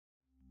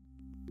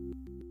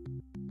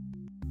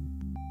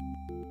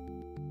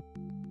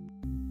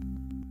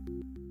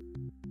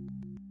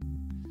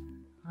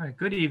All right,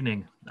 good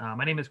evening.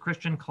 My name is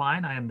Christian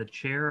Klein. I am the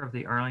chair of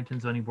the Arlington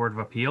Zoning Board of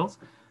Appeals,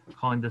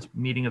 calling this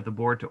meeting of the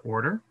board to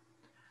order.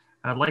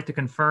 I'd like to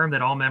confirm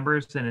that all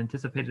members and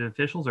anticipated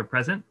officials are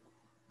present.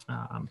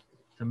 The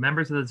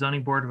members of the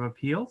Zoning Board of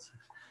Appeals,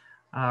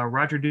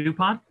 Roger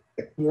DuPont.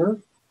 Here.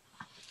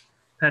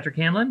 Patrick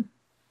Hanlon.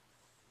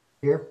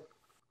 Here.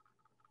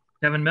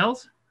 Kevin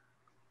Mills.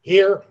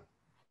 Here.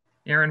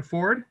 Aaron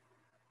Ford.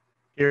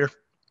 Here.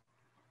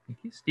 Thank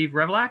you. Steve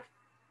Revlak.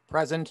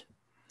 Present.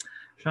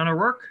 Sean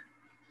O'Rourke.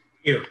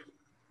 Here.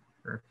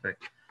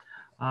 Perfect.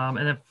 And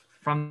then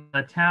from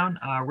the town,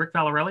 Rick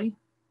Valarelli.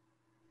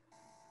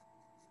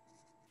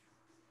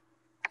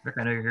 Rick,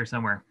 I know you're here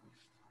somewhere.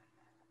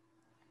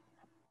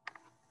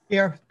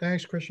 Here.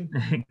 Thanks, Christian.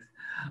 Thanks.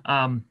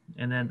 And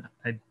then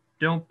I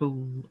don't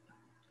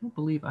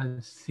believe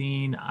I've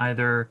seen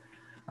either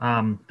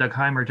Doug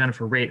Heim or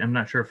Jennifer Raitt. I'm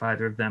not sure if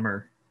either of them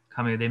are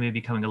coming. They may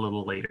be coming a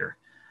little later.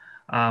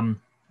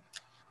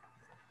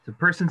 The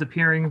persons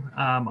appearing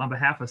on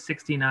behalf of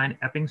 69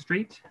 Epping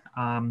Street,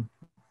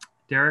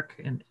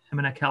 Derek and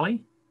Emina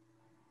Kelly.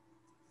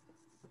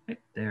 Okay,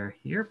 they're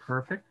here,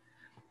 perfect.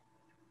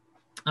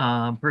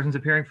 Persons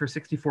appearing for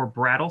 64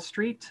 Brattle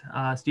Street,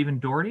 Stephen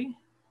Doherty.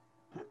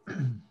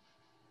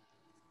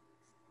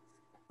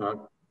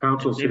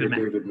 Council City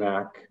David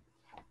Mack.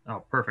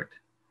 Oh, perfect.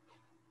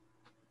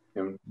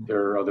 And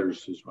there are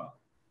others as well.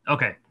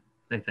 Okay,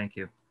 thank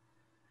you.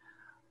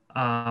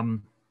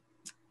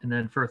 And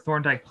then for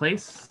Thorndike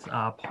Place,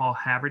 Paul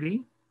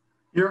Haverty.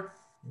 Here.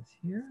 Is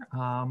here.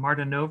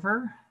 Marta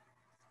Nover.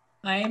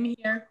 I am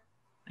here.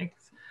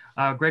 Thanks.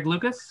 Greg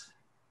Lucas.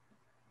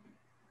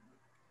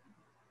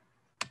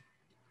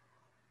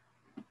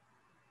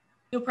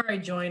 He'll probably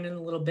join in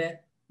a little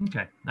bit.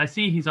 Okay, I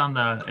see he's on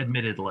the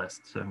admitted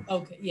list. So.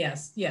 Okay.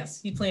 Yes.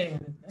 He's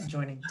planning on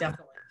joining,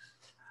 definitely.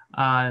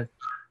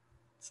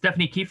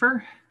 Stephanie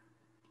Kiefer.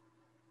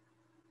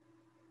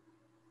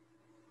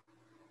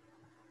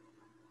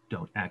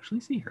 Don't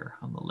actually see her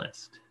on the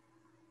list.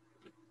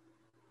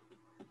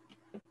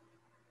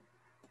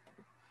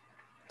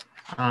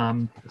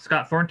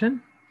 Scott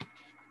Thornton.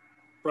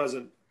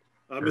 Present.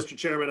 Mr.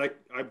 Chairman,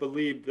 I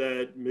believe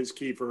that Ms.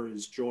 Kiefer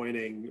is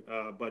joining,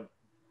 but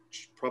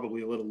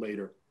probably a little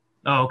later.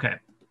 Oh, okay.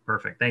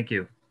 Perfect. Thank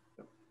you.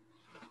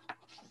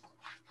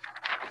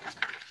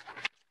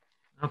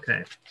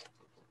 Okay.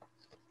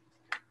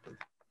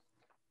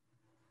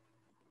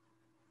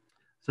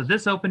 So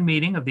this open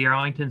meeting of the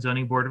Arlington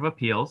Zoning Board of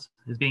Appeals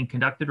is being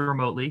conducted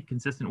remotely,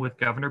 consistent with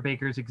Governor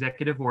Baker's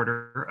executive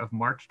order of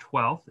March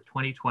 12th,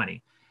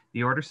 2020.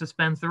 The order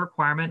suspends the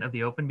requirement of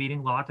the open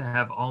meeting law to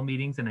have all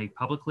meetings in a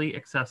publicly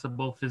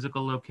accessible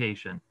physical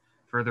location.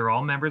 Further,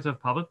 all members of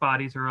public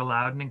bodies are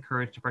allowed and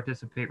encouraged to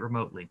participate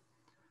remotely.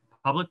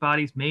 Public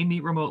bodies may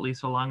meet remotely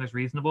so long as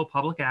reasonable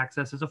public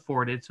access is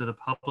afforded so the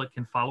public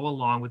can follow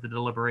along with the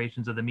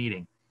deliberations of the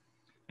meeting.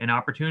 An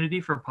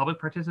opportunity for public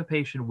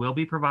participation will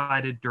be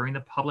provided during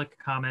the public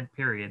comment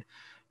period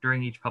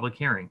during each public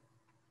hearing.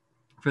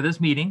 For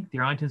this meeting, the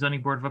Arlington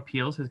Zoning Board of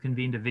Appeals has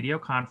convened a video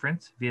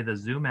conference via the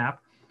Zoom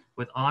app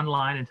with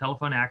online and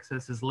telephone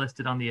access is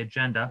listed on the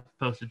agenda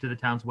posted to the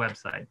town's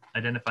website,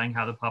 identifying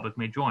how the public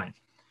may join.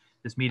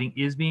 This meeting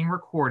is being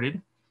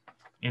recorded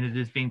and it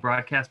is being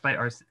broadcast by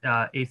our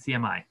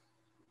ACMi.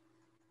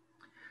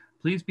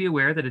 Please be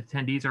aware that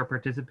attendees are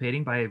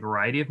participating by a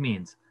variety of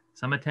means.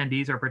 Some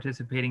attendees are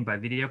participating by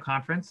video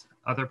conference.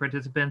 Other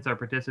participants are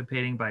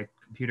participating by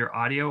computer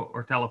audio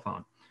or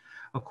telephone.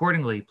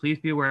 Accordingly, please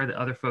be aware that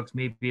other folks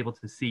may be able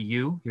to see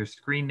you, your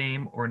screen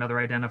name, or another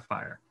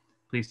identifier.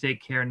 Please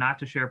take care not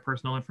to share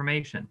personal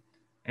information.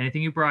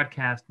 Anything you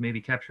broadcast may be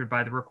captured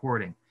by the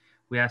recording.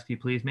 We ask you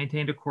please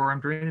maintain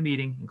decorum during the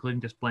meeting, including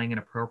displaying an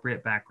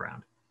appropriate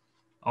background.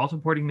 All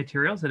supporting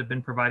materials that have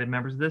been provided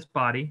members of this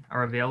body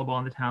are available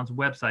on the town's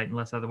website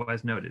unless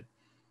otherwise noted.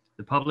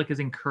 The public is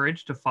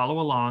encouraged to follow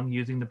along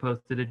using the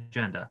posted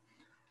agenda.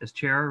 As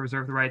chair, I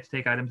reserve the right to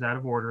take items out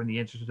of order in the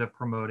interest of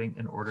promoting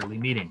an orderly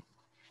meeting.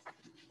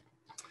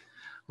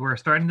 We're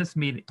starting this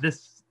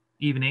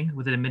evening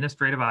with an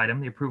administrative item,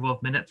 the approval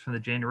of minutes from the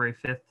January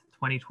 5th,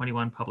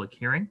 2021 public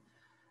hearing.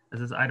 As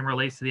this item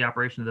relates to the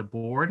operation of the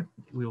board,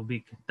 we will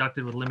be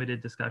conducted with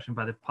limited discussion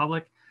by the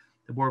public.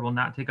 The board will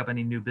not take up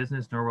any new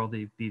business, nor will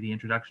there be the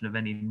introduction of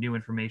any new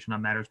information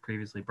on matters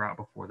previously brought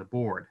before the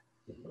board.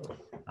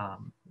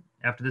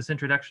 After this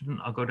introduction,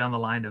 I'll go down the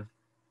line of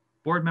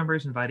board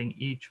members, inviting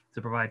each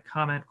to provide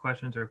comment,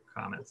 questions, or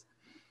comments.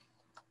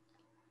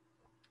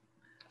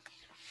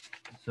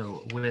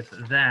 So with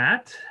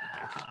that,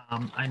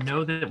 I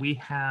know that we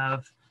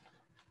have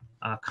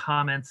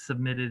comments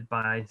submitted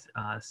by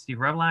Steve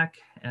Revlak,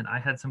 and I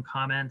had some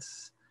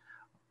comments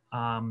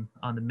on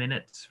the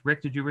minutes.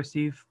 Rick, did you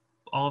receive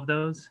all of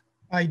those?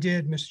 I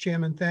did, Mr.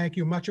 Chairman. Thank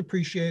you. Much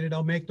appreciated.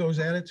 I'll make those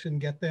edits and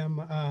get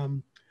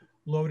them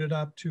loaded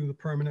up to the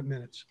permanent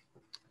minutes.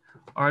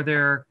 Are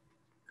there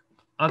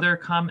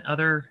other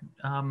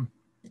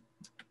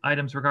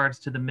items regards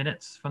to the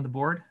minutes from the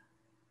board?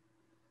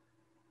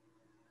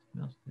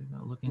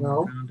 Looking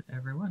around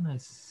everyone, I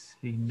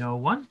see no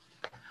one.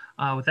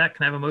 With that,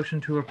 can I have a motion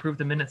to approve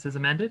the minutes as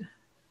amended?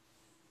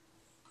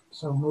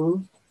 So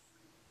moved.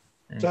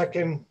 Thank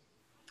Second.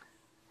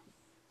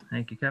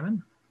 Thank you,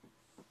 Kevin.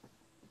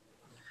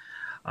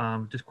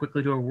 Just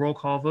quickly do a roll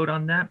call vote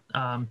on that.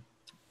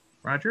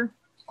 Roger,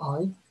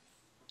 Aye.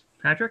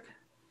 Patrick,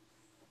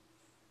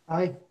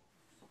 Aye.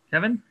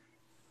 Kevin,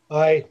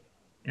 Aye.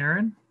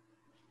 Aaron,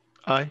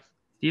 Aye.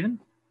 Stephen,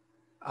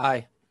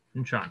 Aye.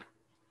 and Sean.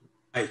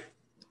 Aye.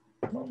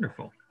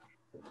 Wonderful.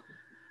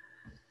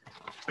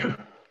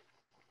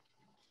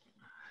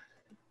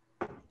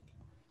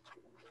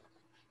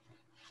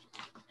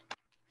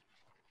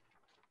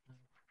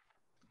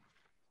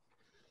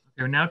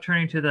 We're now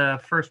turning to the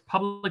first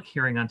public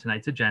hearing on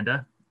tonight's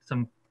agenda,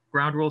 some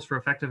ground rules for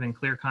effective and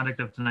clear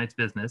conduct of tonight's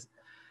business.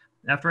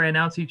 After I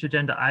announce each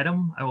agenda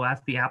item, I will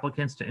ask the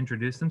applicants to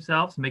introduce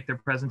themselves, make their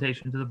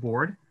presentation to the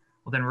board.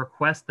 We'll then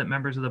request that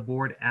members of the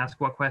board ask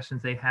what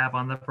questions they have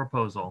on the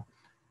proposal.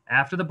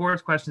 After the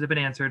board's questions have been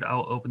answered,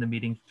 I'll open the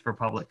meeting for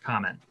public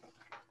comment.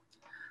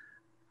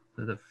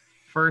 So the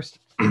first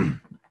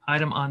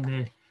item on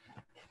the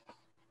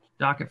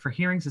docket for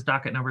hearings is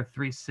docket number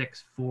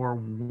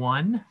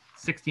 3641,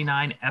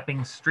 69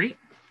 Epping Street.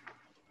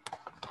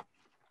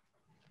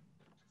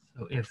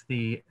 So if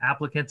the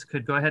applicants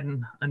could go ahead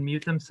and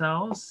unmute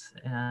themselves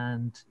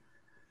and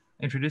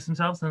introduce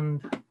themselves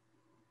and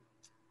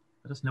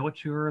let us know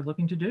what you're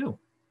looking to do.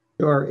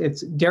 Sure.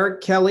 It's Derek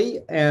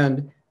Kelly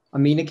and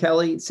Amina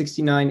Kelly,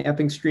 69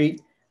 Epping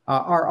Street.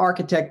 Our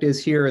architect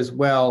is here as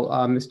well,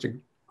 Mr.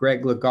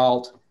 Greg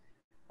Legault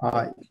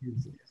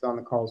is on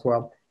the call as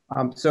well.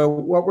 So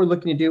what we're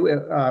looking to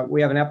do,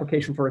 we have an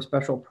application for a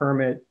special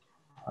permit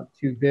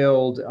to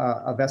build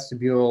a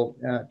vestibule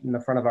in the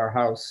front of our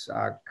house.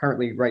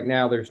 Currently, right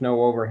now, there's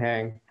no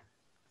overhang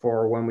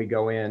for when we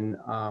go in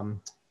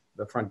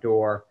the front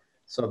door.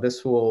 So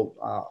this will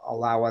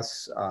allow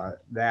us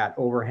that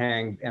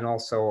overhang and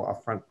also a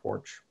front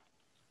porch.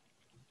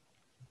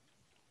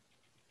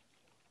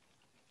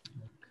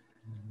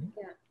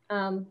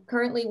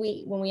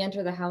 Currently, when we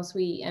enter the house,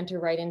 we enter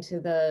right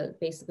into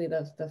basically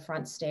the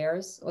front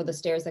stairs or the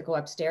stairs that go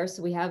upstairs.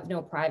 So we have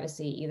no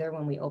privacy either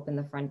when we open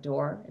the front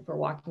door. If we're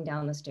walking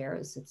down the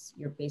stairs,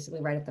 you're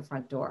basically right at the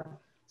front door.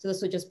 So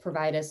this would just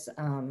provide us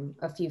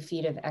a few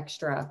feet of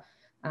extra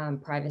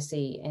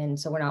privacy. And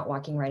so we're not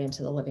walking right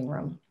into the living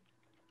room.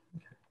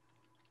 Okay.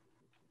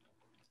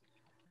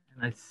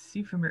 And I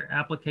see from your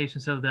application,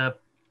 so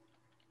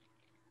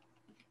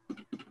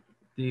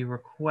the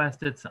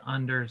request, it's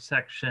under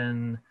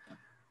section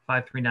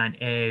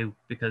 539A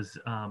because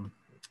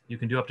you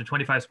can do up to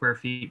 25 square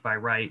feet by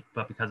right,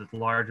 but because it's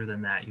larger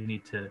than that, you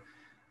need to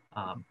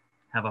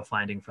have a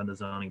finding from the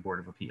Zoning Board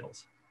of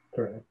Appeals.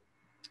 Correct.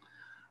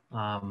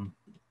 I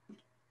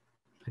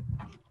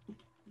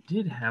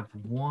did have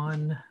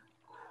one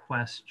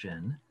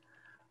question,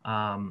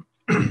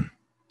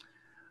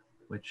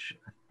 which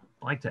I'd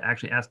like to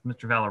actually ask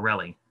Mr.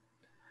 Valarelli.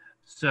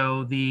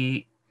 So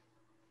the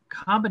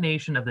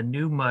combination of the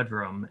new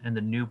mudroom and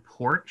the new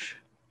porch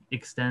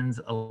extends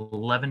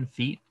 11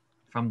 feet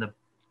from the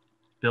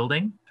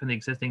building, from the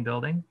existing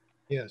building.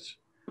 Yes.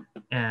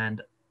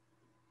 And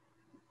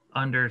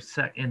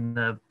in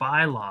the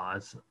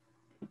bylaws,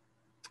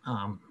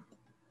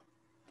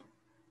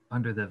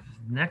 under the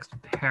next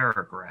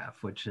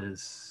paragraph, which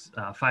is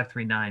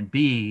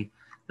 539B,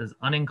 says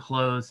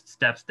unenclosed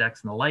steps,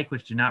 decks, and the like,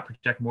 which do not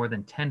project more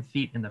than 10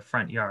 feet in the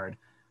front yard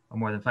or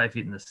more than 5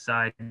 feet in the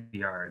side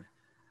yard,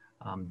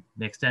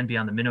 may extend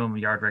beyond the minimum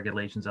yard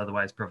regulations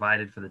otherwise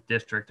provided for the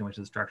district in which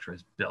the structure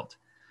is built.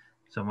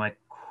 So my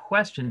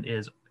question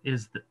is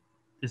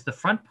the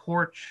front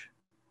porch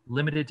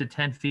limited to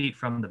 10 feet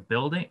from the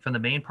building, from the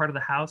main part of the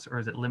house, or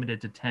is it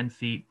limited to 10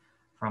 feet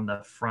from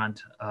the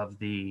front of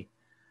the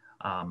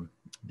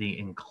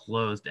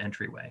enclosed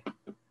entryway?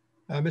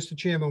 Mr.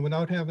 Chairman,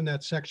 without having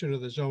that section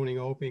of the zoning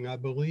opening, I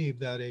believe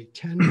that a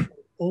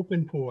 10-foot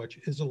open porch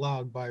is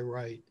allowed by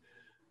right.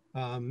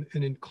 An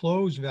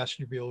enclosed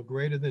vestibule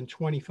greater than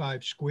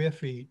 25 square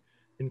feet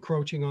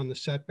encroaching on the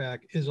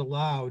setback is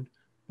allowed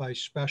by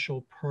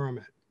special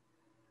permit.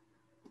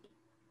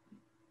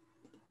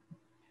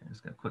 I'm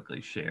just going to quickly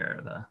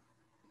share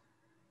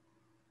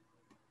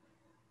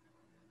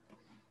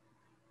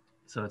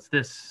so it's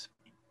this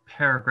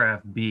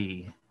paragraph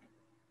B.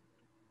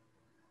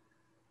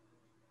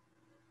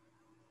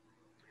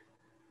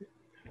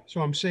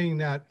 So I'm saying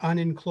that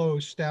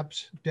unenclosed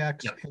steps,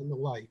 decks, Yep. and the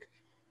like.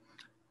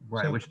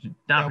 Right, So- which do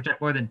not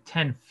project more than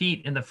 10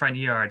 feet in the front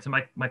yard. So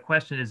my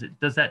question is,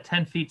 does that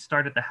 10 feet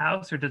start at the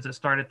house or does it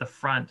start at the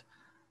front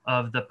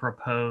of the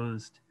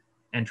proposed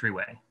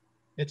entryway?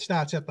 It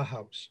starts at the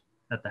house.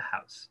 At the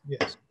house.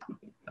 Yes.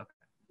 Okay.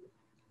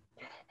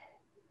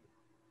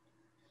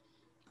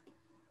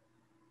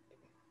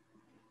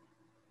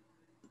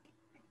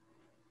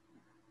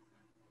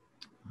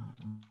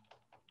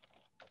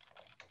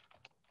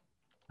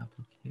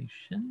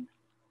 Application.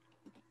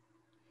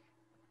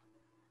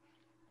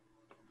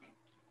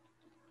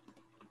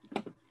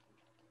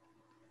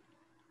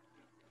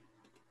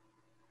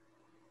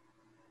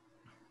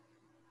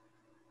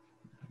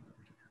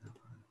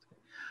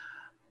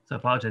 So I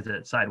apologize that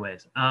it's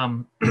sideways.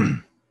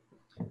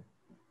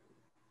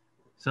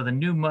 So the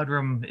new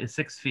mudroom is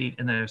 6 feet,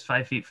 and then there's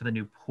 5 feet for the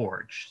new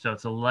porch. So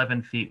it's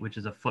 11 feet, which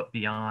is a foot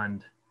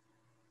beyond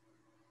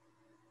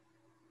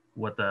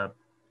what the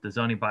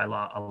zoning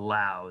bylaw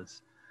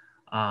allows.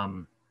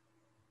 So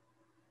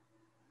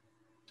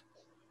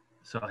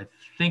I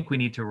think we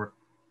need to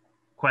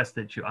request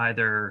that you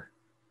either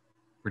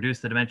reduce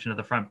the dimension of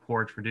the front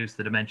porch, reduce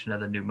the dimension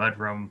of the new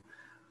mudroom,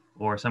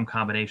 or some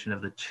combination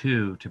of the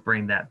two to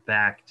bring that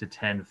back to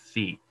 10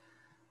 feet.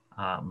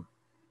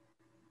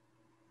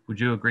 Would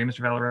you agree,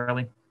 Mr.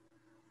 Valarelli?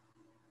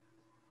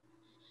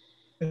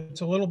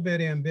 It's a little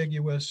bit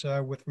ambiguous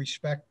with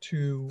respect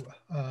to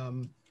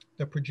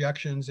the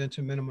projections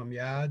into minimum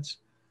yards.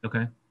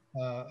 Okay.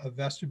 A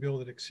vestibule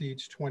that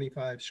exceeds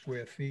 25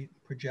 square feet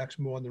projects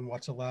more than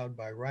what's allowed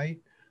by right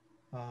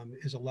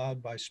is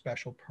allowed by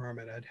special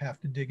permit. I'd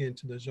have to dig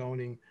into the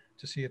zoning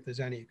to see if there's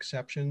any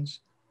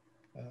exceptions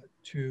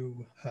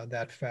to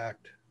that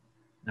fact.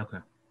 Okay.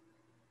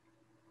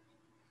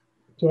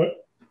 So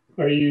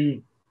are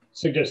you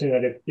suggesting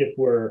that if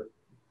we're,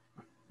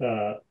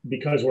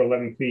 because we're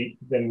 11 feet,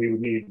 then we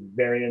would need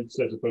variance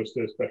as opposed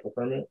to a special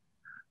permit?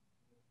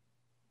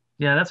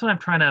 Yeah, that's what I'm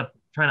trying to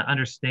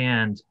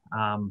understand.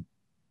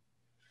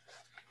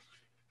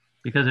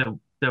 Because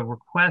the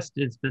request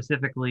is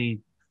specifically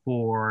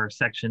for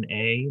section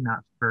A,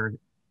 not for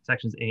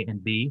sections A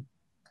and B.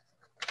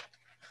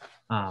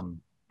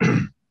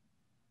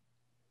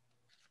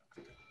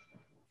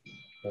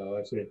 Oh,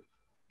 I see.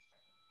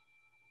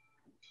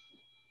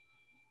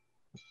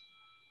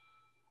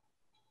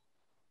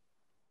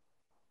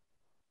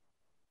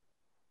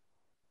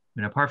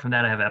 And apart from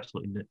that, I have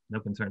absolutely no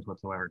concerns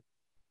whatsoever.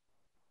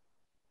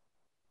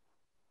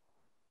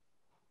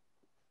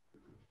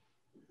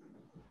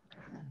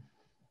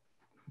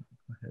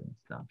 Go ahead and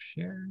stop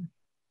share.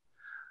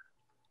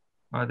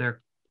 Are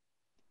there,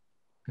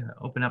 gonna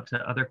open up to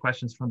other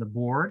questions from the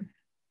board?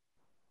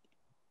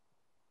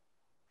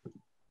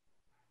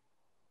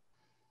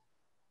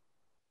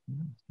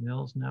 Mr.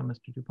 Mills, no.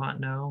 Mr. DuPont,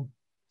 no.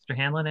 Mr.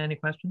 Hanlon, any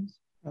questions?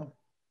 No.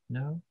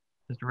 No.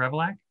 Mr.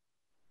 Revelak?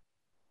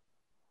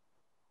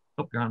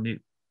 Oh, you're on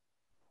mute.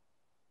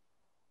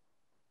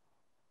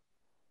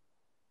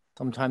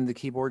 Sometimes the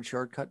keyboard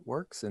shortcut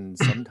works and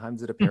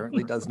sometimes it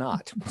apparently does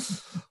not.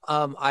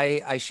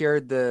 I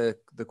shared the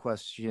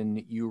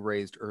question you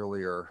raised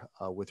earlier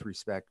with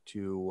respect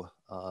to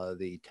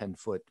the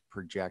 10-foot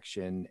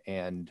projection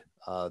and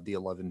the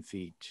 11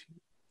 feet.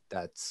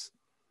 That's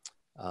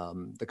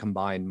the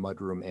combined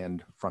mudroom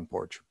and front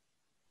porch.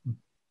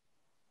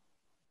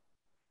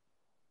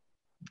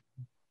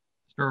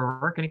 Mr.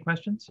 O'Rourke, any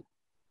questions?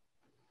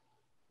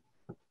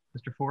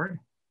 Mr. Ford?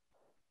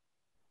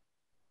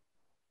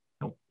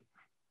 Nope.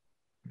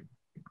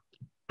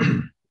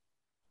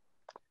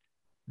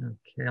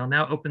 Okay, I'll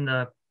now open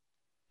the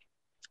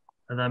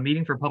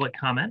meeting for public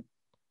comment.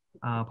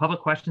 Public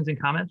questions and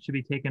comments should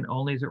be taken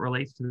only as it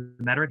relates to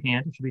the matter at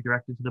hand. It should be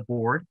directed to the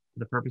board for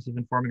the purpose of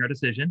informing our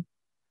decision.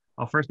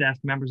 I'll first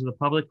ask members of the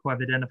public who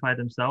have identified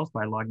themselves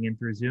by logging in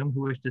through Zoom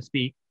who wish to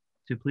speak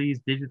to please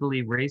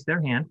digitally raise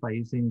their hand by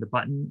using the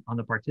button on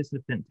the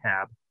participant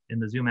tab in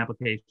the Zoom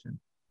application.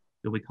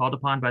 You'll be called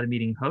upon by the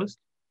meeting host.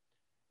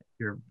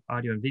 Your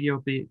audio and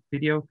video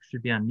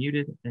should be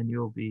unmuted, and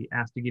you'll be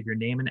asked to give your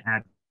name and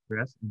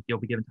address, and you'll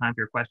be given time for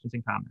your questions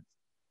and comments.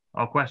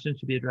 All questions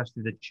should be addressed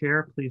through the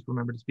chair. Please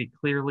remember to speak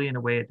clearly in a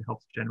way that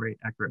helps generate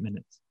accurate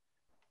minutes.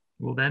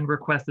 We'll then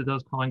request that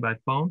those calling by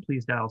phone,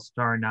 please dial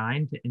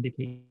 *9 to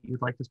indicate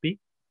you'd like to speak.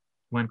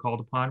 When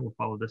called upon, we'll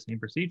follow the same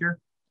procedure.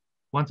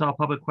 Once all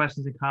public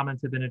questions and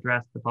comments have been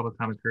addressed, the public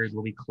comment period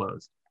will be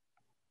closed.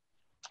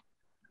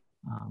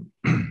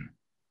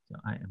 So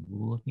I am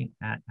looking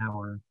at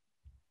our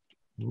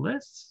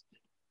list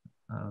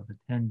of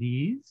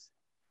attendees.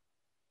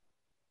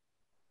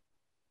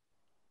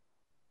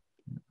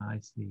 I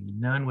see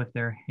none with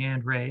their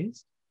hand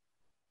raised.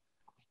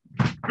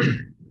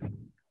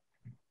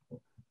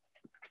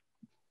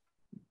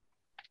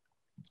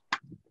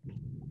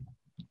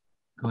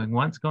 Going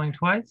once, going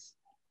twice.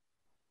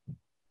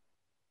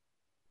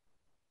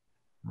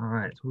 All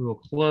right, so we will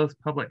close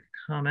public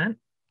comment.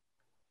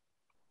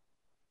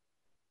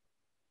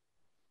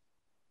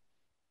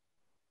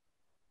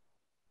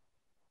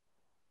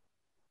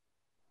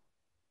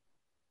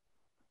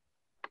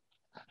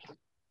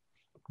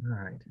 All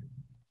right.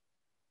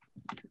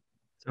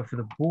 So for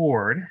the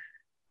board,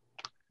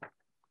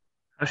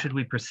 how should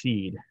we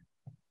proceed?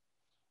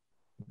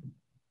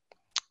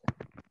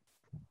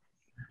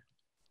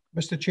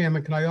 Mr.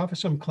 Chairman, can I offer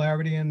some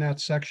clarity in that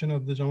section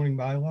of the zoning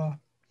bylaw?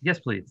 Yes,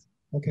 please.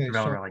 Okay, Mr.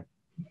 so Valarelli.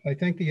 I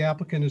think the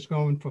applicant is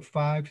going for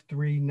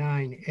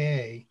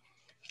 539A,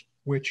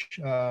 which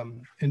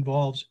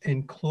involves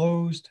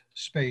enclosed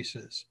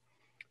spaces.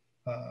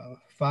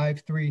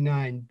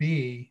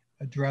 539B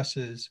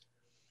addresses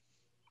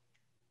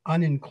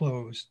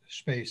unenclosed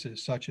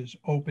spaces such as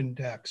open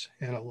decks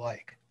and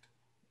alike.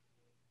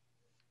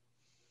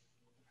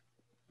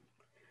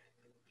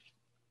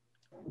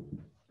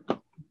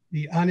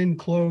 The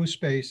unenclosed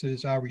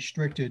spaces are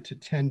restricted to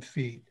 10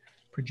 feet,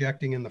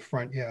 projecting in the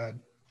front yard.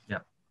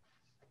 Yep.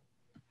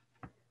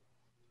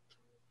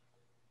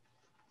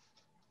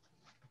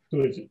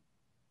 So is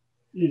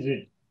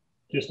it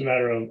just a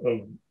matter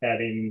of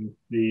adding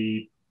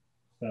the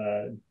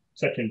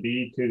section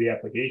B to the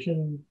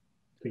application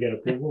to get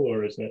approval,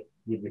 or is that,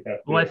 would we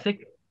have to Well, I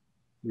think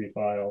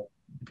refile?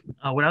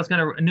 what I was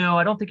no,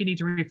 I don't think you need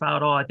to refile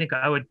at all. I think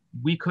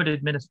we could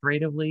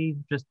administratively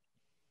just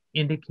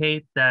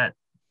indicate that,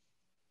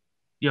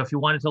 if you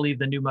wanted to leave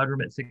the new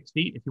mudroom at 6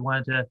 feet, if you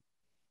wanted to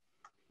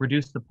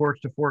reduce the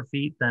porch to 4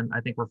 feet, then I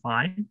think we're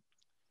fine.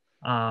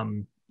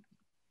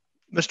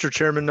 Mr.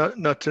 Chairman,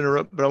 not to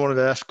interrupt, but I wanted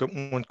to ask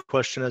one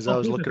question as I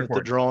was looking at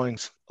the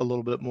drawings a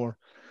little bit more.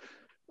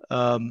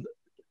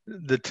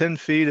 The 10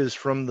 feet is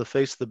from the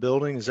face of the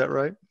building, is that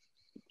right?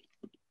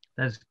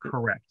 That is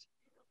correct.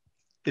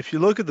 If you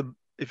look at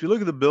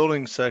the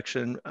building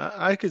section,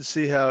 I could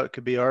see how it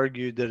could be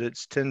argued that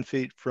it's 10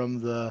 feet from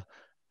the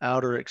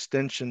outer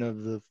extension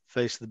of the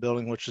face of the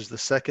building, which is the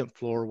second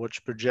floor,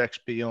 which projects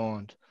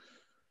beyond.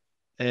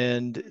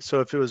 And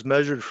so if it was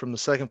measured from the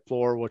second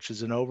floor, which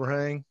is an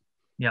overhang,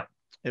 yeah,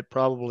 it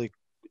probably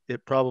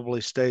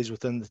stays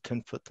within the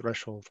 10-foot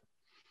threshold.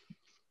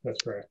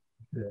 That's correct.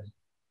 Yeah.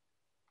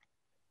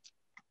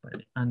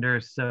 But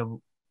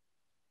so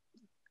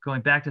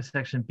going back to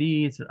section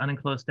B, it's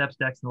unenclosed steps,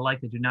 decks, and the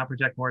like that do not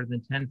project more than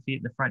 10 feet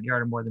in the front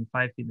yard or more than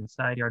 5 feet in the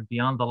side yard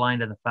beyond the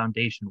line of the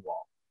foundation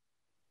wall.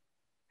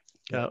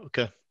 Yeah,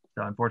 okay.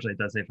 So unfortunately, it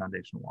does say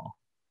foundation wall.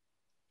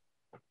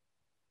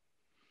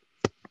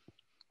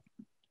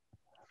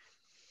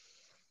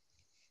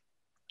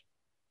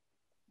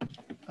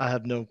 I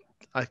have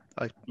I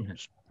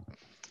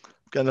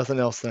got nothing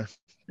else there.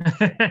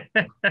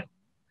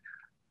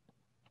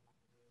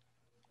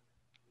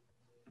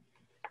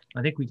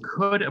 I think we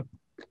could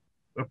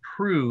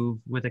approve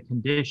with a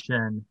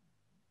condition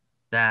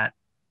that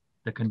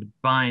the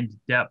combined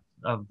depth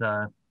of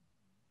the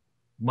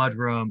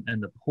mudroom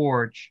and the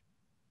porch,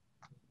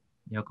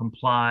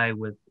 comply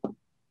with the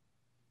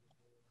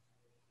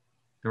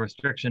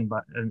restriction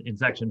in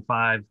section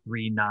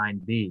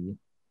 539B.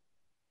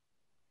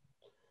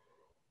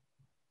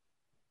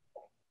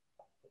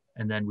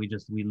 And then we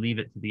leave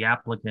it to the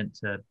applicant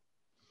to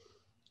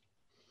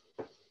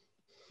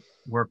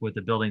work with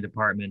the building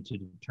department to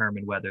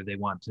determine whether they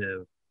want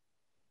to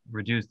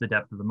reduce the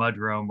depth of the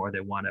mudroom or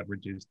they want to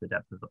reduce the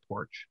depth of the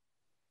porch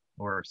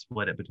or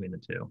split it between the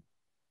two.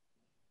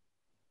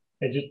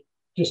 And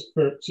just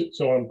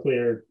so I'm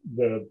clear,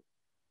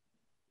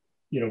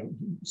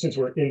 since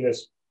we're in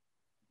this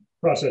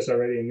process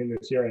already and in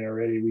this hearing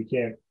already, we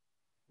can't,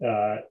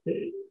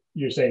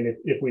 you're saying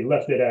if we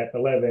left it at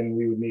 11,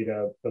 we would need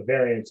a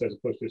variance as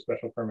opposed to a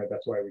special permit.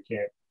 That's why we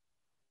can't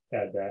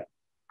add that.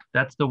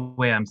 That's the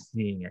way I'm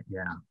seeing it,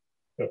 yeah.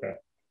 Okay.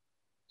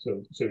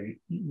 So we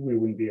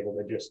wouldn't be able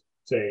to just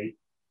say,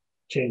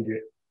 change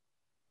it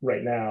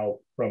right now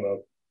from a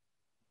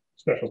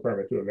special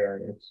permit to a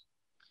variance.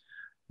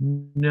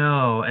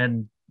 No,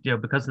 and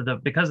because of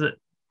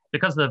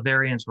the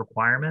variance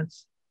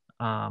requirements,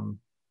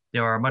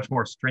 there are much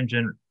more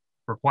stringent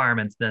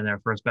requirements than there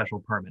for a special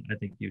permit. I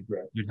think you'd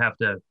have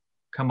to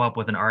come up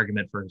with an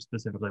argument for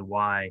specifically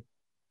why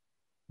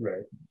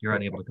you're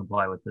unable to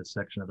comply with this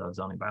section of the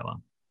zoning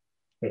bylaw.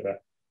 Okay.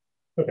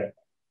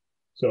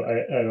 So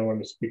I don't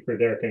want to speak for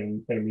Derek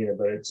and Amina,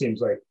 but it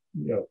seems like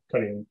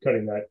cutting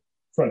that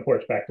front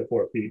porch back to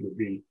 4 feet would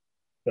be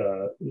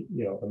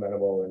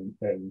amenable,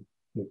 and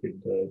we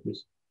could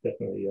just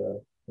definitely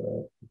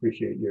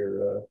appreciate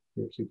your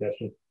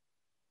suggestion.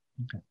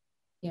 Okay.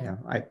 Yeah,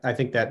 I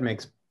think that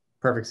makes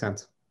perfect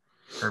sense.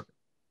 Perfect.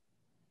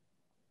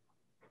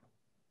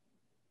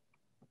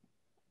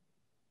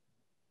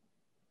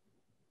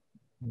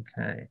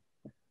 Okay.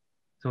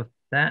 So with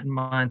that in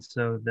mind,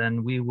 so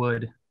then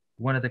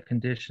one of the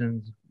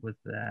conditions with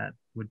that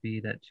would be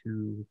that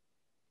to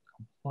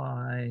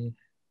comply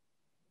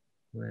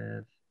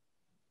with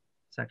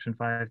section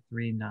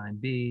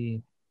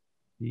 539B,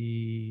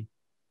 the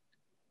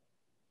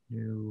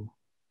new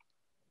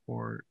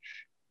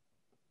porch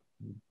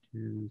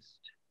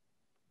reduced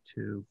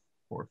to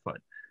 4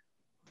 foot.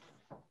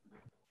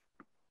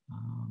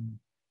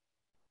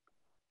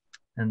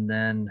 And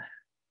then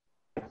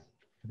I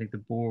think the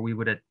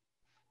board,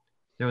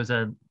 there was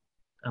a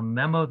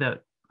memo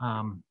that,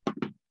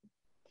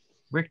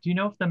 Rick, do you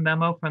know if the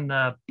memo from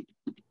the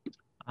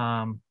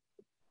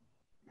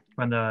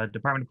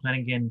Department of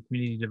Planning and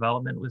Community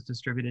Development was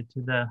distributed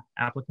to the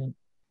applicant?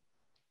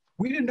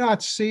 We did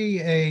not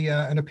see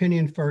an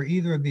opinion for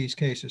either of these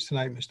cases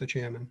tonight, Mr.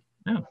 Chairman.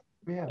 No.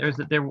 Yeah.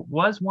 There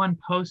was one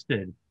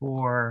posted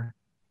for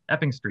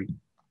Epping Street.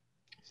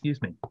 Excuse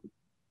me.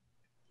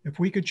 If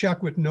we could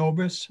check with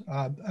Novus,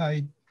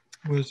 I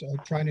was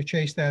trying to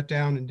chase that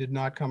down and did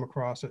not come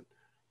across it.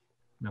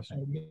 Okay.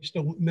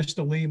 So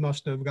Mr. Lee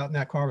must have gotten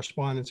that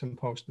correspondence and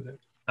posted it.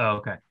 Oh,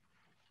 okay.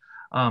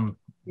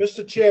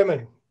 Mr.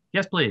 Chairman.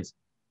 Yes, please.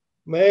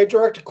 May I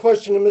direct a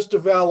question to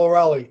Mr.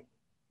 Valorelli?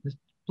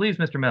 Please,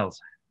 Mr.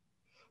 Mills.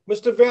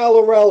 Mr.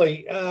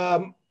 Valorelli,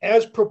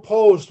 as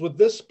proposed, would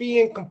this be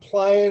in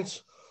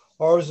compliance,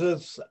 or is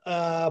this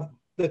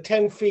the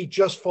 10 feet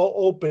just for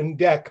open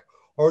deck,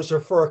 or is it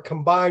for a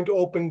combined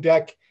open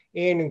deck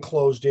and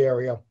enclosed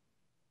area?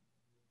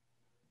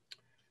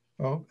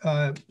 Oh,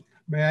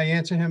 may I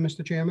answer him,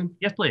 Mr. Chairman?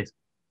 Yes, please.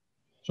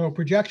 So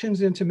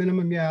projections into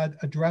minimum yard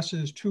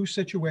addresses two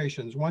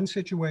situations. One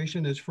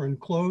situation is for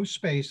enclosed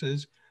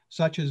spaces,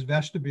 such as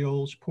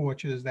vestibules,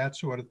 porches, that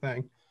sort of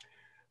thing.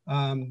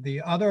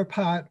 The other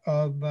part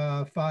of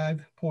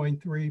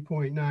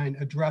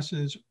 5.3.9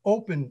 addresses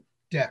open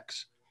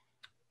decks,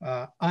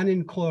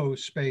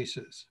 unenclosed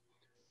spaces.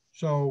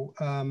 So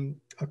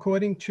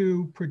according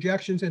to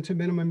projections into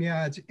minimum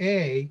yards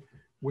A,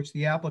 which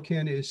the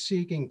applicant is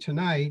seeking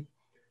tonight,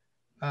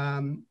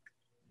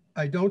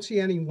 I don't see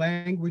any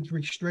language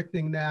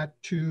restricting that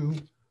to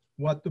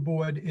what the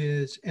board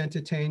is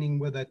entertaining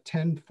with a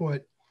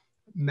 10-foot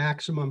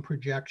maximum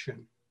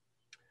projection.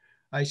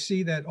 I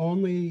see that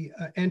only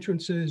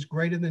entrances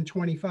greater than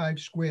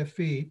 25 square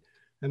feet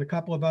and a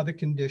couple of other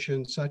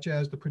conditions, such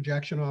as the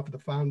projection off of the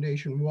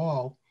foundation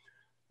wall,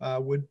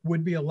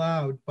 would be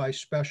allowed by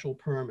special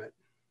permit.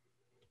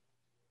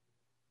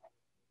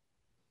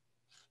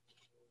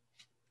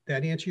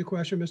 That answer your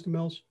question, Mr.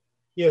 Mills?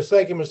 Yes,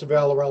 thank you, Mr.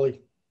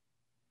 Valarelli.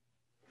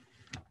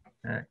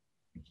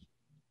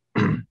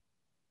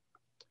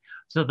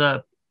 So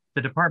the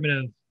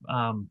Department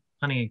of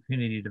Planning and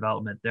Community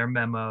Development, their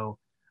memo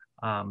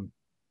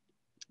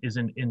is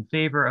in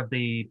favor of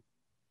the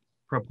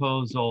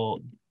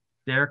proposal.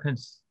 They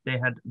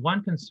had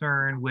one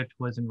concern, which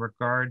was in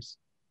regards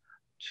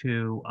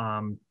to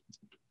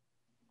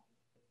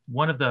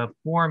one of the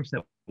forms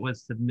that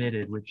was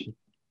submitted, which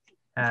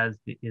pardon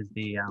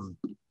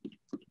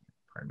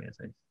me as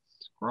I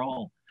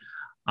scroll,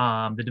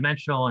 the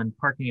dimensional and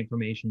parking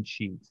information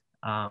sheet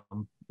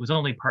was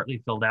only partly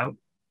filled out.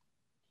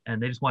 And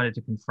they just wanted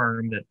to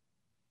confirm that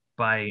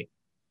by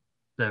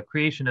the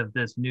creation of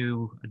this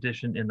new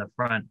addition in the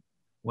front,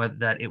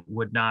 that it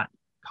would not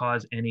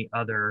cause any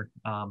other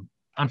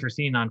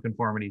unforeseen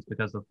nonconformities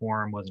because the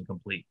form wasn't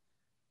complete.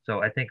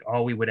 So I think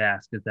all we would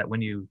ask is that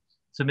when you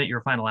submit your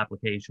final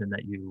application,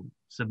 that you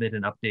submit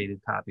an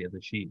updated copy of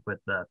the sheet with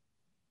the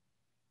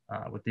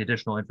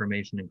additional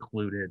information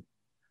included.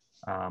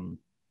 And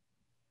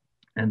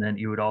then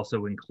you would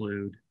also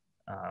include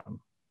a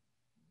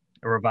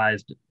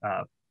revised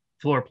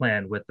floor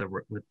plan with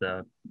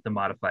the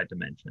modified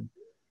dimension.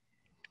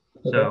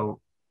 Okay. So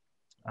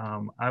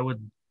I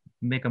would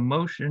make a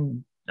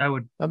motion. I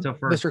would. So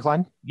for Mr.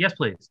 Klein. Yes,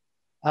 please.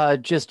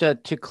 Just to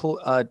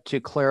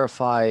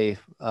clarify,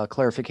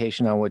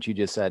 clarification on what you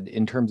just said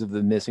in terms of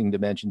the missing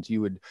dimensions, you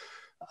would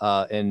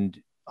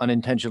and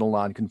unintentional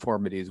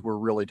nonconformities. We're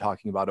really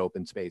talking about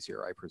open space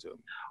here, I presume.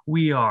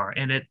 We are,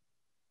 and it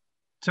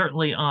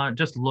certainly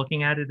just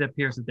looking at it, it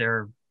appears that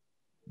they're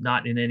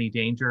not in any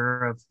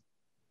danger of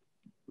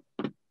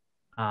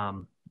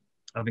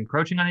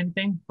encroaching on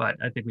anything, but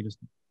I think we just,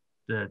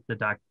 the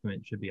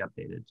document should be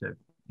updated to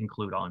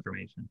include all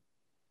information.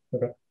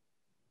 Okay.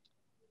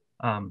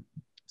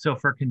 So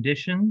for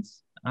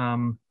conditions,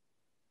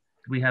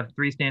 we have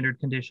 3 standard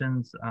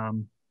conditions.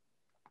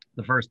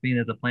 The first being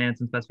that the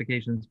plans and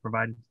specifications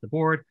provided to the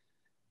board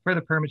for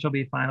the permit shall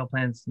be final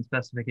plans and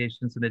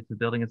specifications submitted to the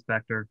building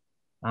inspector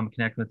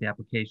connected with the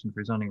application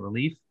for zoning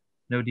relief.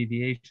 No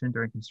deviation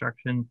during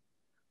construction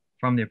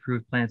from the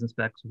approved plans and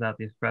specs without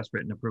the express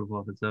written approval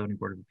of the Zoning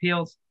Board of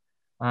Appeals.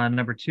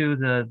 Number 2,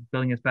 the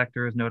building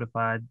inspector is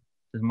notified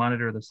to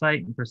monitor the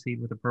site and proceed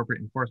with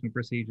appropriate enforcement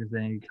procedures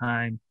at any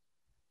time.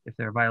 If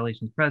there are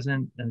violations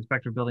present, an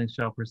inspector of buildings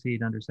shall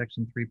proceed under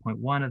section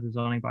 3.1 of the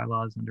zoning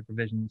bylaws under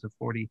provisions of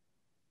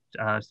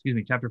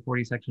chapter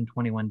 40, section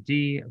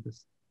 21D of the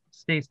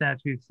state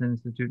statutes and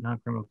institute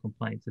non-criminal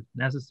complaints. If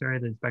necessary,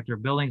 the inspector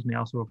of buildings may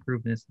also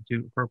approve and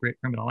institute appropriate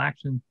criminal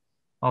action,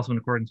 also in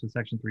accordance with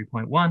section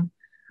 3.1.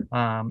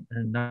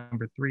 And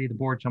number 3, the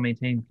board shall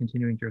maintain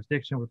continuing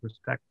jurisdiction with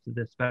respect to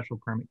this special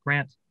permit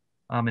grant.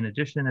 In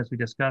addition, as we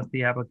discussed,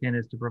 the applicant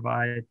is to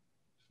provide,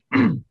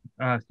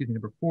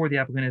 number 4, the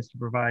applicant is to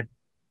provide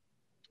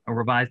a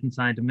revised and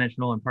signed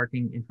dimensional and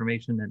parking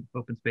information and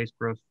open space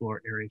gross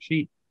floor area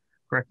sheet,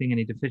 correcting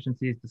any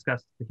deficiencies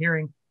discussed at the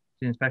hearing to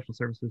the Inspection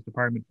Services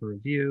Department for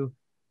review.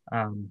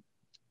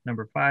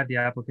 Number 5, the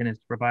applicant is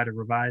to provide a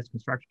revised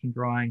construction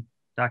drawing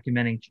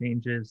documenting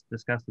changes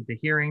discussed at the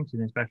hearing to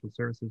the Inspection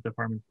Services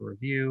Department for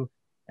review.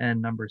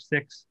 And number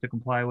 6, to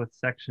comply with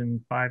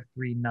section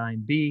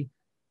 539B,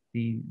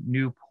 the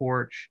new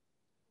porch,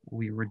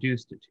 we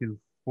reduced it to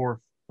 4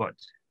 foot.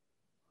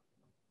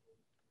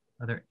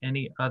 Are there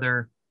any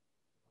other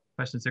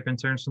questions or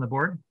concerns from the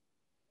board?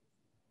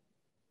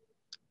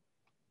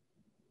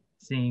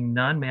 Seeing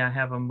none, may I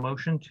have a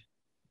motion?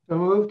 So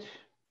moved.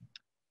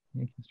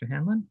 Thank you, Mr.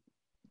 Hanlon.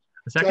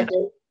 A second?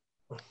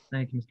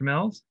 Thank you, Mr.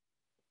 Mills.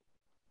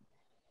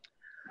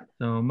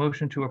 So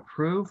motion to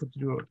approve, we'll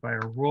do it by a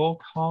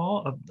roll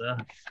call of the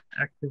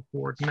active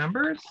board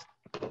members.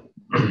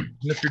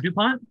 Mr.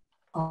 DuPont?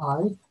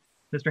 Aye.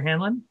 Mr.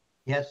 Hanlon?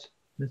 Yes.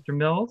 Mr.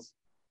 Mills?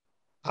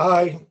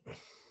 Aye.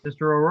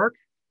 Mr. O'Rourke?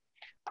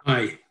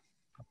 Aye.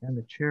 And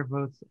the chair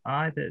votes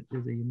aye. That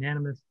is a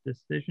unanimous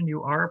decision.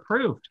 You are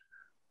approved.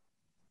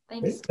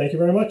 Thanks. Great. Thank you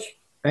very much.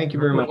 Thank you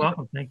very You're much.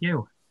 welcome. Thank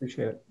you.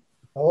 Appreciate it.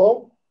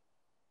 Hello?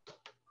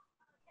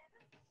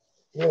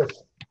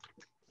 Yes.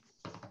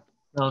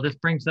 So this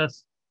brings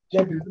us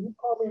Debbie, can you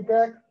call me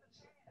back?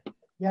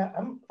 Yeah,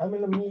 I'm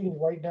in a meeting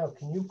right now.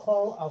 Can you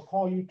call? I'll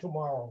call you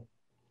tomorrow.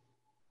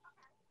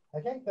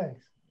 Okay,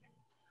 thanks.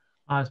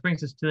 This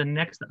brings us to the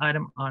next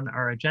item on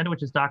our agenda,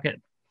 which is docket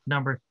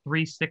number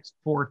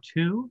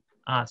 3642,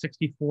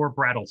 64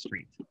 Brattle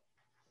Street.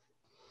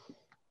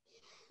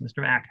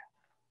 Mr. Mack.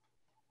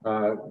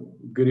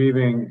 Good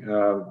evening.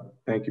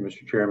 Thank you,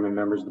 Mr. Chairman,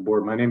 members of the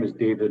board. My name is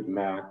David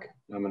Mack.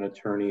 I'm an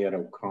attorney at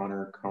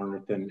O'Connor,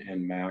 Carnathan,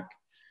 and Mack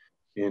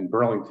in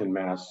Burlington,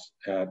 Mass.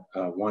 at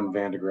 1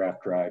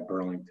 Vandegraff Drive,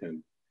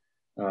 Burlington.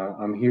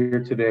 I'm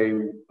here today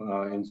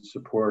in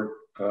support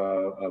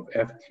of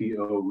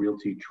FTO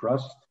Realty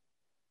Trust,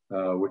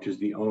 which is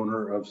the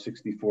owner of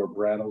 64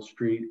 Brattle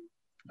Street.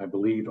 I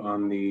believe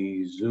on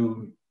the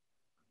Zoom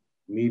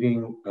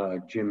meeting,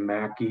 Jim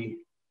Mackey,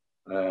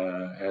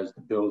 as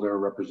the builder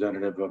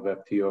representative of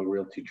FTO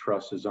Realty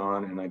Trust is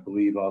on, and I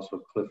believe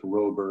also Cliff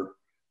Rober,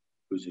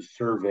 who's a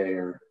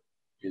surveyor,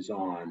 is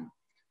on.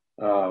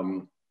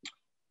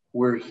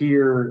 We're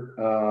here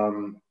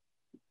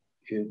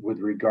with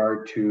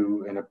regard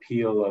to an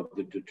appeal of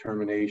the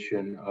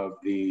determination of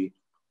the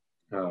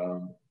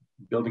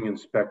building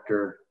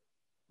inspector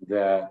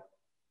that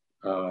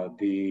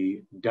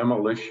the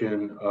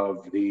demolition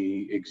of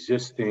the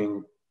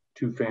existing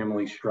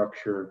two-family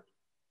structure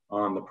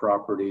on the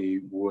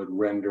property would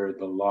render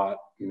the lot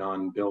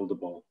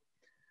non-buildable.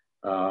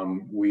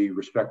 We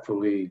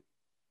respectfully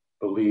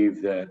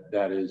believe that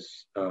that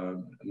is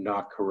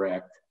not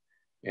correct,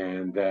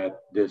 and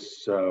that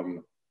this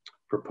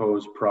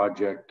proposed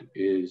project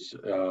is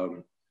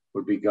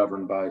would be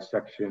governed by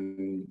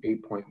section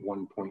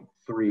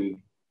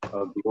 8.1.3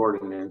 of the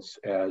ordinance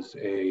as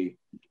a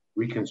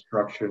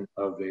reconstruction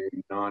of a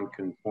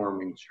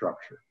non-conforming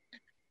structure.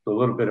 So a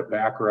little bit of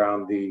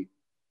background: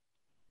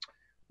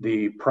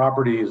 the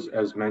property is,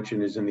 as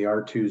mentioned, is in the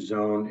R2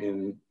 zone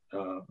in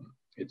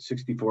it's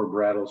 64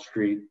 Brattle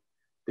Street.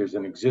 There's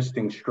an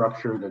existing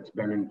structure that's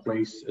been in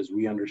place, as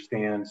we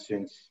understand,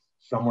 since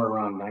somewhere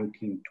around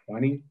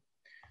 1920.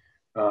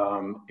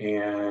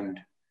 And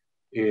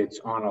it's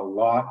on a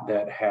lot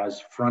that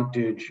has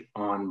frontage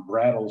on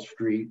Brattle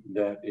Street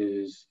that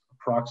is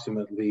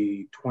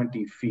approximately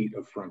 20 feet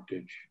of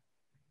frontage.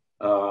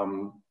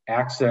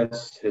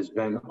 Access has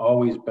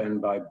always been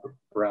by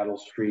Brattle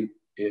Street.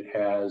 It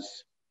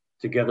has,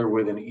 together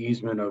with an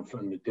easement of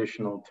an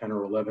additional 10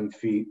 or 11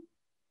 feet,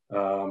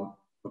 a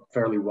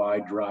fairly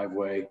wide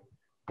driveway.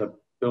 The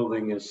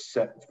building is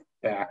set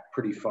back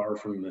pretty far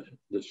from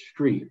the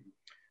street.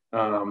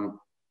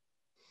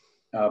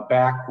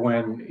 Back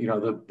when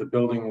the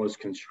building was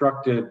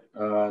constructed,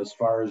 as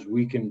far as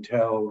we can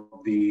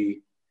tell,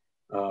 the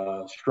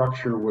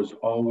structure was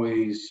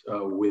always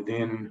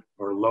within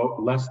or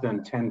less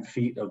than 10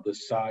 feet of the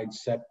side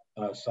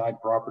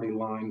property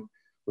line,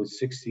 with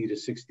 60 to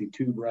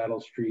 62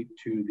 Brattle Street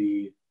to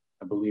the,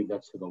 I believe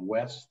that's to the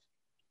west.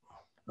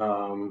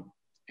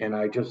 And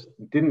I just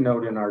didn't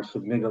note in our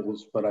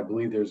submittals, but I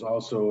believe there's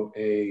also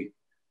a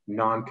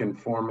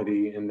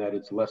non-conformity in that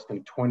it's less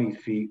than 20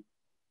 feet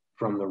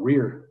from the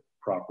rear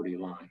property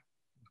line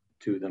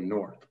to the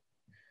north.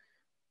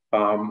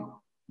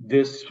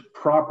 This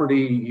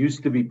property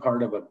used to be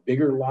part of a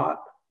bigger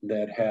lot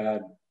that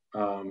had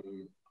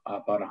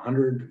about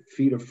 100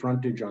 feet of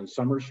frontage on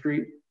Summer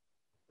Street.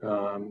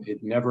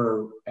 It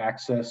never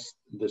accessed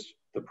the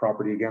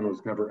property again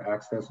was never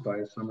accessed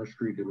by Summer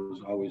Street. It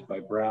was always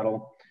by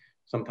Brattle.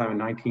 Sometime in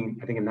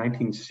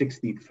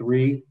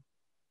 1963,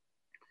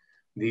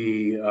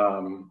 the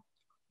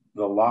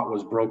lot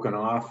was broken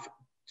off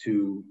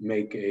to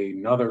make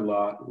another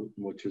lot,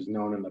 which is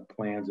known in the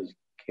plans as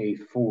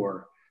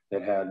K4,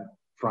 that had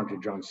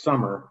frontage on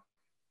Summer,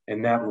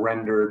 and that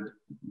rendered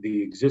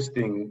the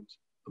existing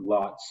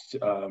lots,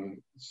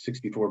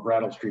 64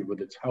 Brattle Street with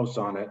its house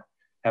on it,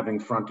 having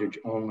frontage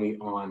only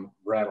on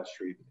Brattle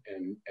Street,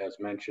 and as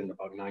mentioned,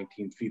 about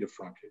 19 feet of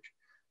frontage.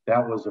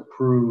 That was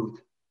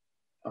approved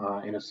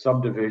in a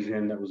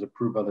subdivision that was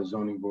approved by the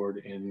zoning board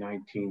in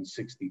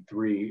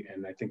 1963,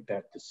 and I think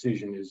that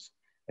decision is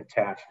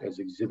attached as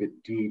Exhibit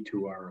D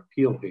to our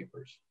appeal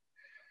papers.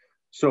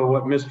 So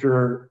what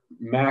Mr.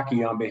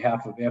 Mackey on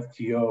behalf of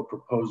FTO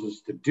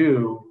proposes to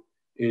do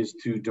is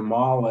to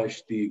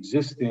demolish the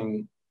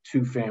existing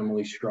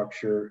two-family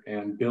structure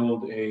and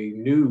build a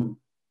new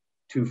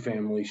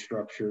two-family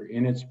structure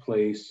in its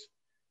place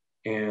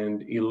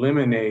and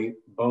eliminate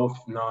both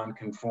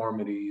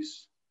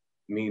non-conformities,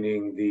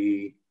 meaning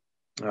the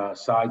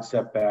side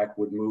setback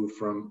would move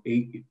from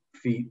 8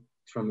 feet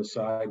from the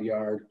side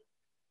yard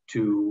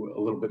to a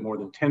little bit more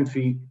than 10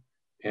 feet,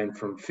 and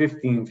from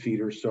 15 feet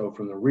or so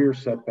from the rear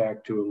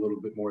setback to a little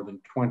bit more than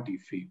 20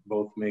 feet,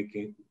 both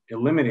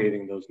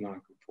eliminating those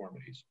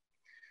non-conformities.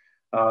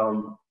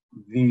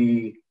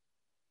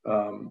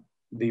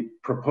 The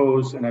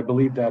proposed, and I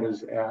believe that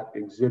is at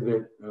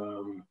Exhibit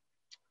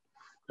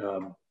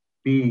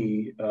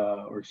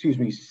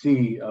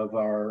C of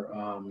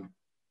our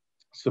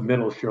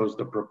submittal shows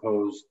the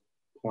proposed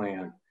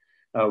plan.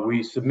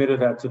 We submitted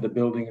that to the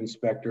building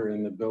inspector,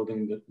 and the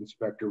building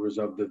inspector was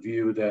of the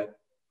view that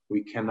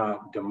we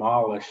cannot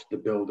demolish the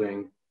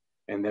building,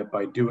 and that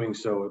by doing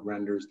so, it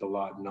renders the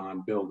lot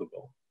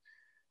non-buildable.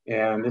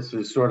 And this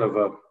is sort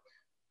of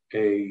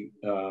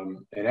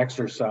an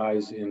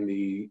exercise in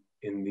the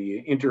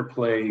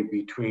interplay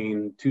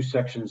between two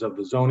sections of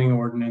the zoning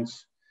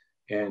ordinance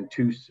and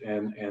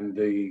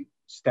the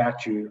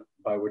statute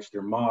by which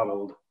they're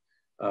modeled,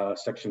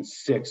 section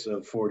 6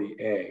 of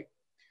 40A.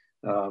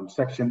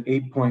 Section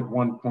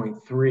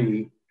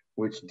 8.1.3,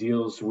 which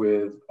deals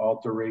with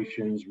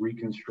alterations,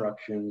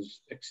 reconstructions,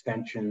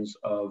 extensions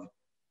of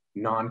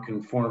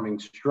non-conforming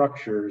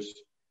structures,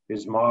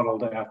 is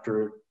modeled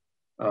after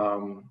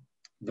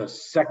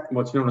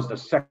what's known as the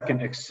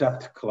second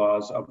except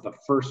clause of the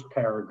first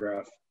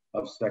paragraph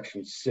of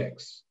section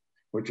 6,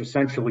 which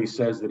essentially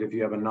says that if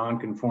you have a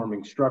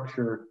non-conforming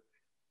structure,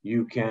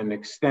 you can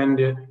extend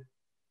it,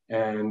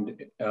 and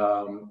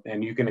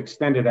you can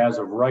extend it as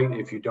of right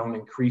if you don't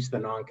increase the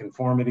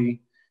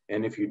nonconformity.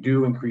 And if you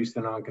do increase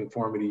the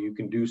nonconformity, you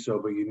can do so,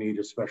 but you need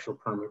a special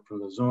permit from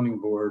the zoning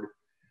board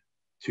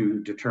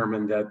to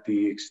determine that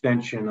the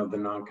extension of the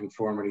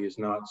nonconformity is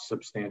not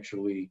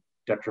substantially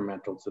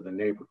detrimental to the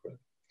neighborhood.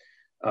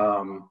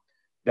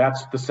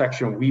 That's the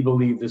section we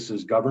believe this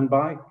is governed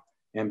by.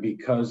 And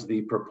because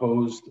the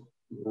proposed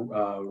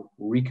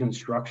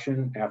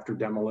reconstruction after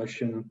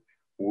demolition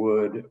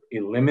would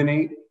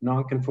eliminate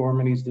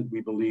nonconformities, that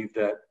we believe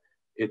that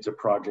it's a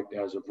project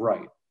as of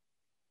right.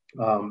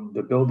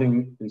 The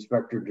building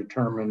inspector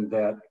determined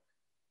that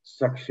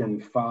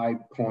section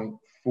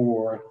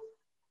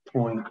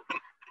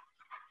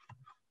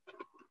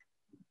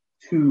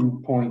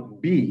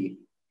 5.4.2.b,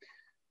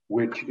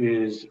 which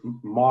is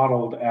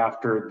modeled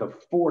after the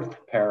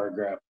fourth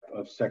paragraph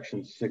of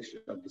section 6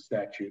 of the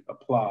statute,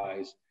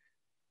 applies.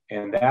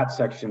 And that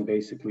section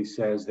basically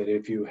says that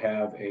if you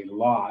have a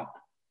lot,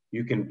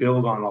 you can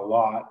build on a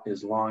lot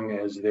as long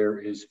as there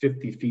is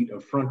 50 feet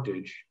of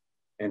frontage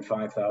and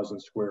 5,000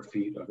 square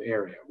feet of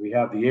area. We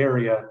have the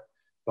area,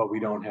 but we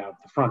don't have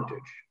the frontage.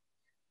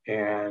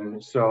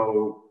 And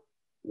so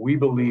we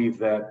believe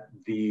that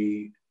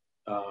the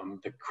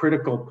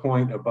critical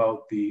point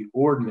about the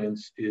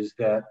ordinance is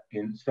that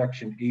in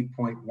section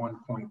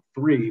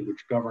 8.1.3,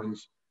 which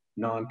governs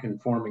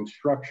non-conforming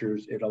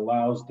structures, it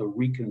allows the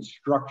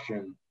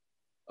reconstruction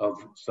of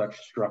such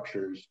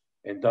structures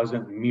and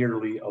doesn't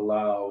merely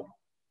allow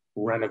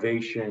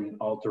renovation,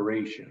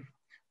 alteration.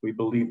 We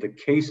believe the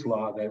case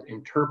law that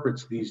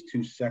interprets these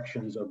two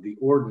sections of the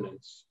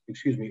ordinance,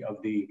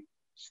 of the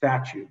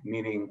statute,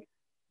 meaning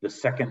the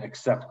second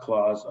except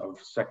clause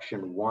of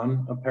section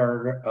 1 of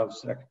paragraph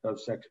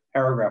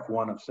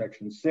 1 of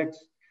section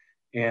 6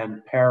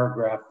 and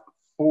paragraph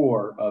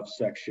 4 of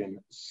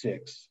section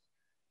 6,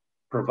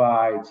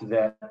 provides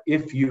that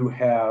if you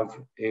have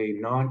a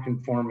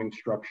non-conforming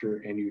structure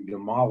and you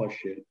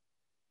demolish it,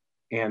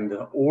 and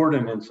the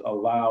ordinance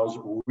allows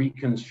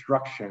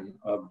reconstruction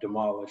of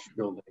demolished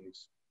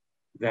buildings,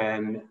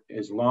 then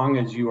as long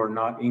as you are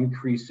not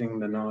increasing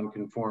the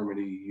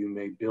non-conformity, you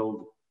may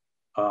build,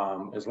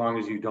 as long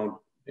as you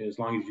don't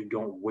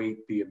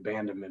wait the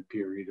abandonment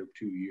period of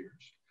 2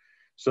 years.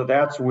 So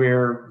that's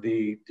where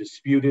the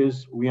dispute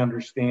is. We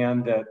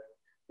understand that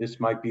this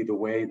might be the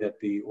way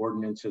that the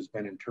ordinance has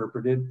been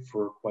interpreted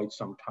for quite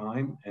some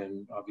time,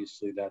 and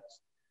obviously that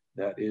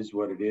is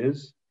what it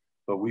is.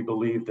 But we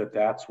believe that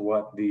that's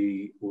what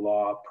the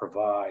law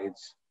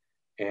provides,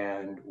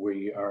 and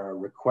we are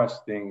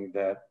requesting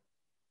that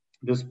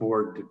this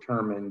board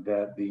determine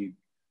that the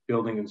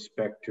building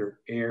inspector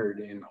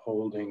erred in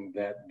holding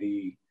that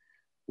the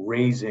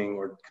raising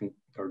or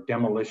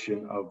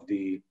demolition of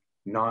the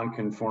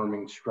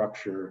non-conforming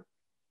structure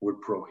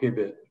would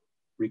prohibit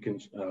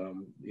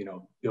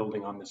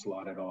building on this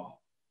lot at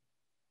all.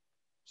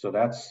 So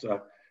that's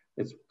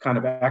it's kind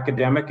of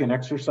academic and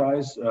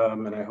exercise,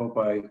 and I hope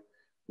I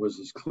was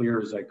as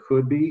clear as I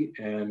could be,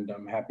 and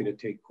I'm happy to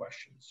take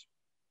questions.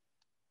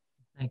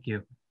 Thank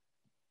you.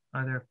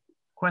 Are there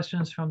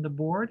questions from the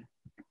board?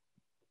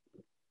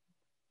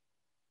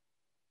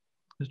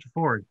 Mr.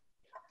 Ford.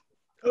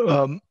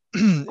 I'm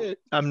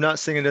not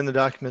seeing it in the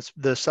documents.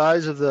 The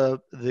size of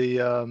the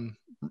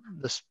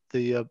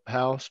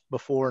house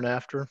before and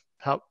after,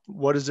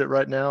 what is it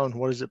right now and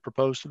what is it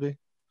proposed to be?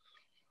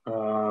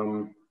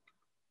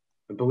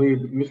 I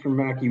believe, Mr.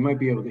 Mackey, you might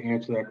be able to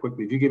answer that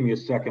quickly. If you give me a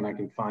second, I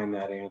can find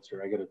that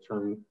answer. I got to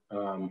turn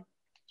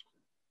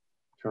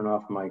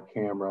off my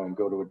camera and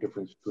go to a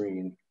different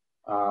screen.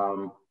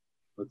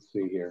 Let's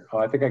see here. Oh,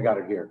 I think I got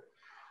it here.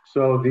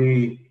 So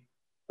the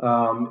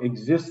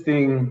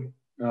existing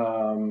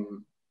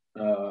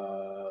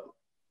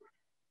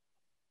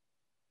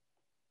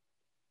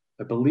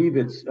I believe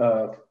it's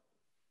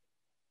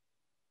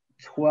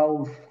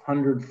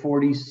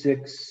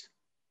 1,246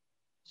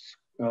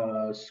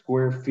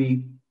 square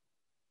feet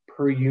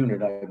per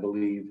unit, I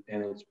believe,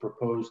 and it's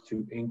proposed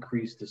to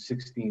increase to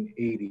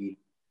 1,680.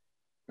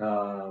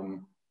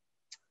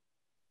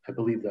 I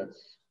believe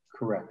that's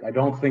correct. I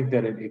don't think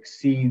that it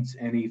exceeds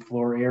any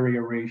floor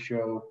area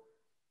ratio.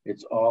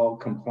 It's all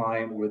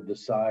compliant with the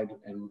side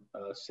and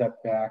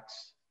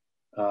setbacks.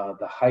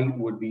 The height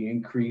would be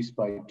increased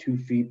by 2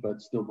 feet,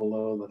 but still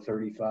below the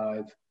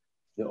 35.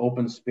 The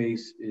open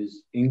space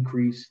is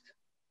increased.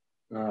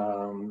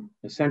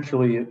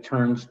 Essentially, it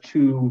turns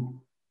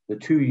the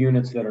two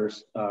units that are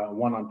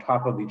one on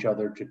top of each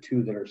other to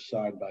two that are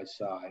side by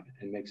side,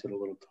 and makes it a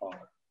little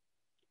taller.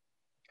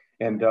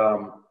 And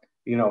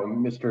you know,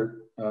 Mr.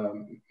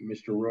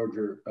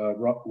 Rober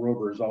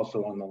is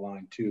also on the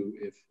line too,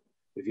 if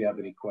you have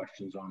any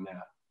questions on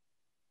that.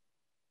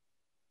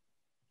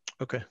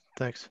 Okay,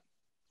 thanks.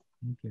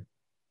 Thank you.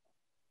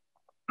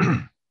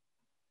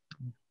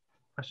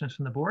 Questions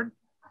from the board?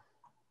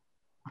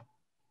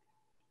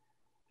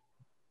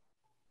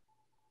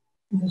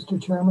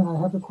 Mr. Chairman, I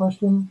have a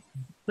question.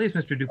 Please,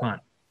 Mr.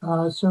 DuPont.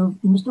 So,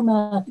 Mr.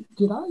 Mack,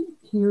 did I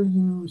hear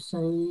you say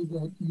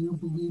that you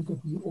believe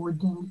that the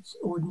ordinance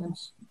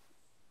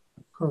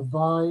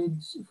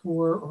provides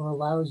for or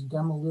allows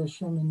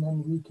demolition and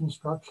then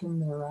reconstruction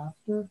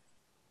thereafter?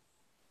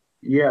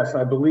 Yes,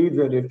 I believe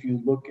that if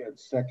you look at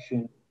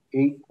section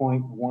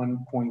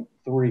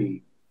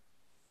 8.1.3,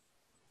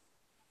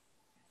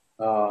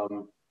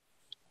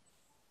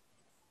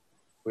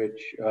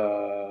 which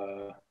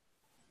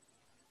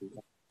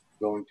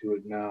going to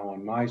it now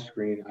on my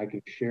screen. I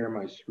can share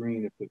my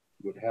screen if it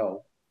would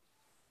help.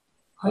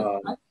 I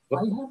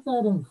have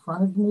that in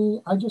front of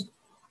me.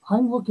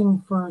 I'm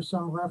looking for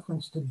some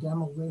reference to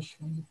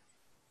demolition.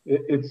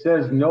 It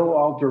says no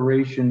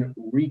alteration,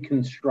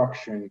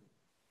 reconstruction,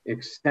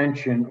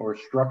 extension, or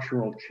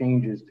structural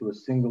changes to a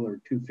single or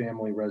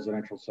two-family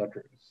residential, et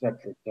cetera, et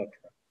cetera, et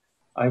cetera.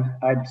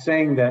 I'm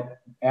saying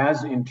that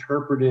as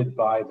interpreted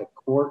by the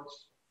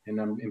courts, and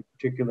I'm in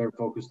particular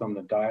focused on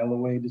the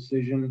dial-away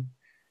decision,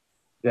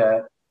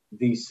 that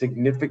the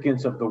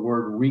significance of the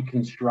word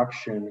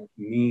reconstruction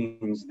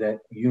means that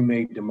you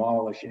may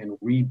demolish and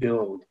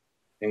rebuild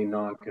a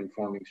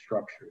non-conforming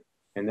structure.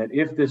 And that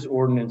if this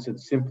ordinance had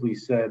simply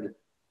said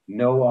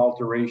no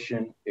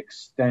alteration,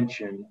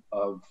 extension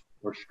of,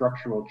 or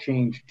structural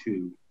change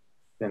to,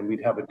 then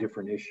we'd have a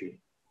different issue.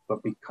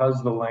 But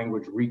because the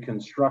language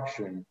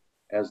reconstruction,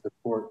 as the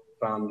court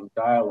found in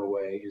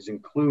dial-away, is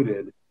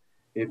included,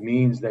 it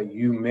means that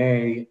you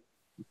may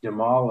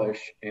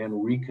demolish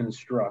and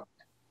reconstruct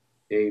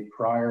a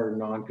prior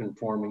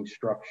non-conforming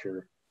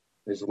structure,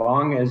 as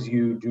long as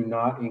you do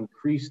not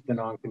increase the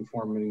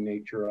non-conforming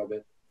nature of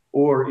it,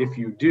 or if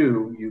you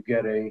do, you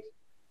get a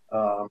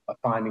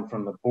finding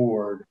from the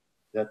board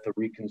that the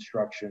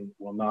reconstruction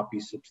will not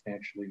be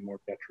substantially more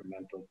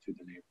detrimental to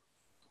the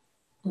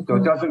neighborhood. So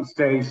it doesn't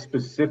say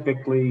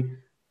specifically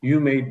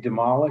you may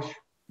demolish,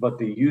 but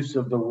the use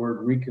of the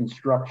word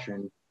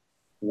reconstruction,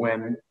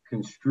 when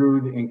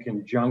construed in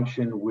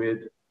conjunction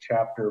with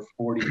Chapter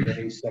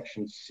 40A,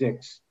 Section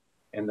 6,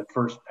 and the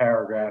first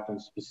paragraph, and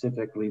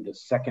specifically the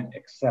second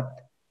except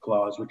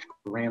clause, which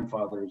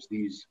grandfathers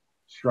these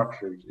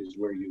structures, is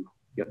where you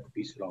get to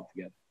piece it all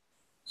together.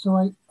 So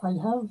I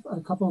have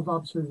a couple of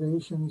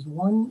observations.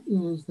 One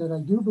is that I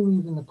do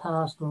believe in the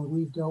past when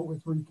we've dealt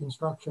with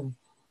reconstruction,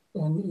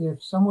 and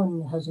if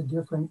someone has a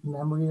different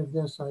memory of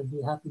this, I'd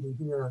be happy to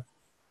hear.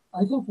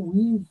 I think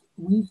we've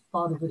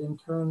thought of it in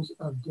terms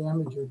of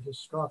damage or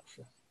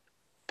destruction.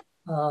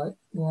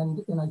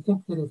 And I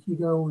think that if you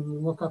go and you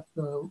look up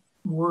the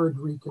word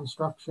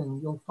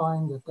reconstruction, you'll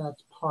find that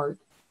that's part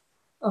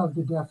of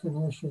the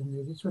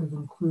definition. It sort of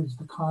includes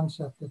the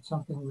concept that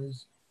something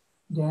was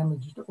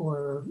damaged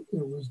or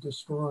it was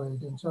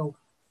destroyed. And so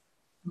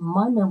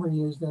my memory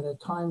is that at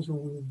times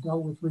when we've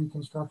dealt with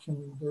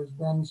reconstruction, there's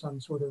been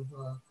some sort of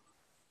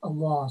a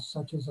loss,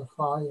 such as a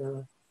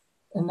fire.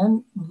 And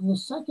then the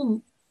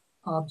second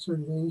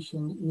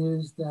observation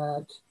is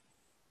that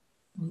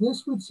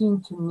this would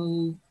seem to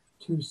me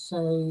to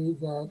say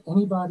that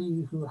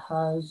anybody who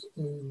has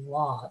a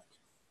lot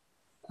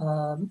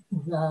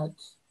that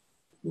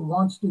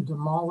wants to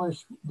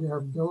demolish their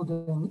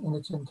building in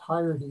its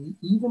entirety,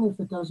 even if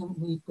it doesn't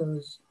meet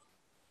those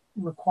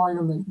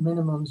requirement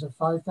minimums of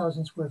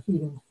 5,000 square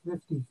feet and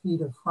 50 feet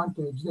of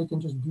frontage, they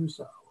can just do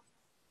so.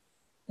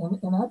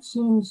 And that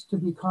seems to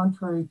be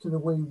contrary to the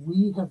way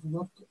we have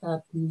looked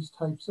at these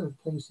types of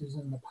cases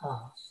in the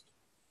past.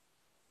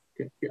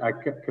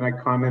 Can I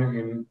comment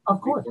in of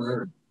course. The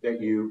order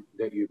that you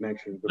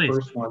mentioned? The Please.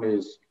 First one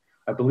is,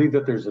 I believe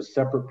that there's a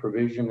separate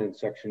provision in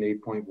section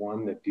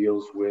 8.1 that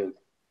deals with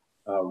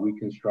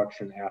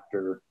reconstruction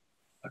after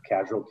a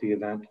casualty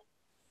event.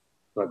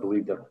 So I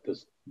believe that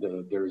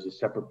there is a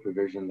separate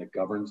provision that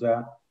governs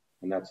that,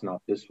 and that's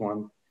not this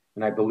one.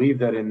 And I believe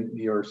that in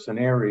your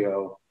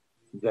scenario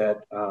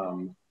that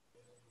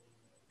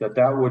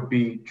that would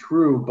be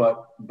true,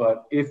 but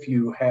if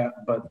you have,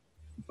 but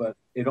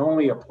it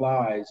only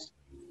applies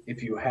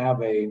if you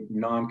have a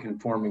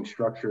non-conforming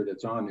structure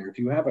that's on there. If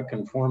you have a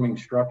conforming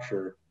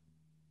structure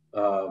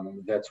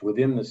that's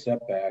within the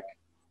setback,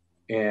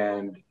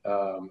 and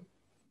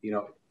you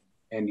know,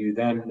 and you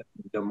then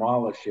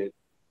demolish it,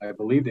 I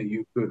believe that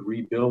you could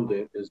rebuild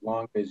it as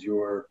long as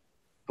your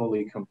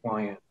fully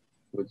compliant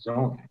with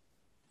zoning.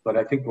 But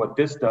I think what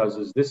this does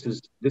is this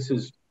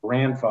is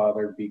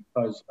grandfathered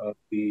because of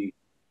the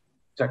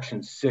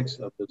section 6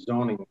 of the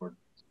zoning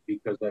ordinance,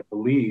 because I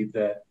believe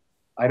that,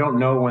 I don't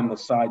know when the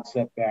side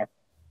setback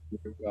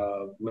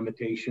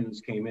limitations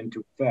came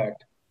into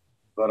effect,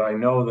 but I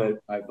know that,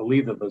 I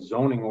believe that the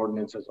zoning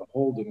ordinance as a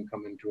whole didn't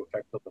come into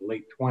effect until the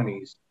late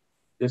 20s.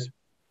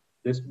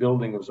 This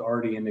building was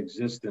already in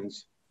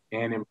existence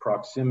and in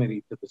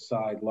proximity to the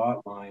side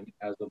lot line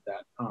as of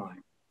that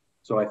time.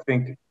 So I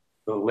think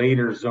the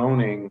later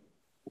zoning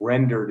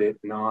rendered it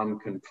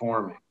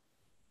non-conforming.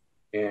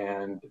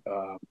 And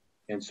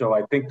so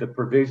I think the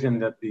provision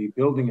that the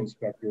building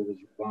inspector was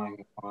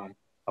relying upon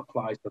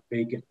applies to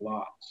vacant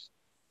lots.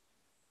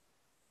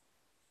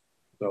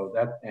 So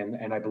that,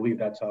 and I believe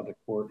that's how the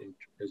court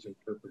is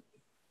interpreted.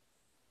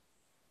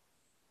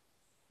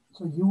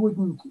 So you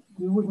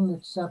wouldn't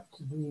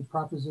accept the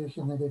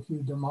proposition that if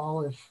you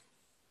demolish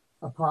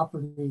a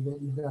property that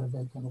you've got a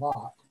vacant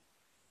lot?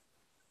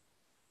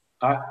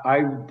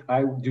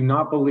 I do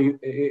not believe,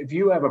 if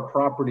you have a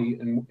property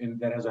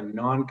that has a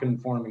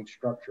non-conforming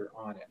structure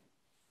on it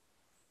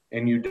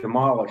and you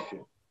demolish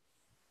it,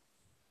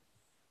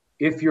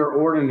 if your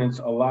ordinance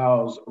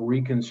allows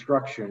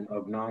reconstruction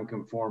of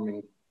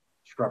non-conforming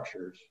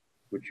structures,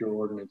 which your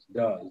ordinance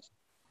does,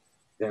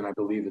 then I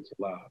believe it's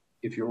allowed.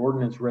 If your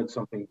ordinance read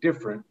something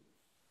different,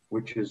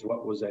 which is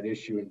what was at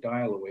issue in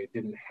Dial-A-Way,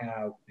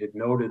 it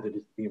noted that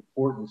it's the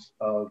importance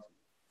of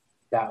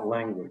that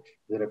language,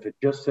 that if it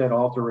just said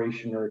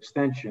alteration or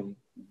extension,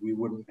 we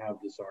wouldn't have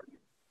this argument.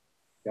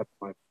 That's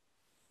my.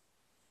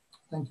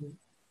 Thank you.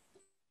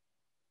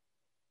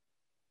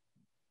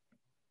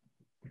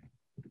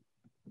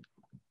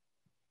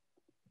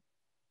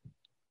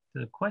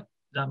 The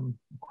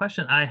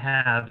question I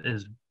have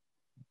is,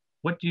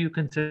 what do you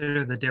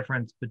consider the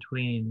difference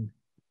between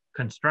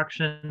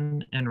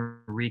construction and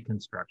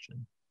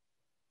reconstruction?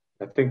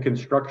 I think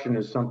construction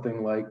is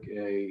something like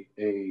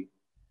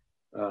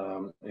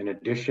an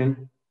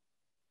addition.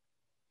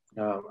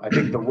 I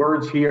think the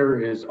words here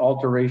is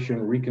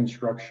alteration,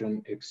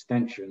 reconstruction,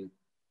 extension,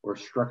 or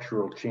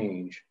structural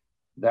change.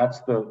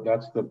 That's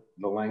the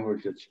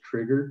language that's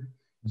triggered.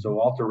 So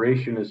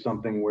alteration is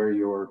something where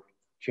you're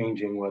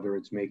changing, whether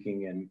it's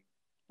making and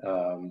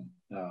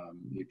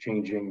you're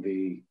changing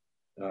the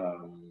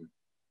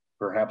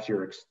perhaps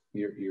you're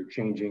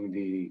changing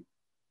the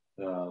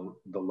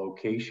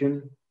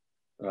location,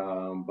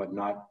 but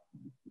not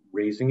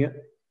raising it.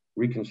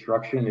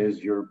 Reconstruction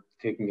is you're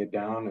taking it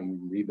down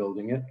and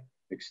rebuilding it.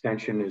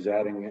 Extension is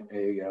adding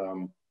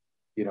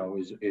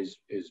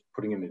is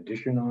putting an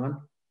addition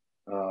on,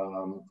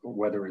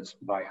 whether it's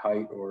by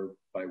height or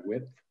by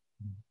width.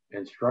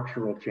 And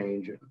structural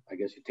change, I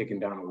guess you're taking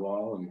down a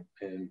wall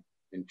and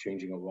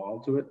changing a wall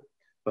to it.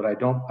 But I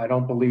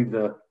don't believe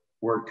the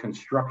word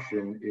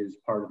construction is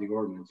part of the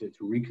ordinance. It's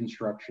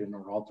reconstruction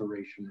or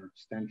alteration or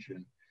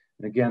extension.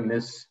 And again,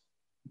 this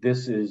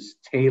is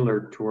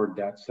tailored toward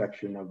that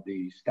section of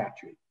the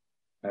statute.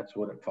 That's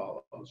what it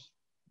follows.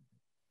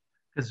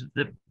 Because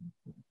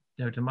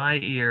to my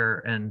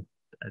ear, and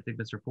I think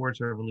Mr. Ford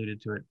sort of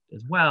alluded to it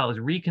as well, is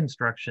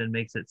reconstruction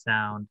makes it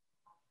sound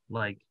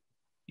like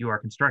you are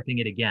constructing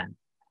it again,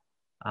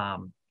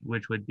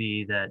 which would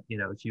be that,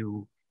 if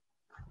you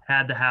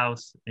had the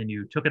house and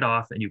you took it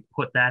off and you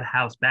put that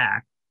house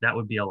back, that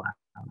would be allowed.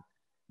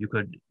 You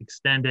could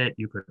extend it,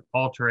 you could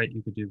alter it,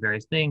 you could do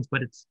various things,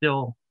 but it's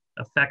still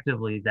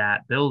effectively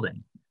that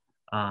building.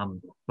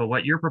 But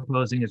what you're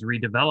proposing is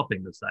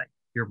redeveloping the site.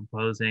 You're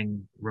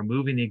proposing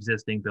removing the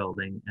existing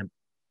building and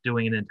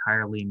doing an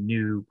entirely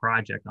new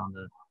project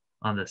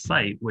on the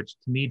site, which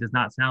to me does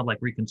not sound like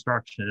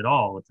reconstruction at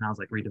all. It sounds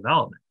like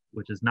redevelopment,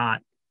 which is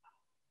not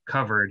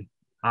covered,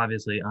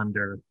 obviously,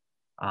 under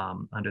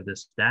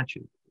this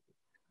statute.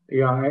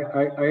 Yeah,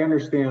 I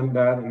understand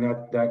that, and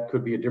that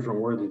could be a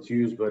different word that's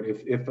used. But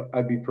if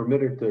I'd be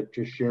permitted to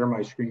just share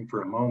my screen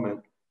for a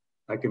moment,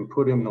 I can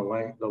put in the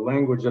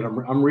language that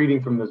I'm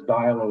reading from this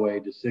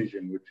Dial-A-Way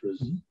decision, which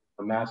was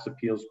a Mass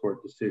Appeals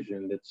Court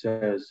decision that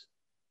says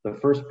the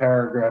first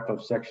paragraph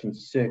of Section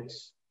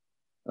 6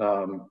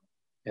 and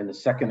the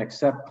second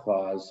except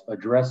clause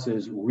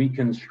addresses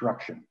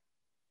reconstruction.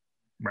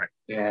 Right.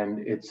 And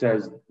it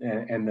says,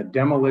 and the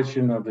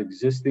demolition of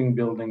existing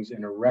buildings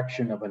and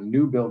erection of a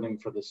new building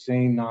for the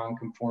same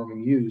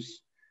non-conforming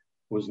use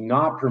was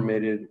not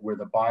permitted where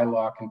the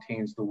bylaw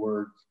contains the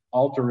words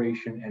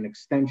alteration and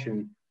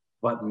extension,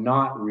 but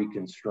not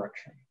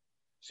reconstruction.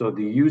 So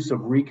the use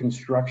of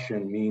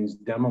reconstruction means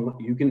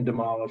you can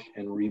demolish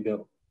and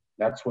rebuild.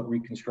 That's what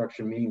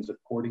reconstruction means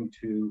according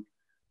to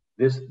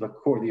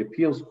the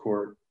appeals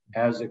court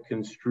as it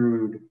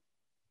construed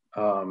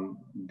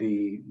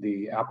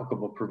the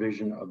applicable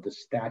provision of the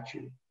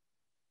statute,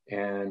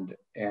 and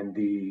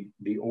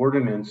the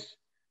ordinance,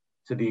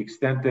 to the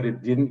extent that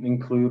it didn't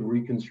include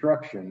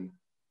reconstruction,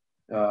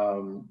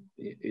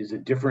 is a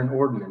different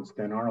ordinance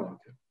than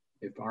Arlington.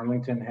 If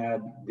Arlington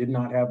did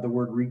not have the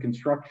word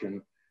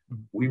reconstruction,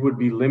 we would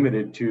be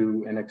limited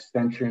to an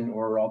extension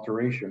or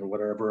alteration or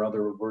whatever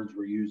other words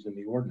were used in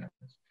the ordinance.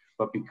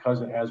 but because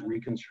it has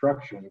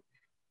reconstruction,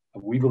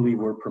 we believe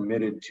we're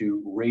permitted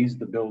to raise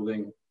the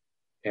building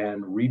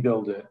and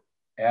rebuild it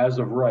as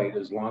of right,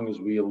 as long as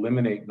we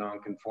eliminate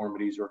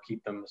nonconformities or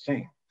keep them the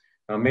same.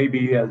 Now,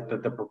 maybe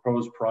that the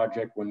proposed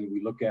project, when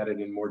we look at it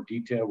in more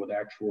detail with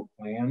actual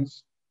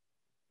plans,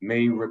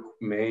 may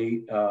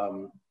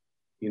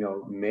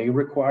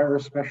require a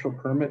special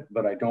permit,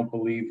 but I don't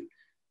believe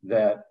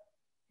that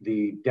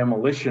the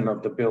demolition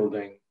of the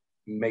building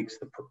makes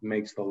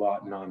the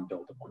lot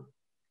non-buildable.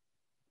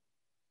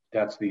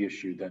 That's the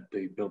issue that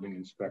the building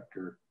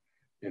inspector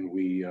and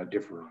we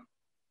differ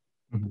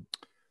on.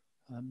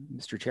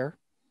 Mr. Chair?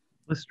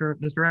 Mr.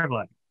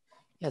 Avlak.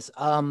 Yes,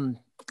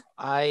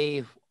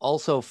 I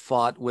also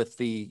fought with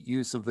the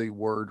use of the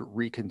word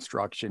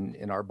reconstruction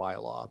in our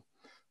bylaw.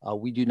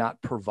 We do not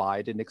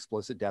provide an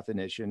explicit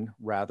definition.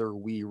 Rather,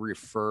 we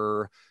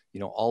refer,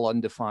 all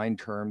undefined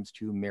terms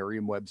to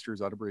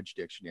Merriam-Webster's Unabridged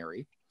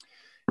Dictionary.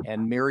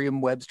 And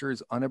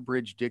Merriam-Webster's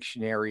Unabridged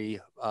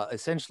Dictionary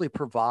essentially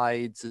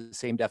provides the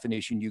same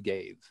definition you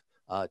gave,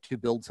 to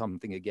build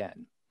something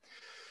again.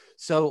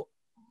 So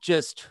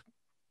just,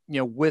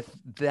 with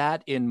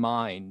that in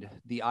mind,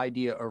 the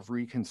idea of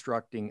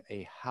reconstructing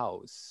a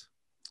house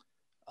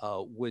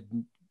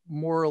would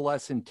more or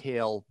less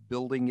entail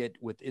building it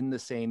within the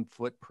same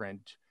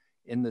footprint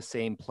in the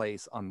same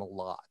place on the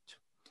lot.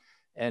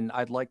 And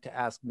I'd like to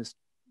ask,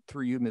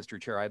 through you,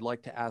 Mr. Chair, I'd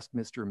like to ask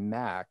Mr.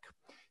 Mack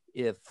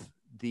if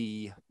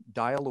the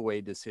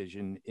dial-away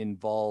decision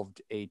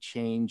involved a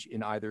change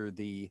in either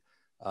the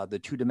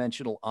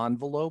two-dimensional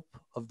envelope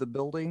of the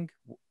building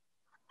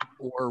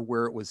or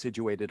where it was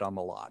situated on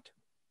the lot.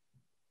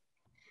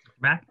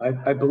 Mack?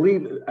 I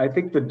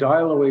think the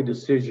dial-away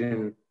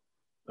decision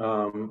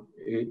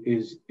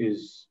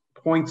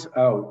points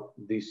out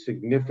the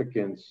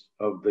significance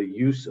of the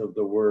use of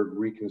the word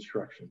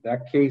reconstruction.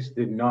 That case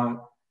did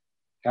not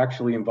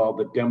actually involve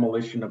the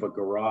demolition of a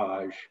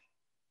garage,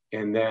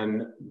 and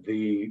then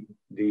the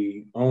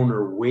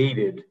owner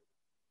waited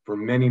for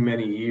many,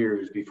 many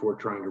years before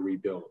trying to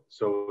rebuild.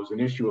 So it was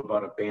an issue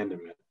about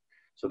abandonment.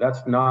 So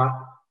that's not,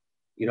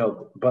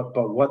 but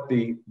what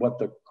the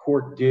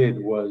court did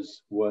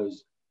was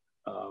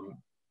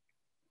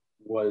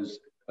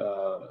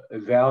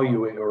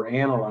evaluate or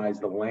analyze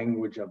the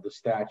language of the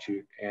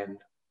statute and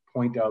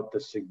point out the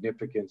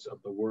significance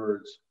of the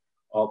words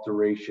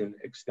alteration,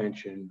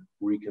 extension,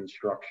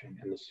 reconstruction,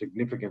 and the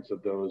significance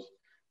of those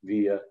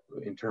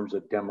in terms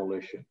of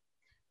demolition.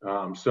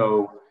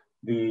 So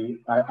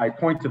I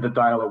point to the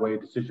dial-away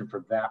decision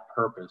for that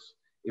purpose.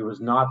 It was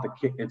not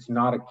it's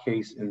not a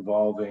case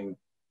involving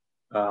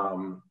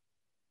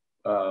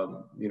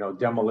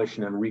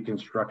demolition and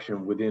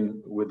reconstruction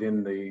within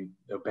the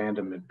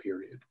abandonment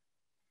period.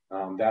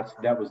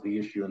 That was the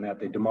issue, in that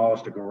they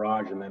demolished a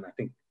garage, and then I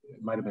think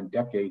it might have been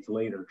decades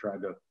later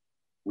tried to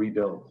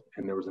rebuild,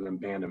 and there was an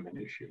abandonment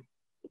issue.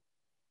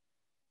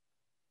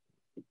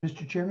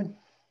 Mr. Chairman?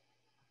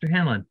 Mr.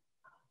 Hanlon.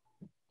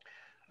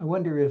 I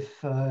wonder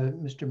if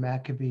Mr.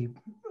 Mack could be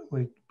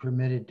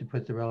permitted to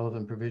put the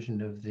relevant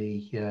provision of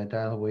the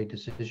dial-away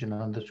decision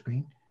on the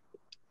screen.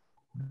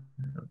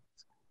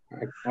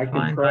 I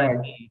can try.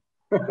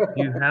 Do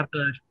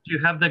you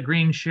have the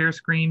green share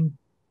screen?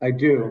 I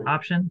do.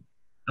 Option?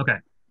 Okay.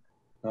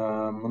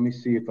 Let me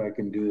see if I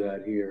can do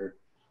that here.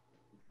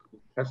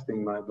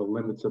 Testing the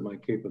limits of my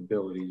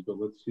capabilities, but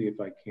let's see if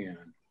I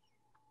can.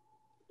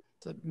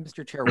 So,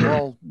 Mr. Chair,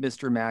 while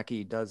Mr.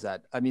 Mackey does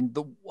that, I mean,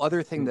 the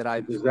other thing that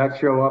does that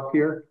show up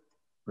here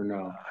or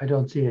no? I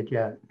don't see it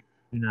yet.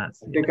 Do not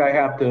see I think it. I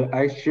have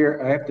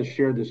to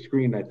share the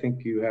screen. I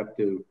think you have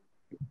to.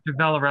 Mr.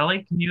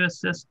 Valarelli, can you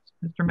assist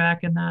Mr.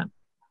 Mack in that?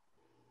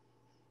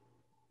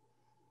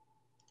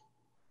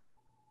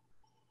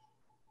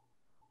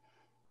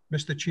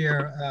 Mr.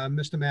 Chair,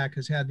 Mr. Mack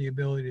has had the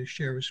ability to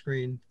share a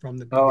screen from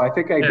the. Oh, I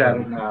think I got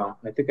it now.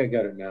 Let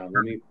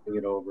me bring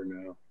it over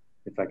now,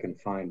 if I can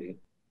find it.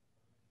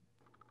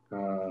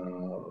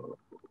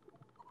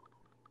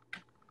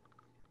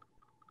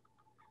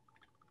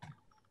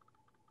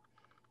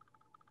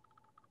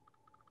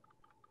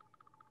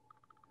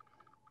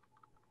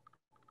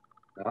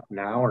 Not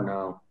now or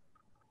no?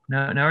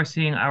 No, now we're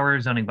seeing our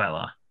zoning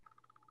bylaw.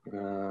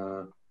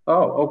 Oh,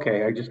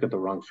 okay. I just got the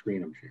wrong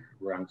screen. I'm sure,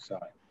 wrong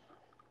side.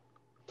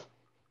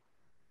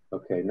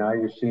 Okay, now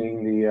you're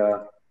seeing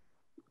the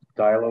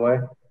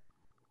dial-away?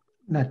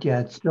 Not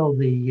yet. Still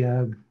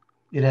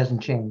it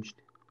hasn't changed.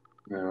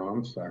 No,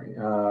 I'm sorry.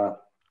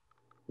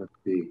 Let's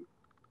see.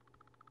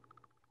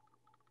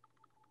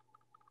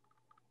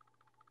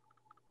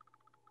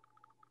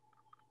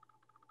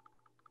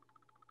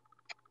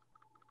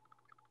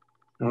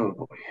 Oh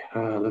boy.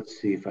 Let's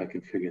see if I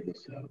can figure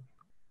this out.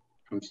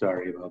 I'm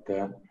sorry about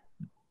that.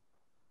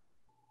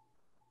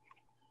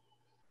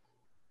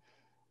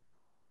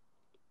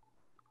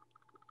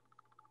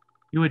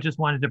 You had just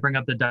wanted to bring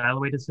up the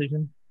dial-away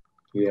decision?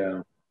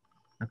 Yeah.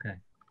 Okay.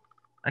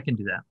 I can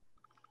do that.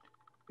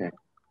 Okay.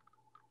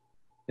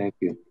 Thank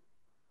you.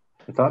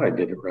 I thought I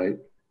did it right.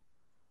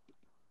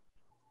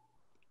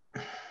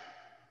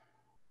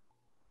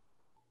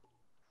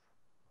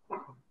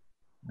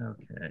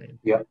 Okay.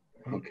 Yep.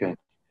 Okay.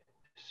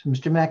 So,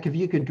 Mr. Mack, if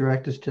you could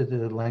direct us to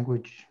the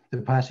language,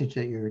 the passage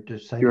that you're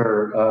just citing.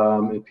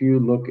 Sure. If you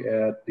look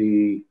at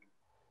the,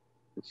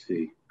 let's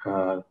see,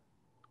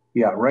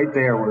 yeah, right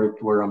there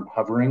where I'm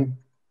hovering,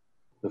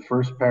 the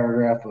first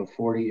paragraph of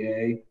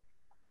 40A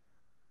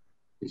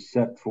is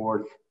set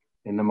forth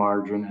in the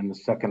margin, and the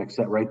second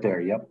except right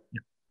there. Yep.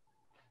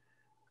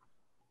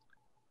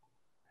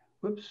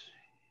 Whoops.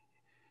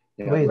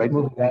 Yeah, The way it's right.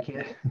 moving, I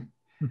can't.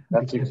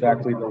 That's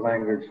exactly the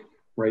language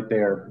right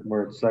there,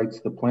 where it cites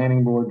the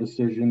planning board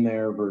decision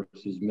there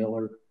versus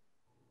Miller.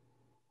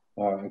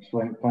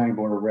 Planning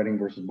board of Reading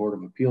versus Board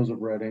of Appeals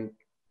of Reading.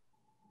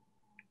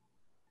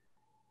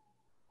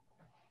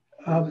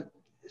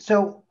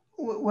 So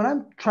what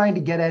I'm trying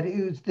to get at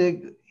is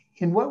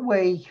in what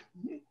way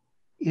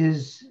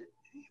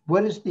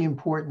what was the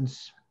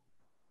importance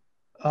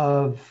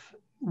of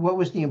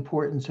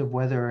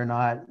whether or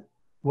not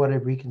what a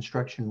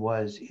reconstruction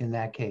was in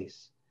that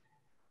case?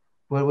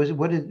 What was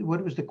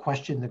the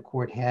question the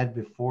court had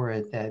before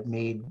it that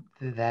made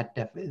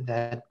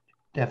that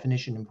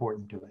definition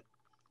important to it?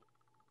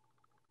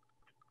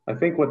 I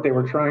think what they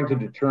were trying to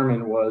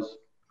determine was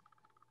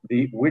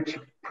which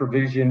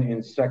provision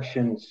in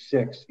section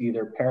 6,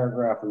 either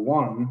paragraph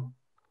 1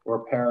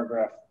 or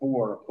paragraph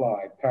 4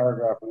 applied.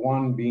 Paragraph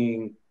 1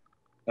 being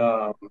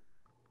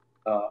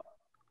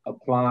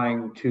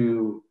applying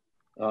to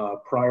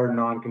prior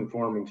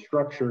non-conforming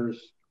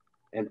structures,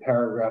 and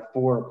paragraph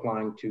 4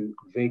 applying to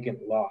vacant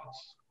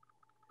lots.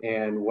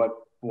 And what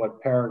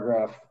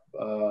paragraph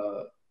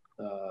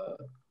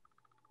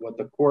what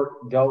the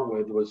court dealt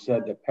with was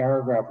said that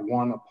paragraph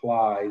 1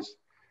 applies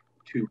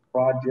to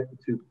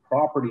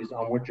properties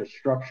on which a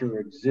structure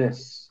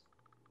exists,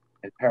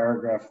 and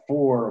paragraph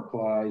 4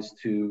 applies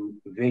to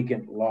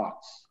vacant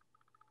lots,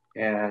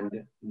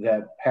 and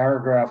that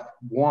paragraph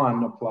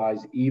 1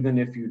 applies even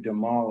if you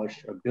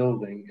demolish a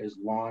building, as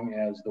long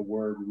as the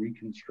word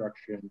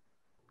reconstruction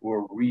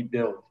or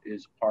rebuilt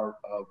is part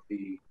of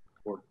the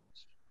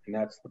ordinance. And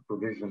that's the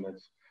provision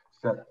that's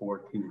set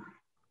forth here.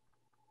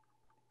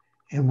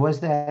 And was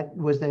that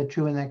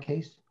true in that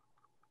case?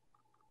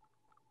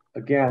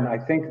 Again, I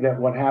think that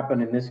what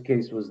happened in this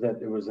case was that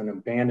there was an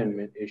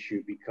abandonment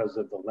issue because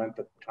of the length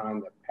of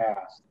time that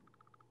passed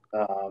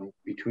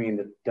between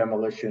the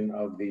demolition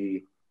of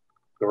the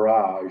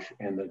garage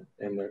and the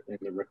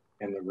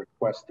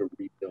request to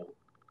rebuild.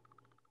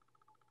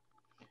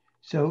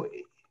 So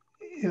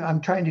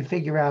I'm trying to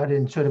figure out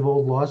in sort of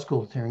old law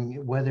school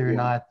thing whether or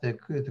not the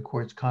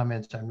court's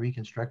comments on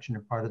reconstruction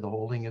are part of the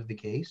holding of the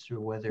case, or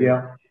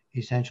whether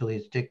essentially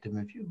it's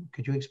dictum.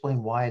 Could you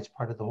explain why it's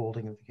part of the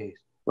holding of the case?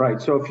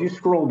 Right. So if you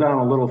scroll down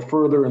a little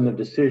further in the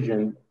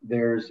decision,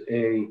 there's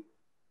a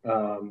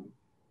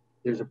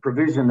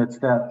provision that's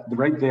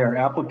right there,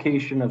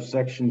 application of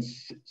section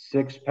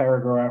 6,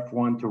 paragraph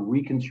 1 to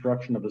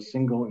reconstruction of a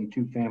single and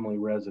 2 family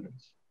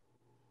residence.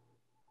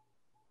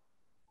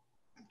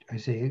 I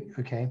see.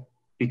 Okay.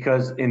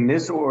 Because in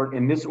this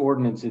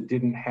ordinance, it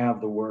didn't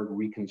have the word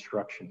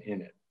reconstruction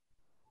in it.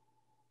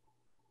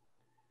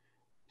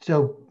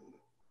 So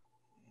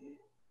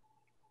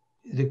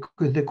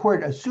the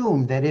court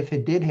assumed that if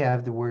it did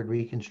have the word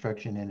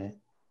reconstruction in it,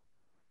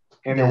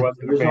 and the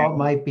result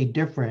might be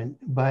different,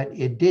 but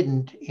it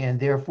didn't, and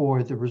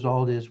therefore the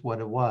result is what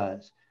it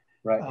was.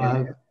 Right.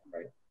 Right.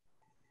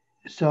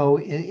 So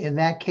in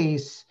that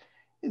case,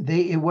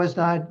 they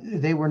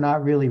were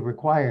not really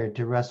required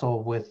to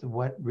wrestle with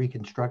what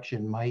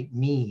reconstruction might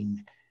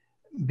mean,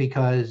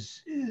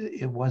 because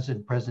it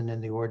wasn't present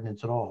in the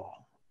ordinance at all.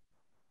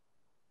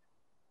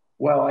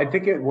 Well, I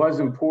think it was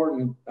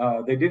important.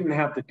 They didn't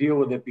have to deal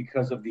with it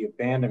because of the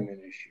abandonment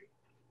issue.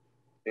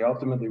 They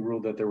ultimately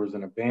ruled that there was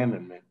an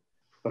abandonment,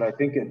 but I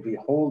think the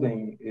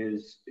holding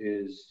is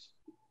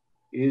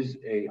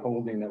a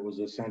holding that was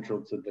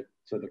essential to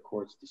the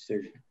court's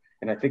decision,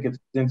 and I think it's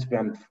since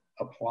been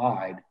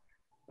applied.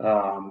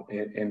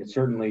 And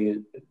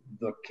certainly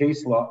the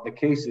case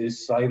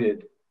is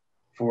cited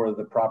for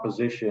the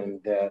proposition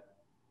that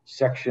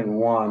section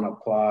 1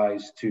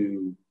 applies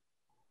to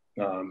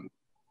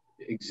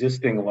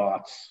existing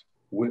lots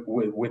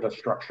with a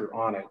structure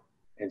on it,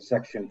 and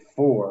section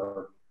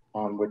 4,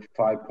 on which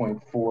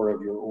 5.4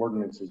 of your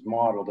ordinance is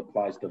modeled,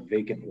 applies to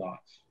vacant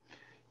lots.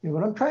 Yeah,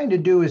 what I'm trying to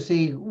do is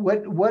see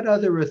what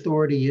other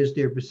authority is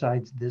there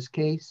besides this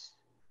case,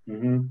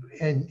 and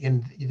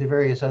the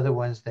various other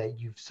ones that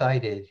you've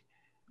cited,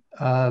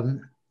 that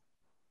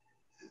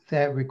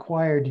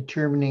require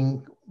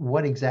determining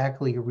what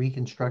exactly a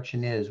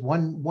reconstruction is.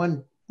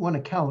 One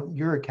account,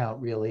 your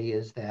account really,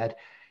 is that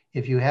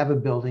if you have a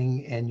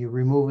building and you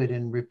remove it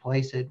and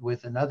replace it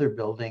with another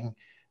building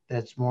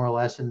that's more or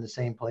less in the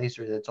same place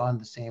or that's on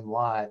the same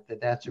lot,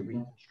 that's a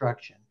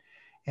reconstruction.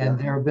 And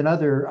there have been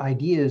other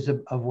ideas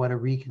of what a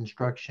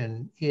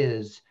reconstruction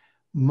is,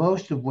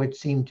 most of which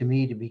seem to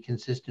me to be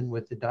consistent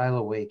with the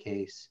Dial-Away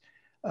case,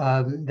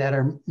 that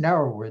are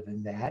narrower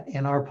than that.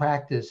 And our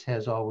practice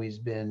has always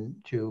been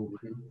to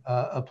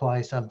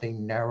apply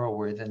something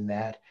narrower than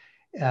that.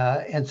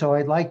 And so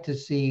I'd like to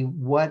see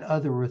what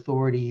other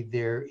authority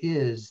there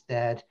is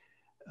that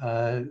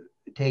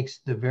takes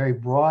the very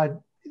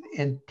broad,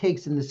 and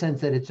takes in the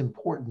sense that it's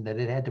important that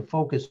it had to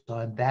focus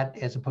on that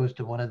as opposed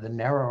to one of the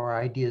narrower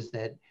ideas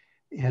that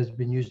has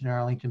been used in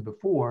Arlington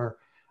before,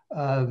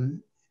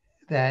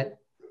 that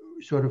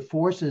sort of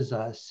forces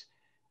us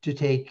to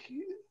take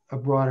a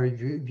broader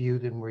view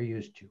than we're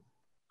used to.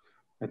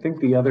 I think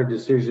the other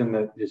decision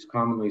that is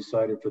commonly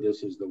cited for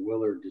this is the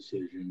Willard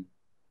decision,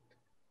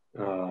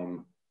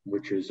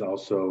 which is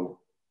also,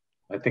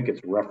 I think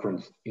it's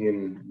referenced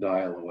in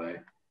Dial-A-Way.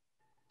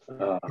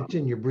 It's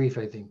in your brief,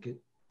 I think.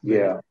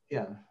 Yeah.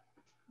 Yeah.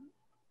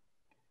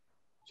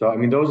 So, I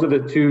mean, those are the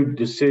two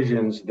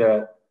decisions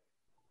that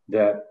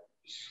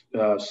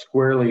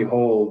squarely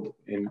hold,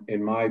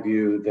 in my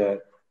view,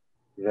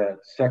 that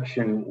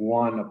Section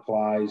 1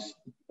 applies,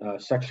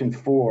 Section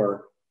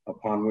 4,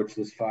 upon which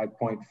this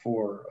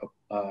 5.4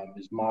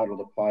 is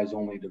modeled, applies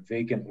only to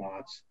vacant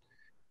lots,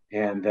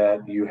 and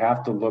that you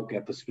have to look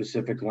at the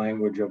specific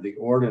language of the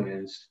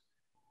ordinance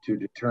to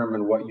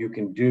determine what you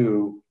can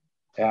do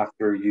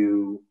after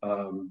you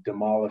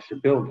demolish a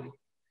building.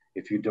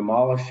 If you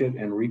demolish it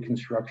and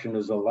reconstruction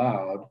is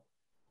allowed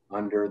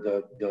under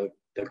the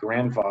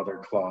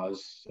grandfather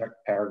clause,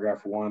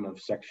 paragraph 1 of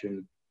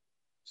Section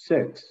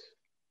 6,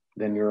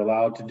 then you're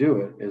allowed to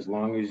do it as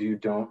long as you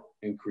don't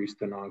increase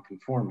the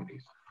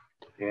nonconformities.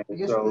 And I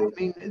guess, so, I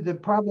mean, the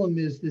problem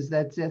is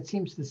that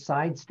seems to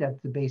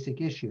sidestep the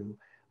basic issue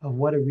of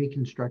what a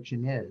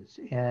reconstruction is.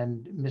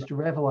 And Mr.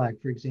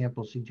 Revelak, for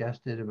example,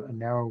 suggested a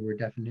narrower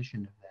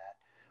definition of that.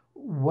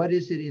 What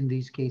is it in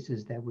these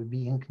cases that would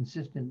be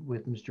inconsistent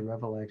with Mr.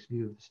 Revelak's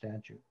view of the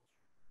statute?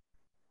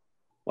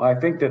 well, I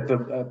think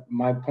that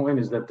my point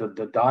is that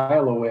the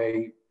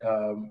Dial-A-Way,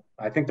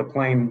 I think the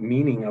plain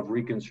meaning of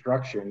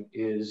reconstruction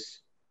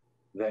is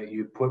that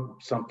you put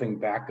something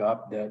back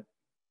up that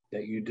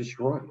you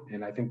destroyed.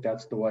 And I think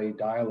that's the way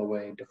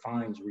Dial-A-Way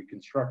defines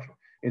reconstruction.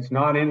 It's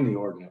not in the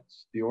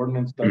ordinance. The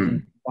ordinance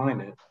doesn't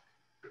define it.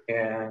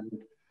 And,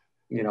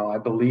 you know, I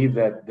believe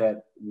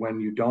that when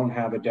you don't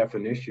have a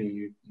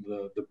definition,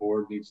 the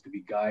board needs to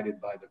be guided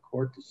by the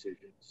court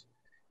decisions.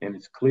 And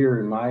it's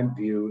clear in my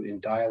view in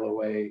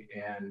Dial-A-Way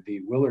and the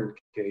Willard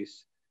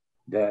case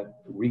that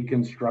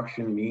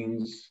reconstruction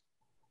means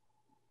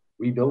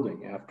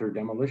rebuilding after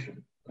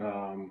demolition.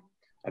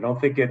 I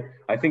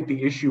think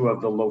the issue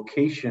of the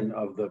location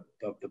of the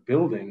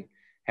building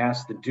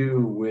has to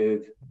do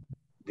with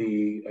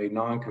a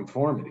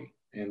nonconformity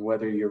and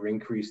whether you're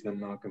increased in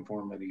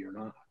nonconformity or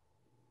not.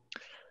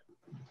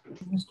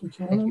 Mr.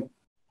 Chairman?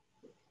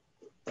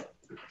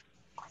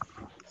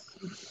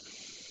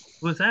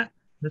 Was that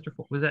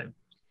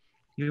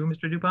you,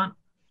 Mr. DuPont?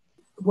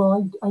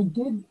 Well, I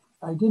didn't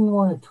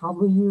want to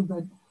trouble you,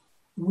 but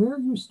where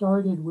you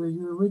started, where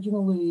you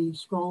originally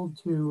scrolled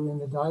to in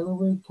the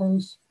Dial-A-Way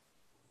case,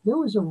 there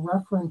was a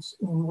reference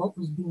in what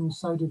was being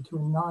cited to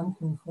a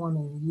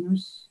non-conforming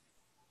use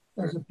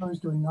as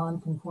opposed to a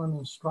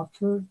non-conforming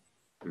structure.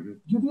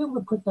 Would you be able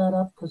to put that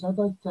up? Because I'd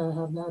like to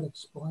have that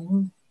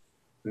explained.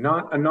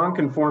 Not a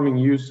non-conforming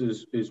use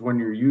is when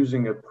you're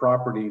using a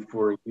property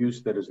for a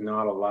use that is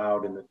not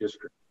allowed in the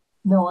district.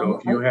 No, so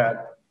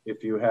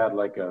if you had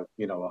like a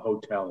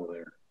hotel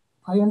there.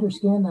 I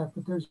understand that,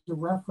 but there's a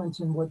reference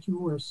in what you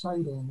were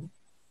citing,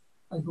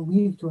 I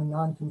believe, to a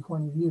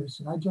non-conforming use.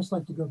 And I'd just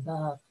like to go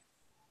back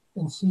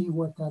and see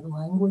what that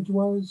language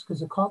was,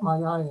 because it caught my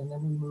eye and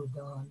then we moved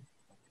on.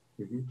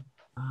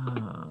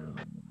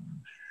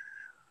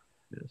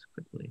 Just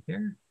quickly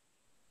here.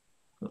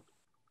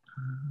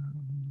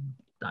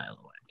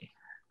 Dial-A-Way.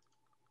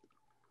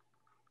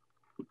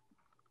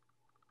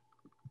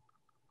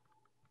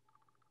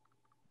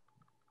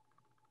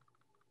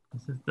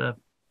 This is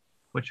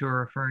what you're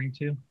referring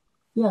to?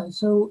 Yeah,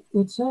 so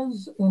it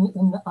says,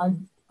 and I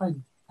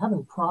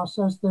haven't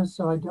processed this,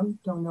 so I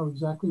don't know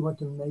exactly what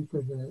to make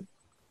of it.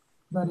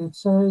 But it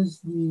says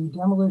the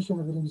demolition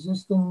of an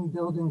existing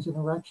building's and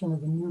erection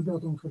of a new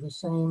building for the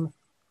same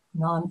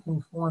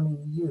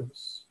non-conforming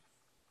use.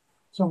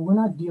 So we're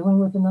not dealing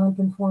with a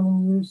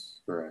non-conforming use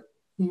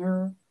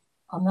here.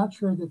 I'm not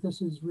sure that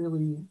this is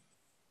really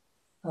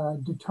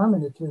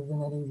determinative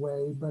in any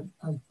way, but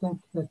I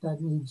think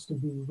that needs to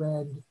be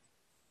read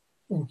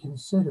and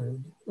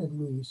considered at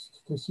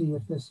least to see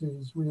if this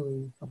is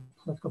really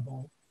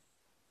applicable.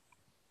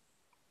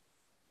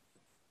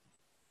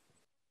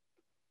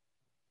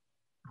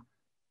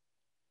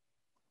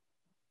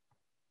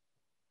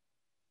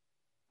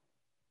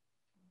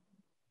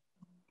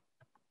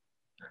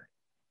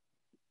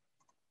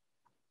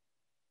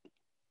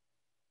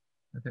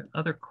 Are there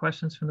other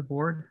questions from the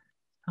board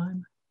this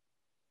time?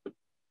 Go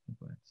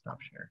ahead,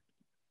 stop share.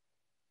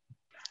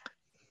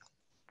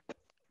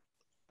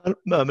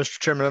 Mr.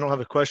 Chairman, I don't have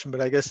a question, but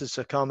I guess it's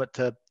a comment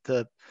to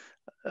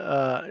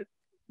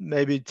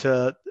maybe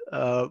to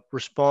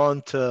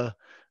respond to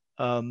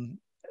how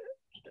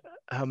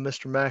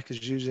Mr. Mack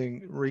is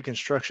using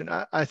reconstruction.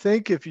 I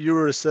think if you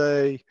were to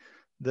say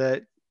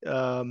that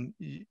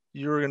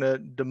you were going to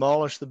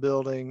demolish the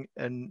building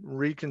and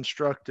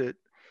reconstruct it,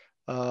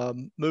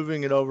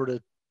 moving it over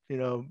to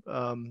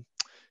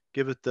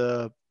give it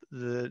the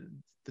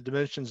the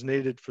dimensions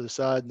needed for the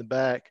side and the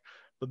back,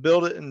 but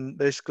build it in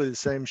basically the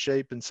same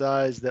shape and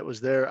size that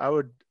was there, I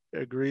would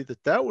agree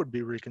that that would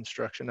be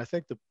reconstruction. I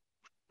think the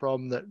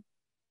problem that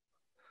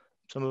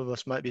some of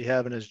us might be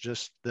having is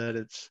just that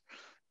it's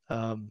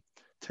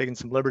taking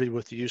some liberty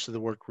with the use of the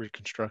word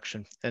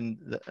reconstruction,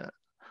 and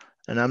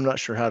I'm not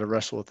sure how to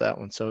wrestle with that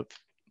one. So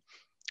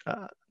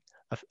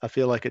I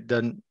feel like it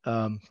doesn't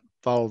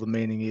follow the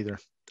meaning either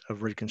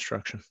of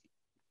reconstruction,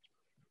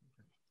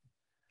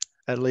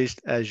 at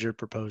least as you're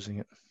proposing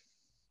it.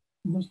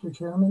 Mr.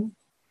 Chairman?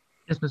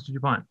 Yes, Mr.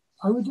 DuPont.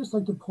 I would just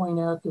like to point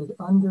out that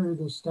under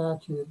the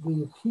statute,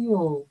 the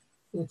appeal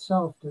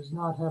itself does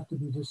not have to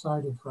be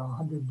decided for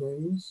 100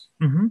 days.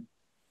 Mm-hmm.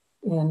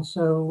 And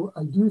so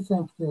I do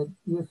think that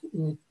if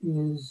it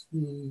is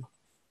the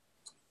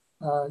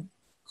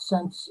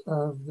sense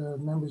of the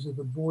members of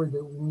the board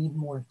that we need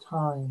more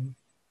time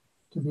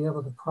to be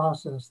able to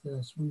process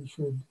this, we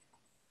should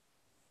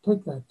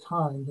take that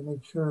time to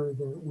make sure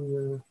that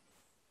we're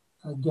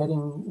getting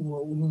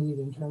what we need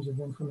in terms of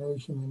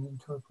information and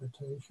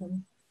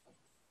interpretation.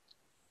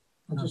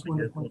 I just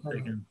want to point that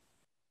out.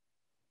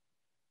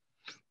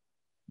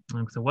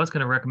 So I was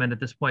going to recommend at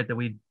this point that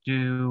we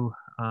do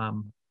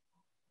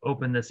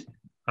open this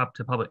up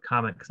to public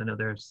comment, because I know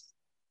there's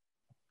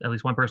at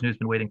least one person who's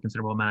been waiting a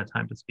considerable amount of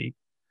time to speak.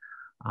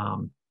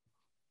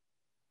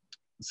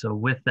 So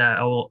with that,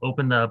 I will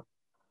open the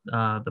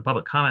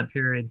public comment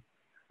period.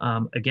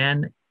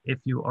 Again, if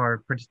you are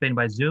participating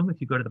by Zoom, if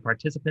you go to the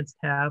participants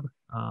tab,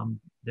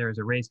 there is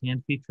a raise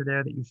hand feature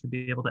there that you should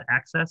be able to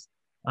access.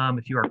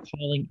 If you are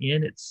calling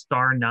in, it's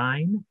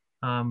 *9,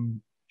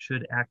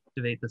 should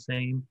activate the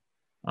same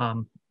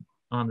on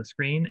the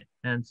screen.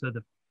 And so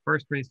the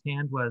first raised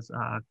hand was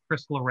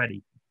Chris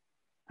Loretti.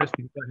 Chris,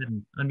 you go ahead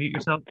and unmute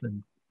yourself.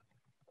 And...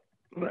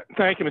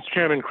 Thank you, Mr.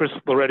 Chairman. Chris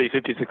Loretti,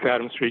 56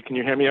 Adams Street. Can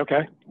you hear me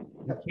okay?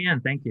 I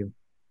can, thank you.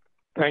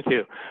 Thank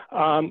you.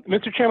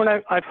 Mr.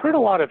 Chairman, I've heard a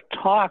lot of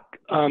talk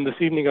this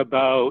evening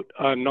about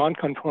a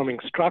non-conforming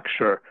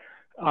structure.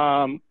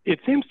 It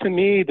seems to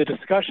me the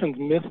discussions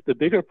missed the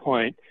bigger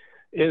point,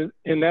 and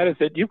that is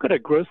that you've got a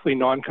grossly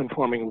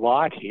non-conforming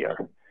lot here.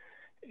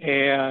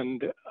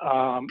 And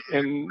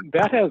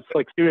that has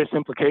like serious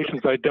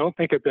implications I don't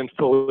think have been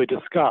fully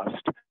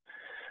discussed.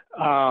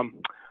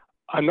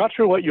 I'm not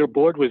sure what your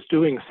board was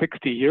doing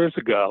 60 years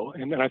ago,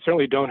 and I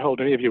certainly don't hold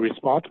any of you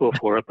responsible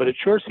for it, but it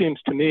sure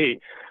seems to me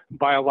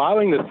by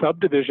allowing the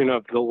subdivision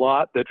of the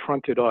lot that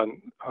fronted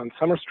on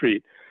Summer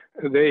Street,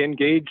 they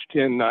engaged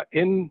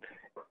in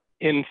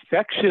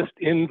infectious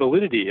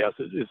invalidity, as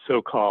it is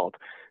so called,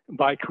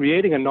 by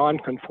creating a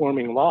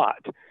non-conforming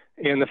lot.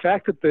 And the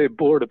fact that the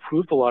board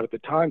approved the lot at the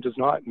time does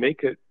not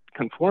make it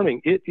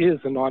conforming. It is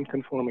a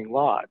non-conforming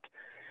lot.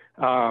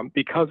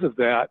 Because of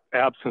that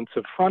absence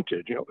of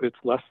frontage, it's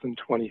less than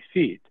 20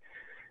 feet.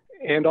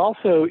 And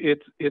also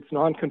it's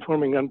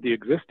non-conforming under the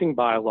existing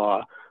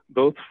bylaw,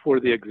 both for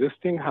the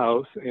existing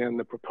house and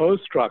the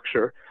proposed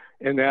structure,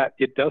 in that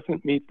it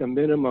doesn't meet the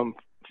minimum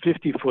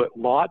 50-foot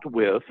lot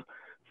width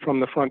from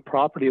the front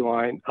property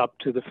line up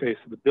to the face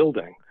of the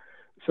building.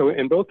 So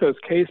in both those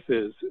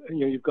cases,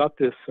 you've got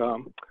this,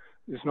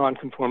 this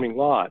non-conforming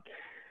lot.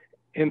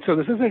 And so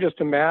this isn't just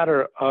a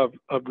matter of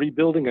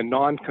rebuilding a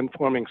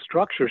non-conforming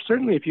structure.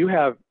 Certainly if you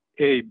have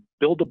a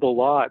buildable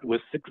lot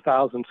with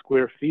 6,000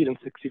 square feet and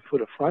 60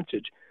 foot of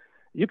frontage,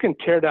 you can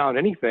tear down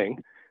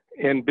anything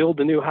and build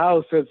a new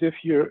house as if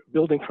you're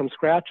building from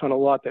scratch on a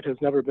lot that has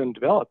never been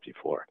developed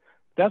before.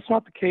 That's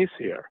not the case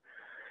here.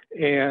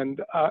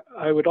 And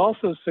I would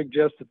also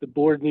suggest that the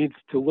board needs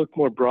to look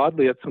more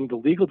broadly at some of the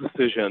legal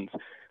decisions.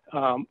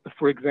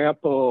 For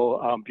example,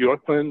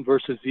 Bjorklund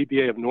versus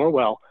ZBA of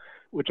Norwell,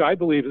 which I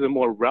believe is a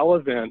more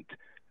relevant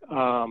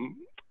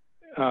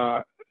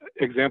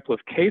example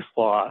of case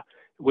law,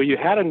 where you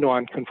had a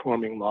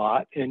non-conforming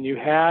lot and you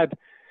had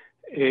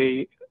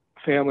a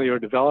family or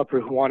developer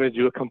who wanted to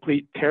do a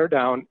complete tear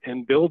down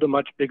and build a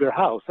much bigger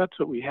house. That's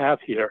what we have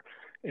here.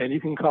 And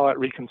you can call it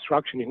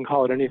reconstruction, you can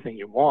call it anything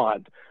you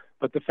want.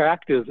 But the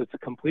fact is it's a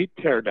complete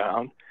tear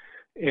down.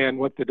 And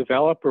what the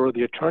developer or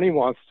the attorney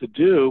wants to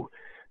do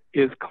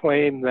is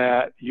claim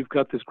that you've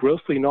got this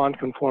grossly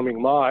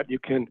non-conforming lot. You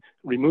can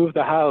remove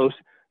the house,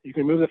 you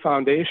can remove the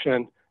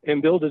foundation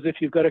and build as if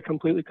you've got a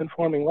completely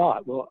conforming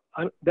lot. Well,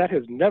 that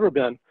has never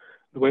been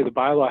the way the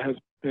bylaw has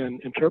been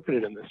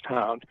interpreted in this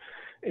town.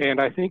 And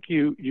I think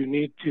you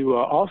need to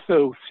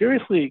also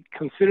seriously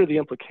consider the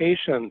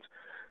implications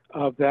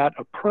of that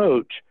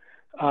approach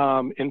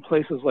in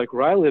places like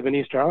where I live in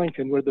East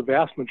Arlington, where the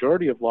vast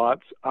majority of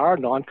lots are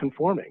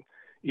non-conforming,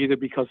 either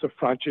because of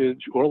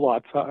frontage or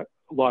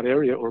lot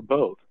area or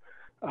both.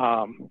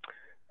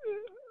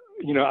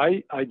 You know,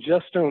 I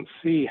just don't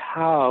see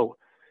how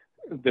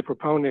the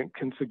proponent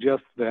can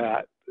suggest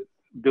that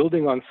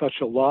building on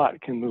such a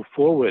lot can move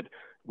forward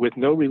with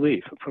no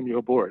relief from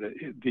your board.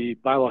 The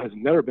bylaw has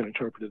never been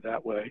interpreted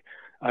that way.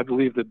 I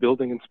believe the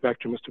building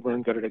inspector, Mr.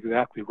 Byrne, got it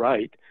exactly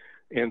right,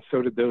 and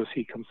so did those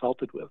he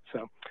consulted with.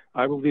 So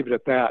I will leave it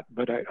at that,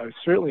 but I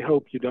certainly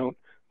hope you don't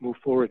move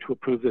forward to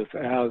approve this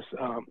as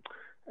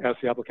as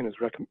the applicant is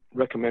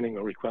recommending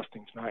or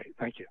requesting tonight.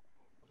 Thank you.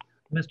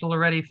 Mr.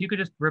 Loretti, if you could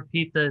just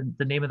repeat the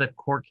name of the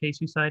court case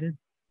you cited.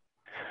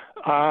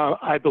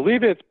 I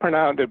believe it's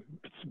pronounced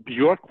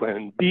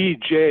Bjorklund,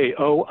 BJORKLUND,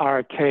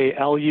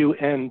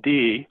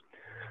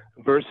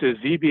 versus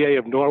ZBA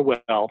of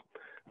Norwell,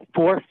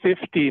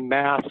 450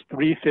 Mass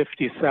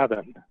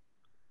 357.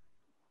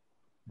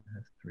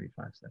 That's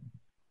 357.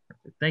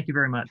 Perfect. Thank you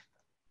very much.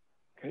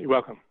 Okay, you're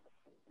welcome.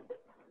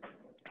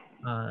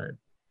 The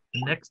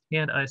next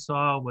hand I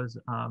saw was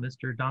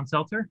Mr. Don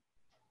Seltzer.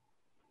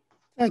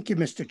 Thank you,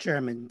 Mr.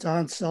 Chairman.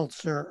 Don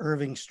Seltzer,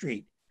 Irving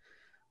Street.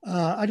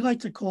 I'd like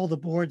to call the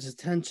board's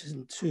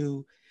attention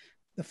to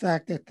the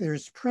fact that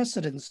there's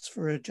precedence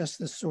for just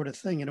this sort of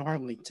thing in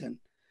Arlington.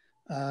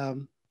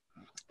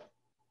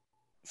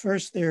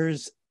 First,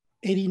 there's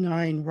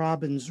 89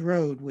 Robbins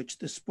Road, which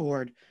this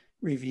board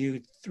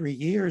reviewed 3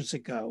 years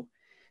ago.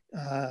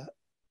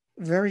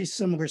 Very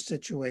similar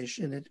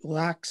situation. It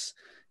lacks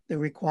the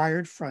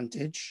required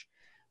frontage.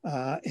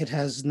 It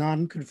has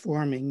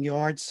non-conforming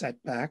yard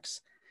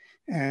setbacks.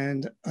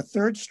 And a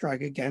third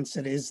strike against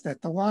it is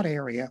that the lot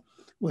area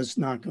was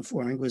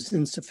non-conforming, was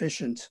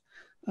insufficient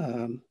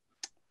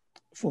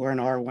for an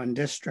R1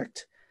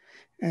 district.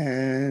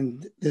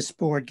 And this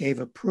board gave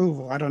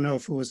approval. I don't know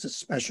if it was a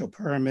special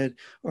permit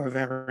or a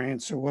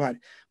variance or what,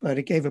 but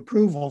it gave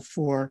approval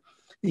for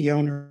the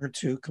owner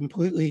to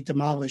completely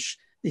demolish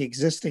the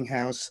existing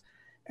house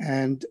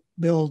and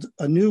build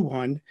a new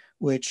one,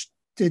 which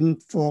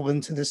didn't fall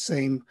into the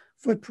same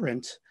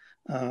footprint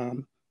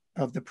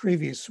of the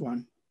previous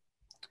one.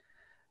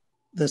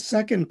 The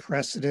second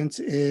precedent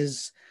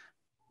is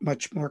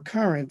much more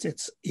current.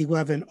 It's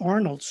 11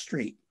 Arnold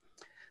Street.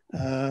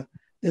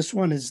 This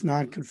one is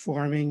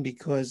non-conforming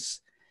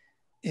because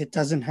it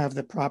doesn't have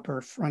the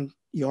proper front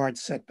yard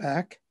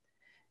setback.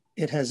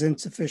 It has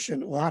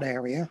insufficient lot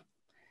area.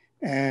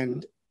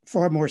 And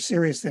far more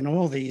serious than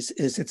all these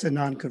is it's a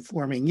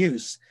non-conforming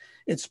use.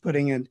 It's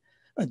putting in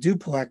a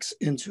duplex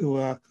into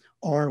a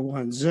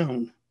R1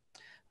 zone.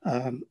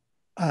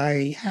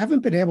 I haven't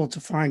been able to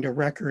find a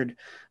record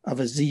of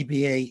a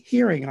ZBA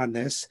hearing on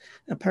this.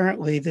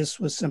 Apparently, this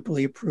was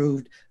simply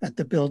approved at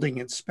the building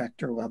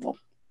inspector level.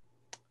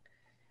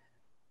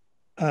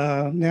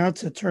 Now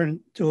to turn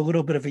to a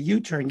little bit of a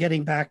U-turn,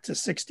 getting back to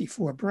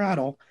 64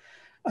 Brattle,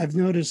 I've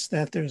noticed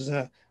that there's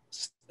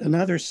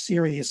another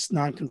serious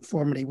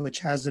nonconformity which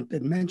hasn't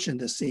been mentioned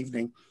this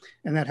evening,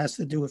 and that has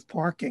to do with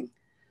parking.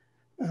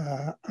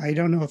 I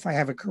don't know if I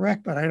have it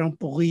correct, but I don't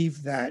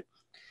believe that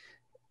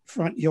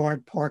front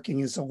yard parking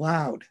is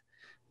allowed,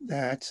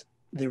 that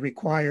the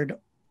required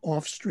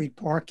off-street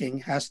parking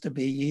has to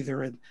be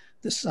either in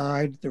the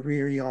side, the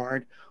rear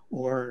yard,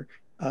 or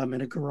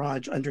in a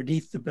garage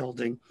underneath the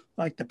building,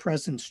 like the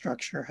present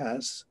structure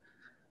has.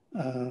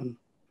 And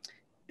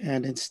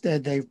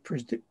instead,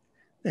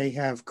 they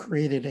have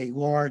created a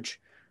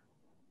large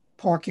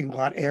parking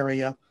lot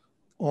area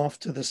off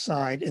to the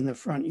side in the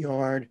front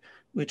yard,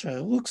 which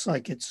looks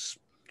like it's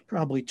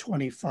probably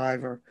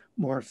 25 or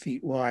more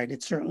feet wide.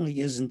 It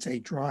certainly isn't a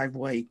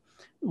driveway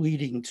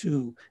leading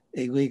to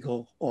a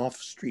legal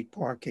off-street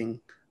parking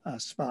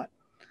spot.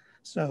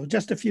 So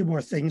just a few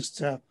more things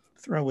to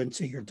throw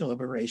into your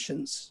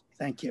deliberations.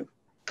 Thank you.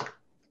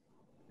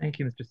 Thank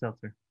you, Mr.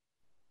 Seltzer.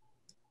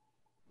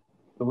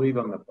 I believe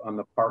on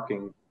the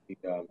parking,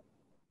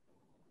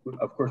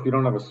 of course, we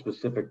don't have a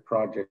specific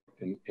project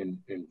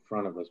in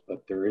front of us,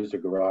 but there is a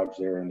garage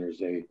there, and there's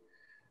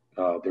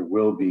there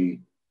will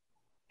be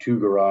 2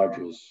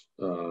 garages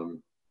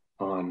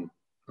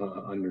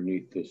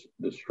underneath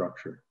this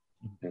structure,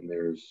 and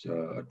there's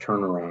a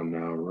turnaround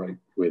now, right,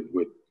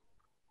 with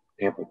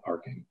ample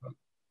parking.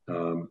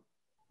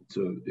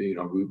 So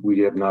we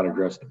have not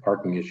addressed the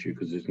parking issue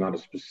because there's not a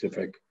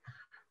specific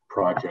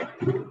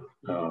project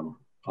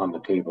on the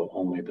table,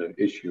 only the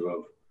issue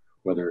of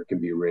whether it can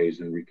be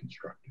raised and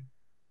reconstructed.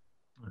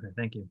 Okay,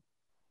 thank you.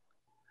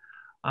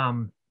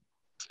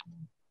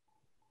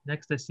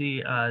 Next I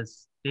see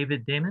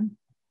David Damon.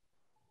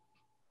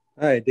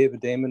 Hi,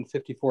 David Damon,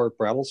 54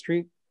 Brattle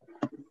Street.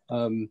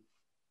 I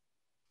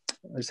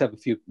just have a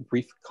few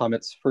brief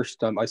comments.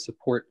 First, I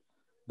support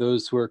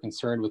those who are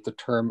concerned with the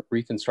term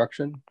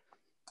reconstruction.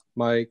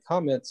 My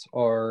comments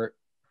are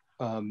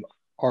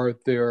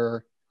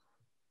there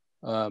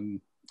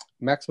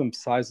maximum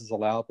sizes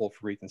allowable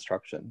for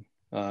reconstruction?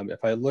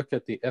 If I look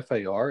at the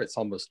FAR, it's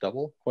almost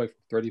double, going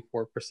from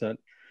 34%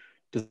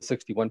 to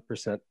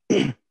 61%.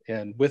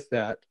 And with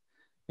that,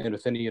 and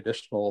with any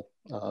additional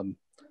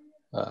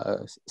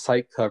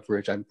site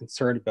coverage, I'm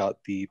concerned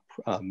about the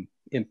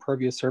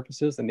impervious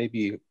surfaces that may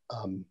be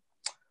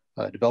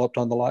developed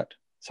on the lot.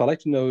 So I'd like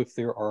to know if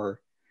there are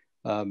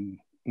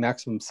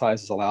maximum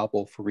sizes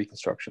allowable for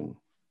reconstruction.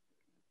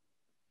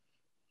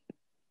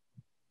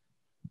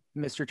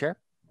 Mr. Chair?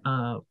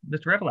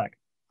 Mr. Revelak.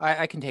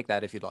 I can take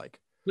that if you'd like.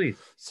 Please.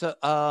 So,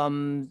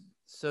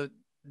 so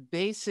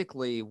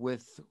basically,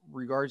 with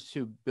regards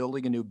to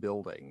building a new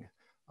building,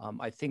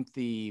 I think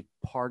the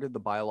part of the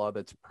bylaw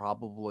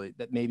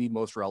that may be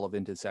most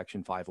relevant is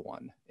section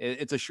 5.1.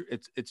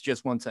 It's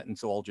just one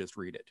sentence, so I'll just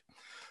read it.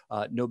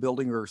 No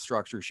building or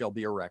structure shall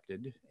be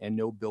erected, and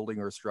no building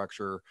or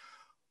structure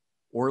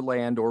or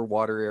land or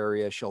water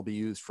area shall be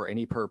used for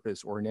any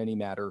purpose or in any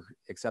matter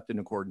except in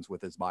accordance with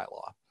this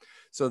bylaw.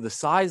 So the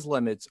size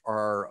limits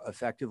are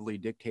effectively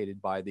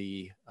dictated by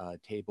the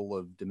table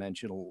of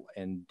dimensional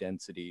and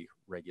density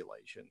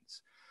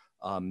regulations.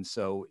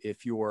 So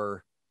if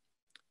you're,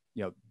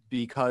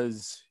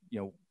 because,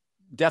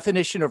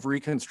 definition of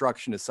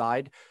reconstruction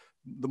aside,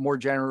 the more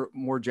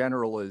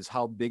general is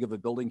how big of a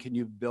building can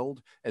you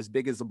build, as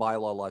big as the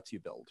bylaw lets you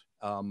build.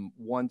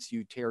 Once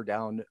you tear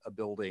down a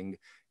building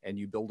and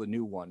you build a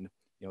new one,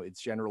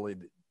 it's generally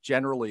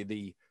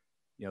the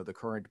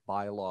current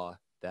bylaw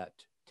that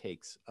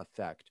takes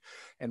effect.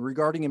 And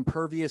regarding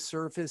impervious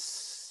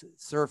surfaces,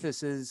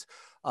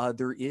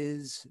 there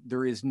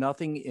is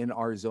nothing in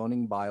our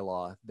zoning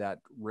bylaw that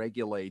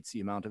regulates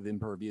the amount of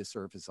impervious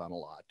surface on a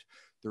lot.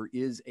 There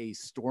is a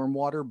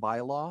stormwater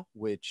bylaw,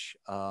 which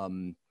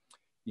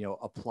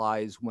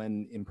applies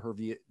when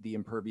the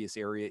impervious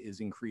area is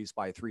increased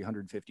by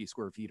 350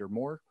 square feet or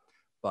more,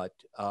 but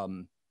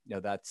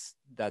that's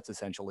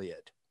essentially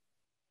it.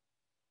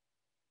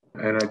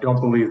 And I don't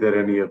believe that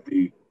any of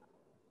the,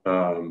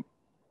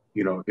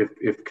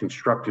 if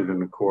constructed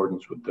in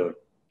accordance with the,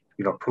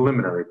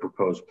 preliminary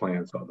proposed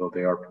plans, although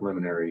they are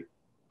preliminary,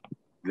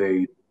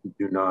 they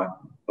do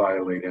not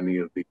violate any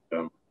of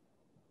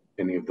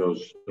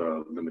those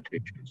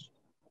limitations.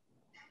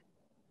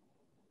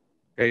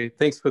 Okay,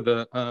 thanks for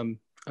the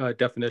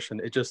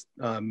definition. It just,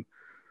 in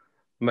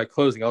my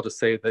closing, I'll just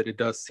say that it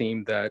does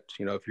seem that,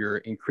 if you're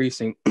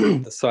increasing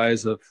the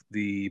size of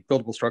the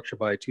buildable structure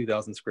by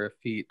 2,000 square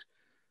feet,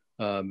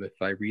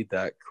 if I read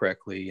that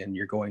correctly, and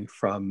you're going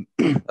from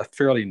a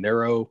fairly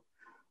narrow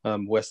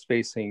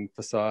west-facing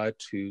facade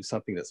to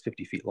something that's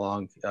 50 feet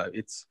long,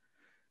 it's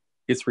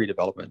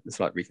redevelopment. It's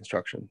not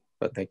reconstruction,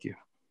 but thank you.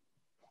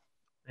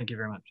 Thank you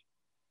very much.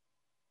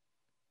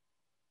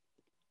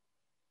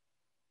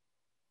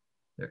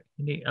 Are there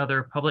any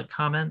other public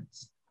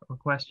comments or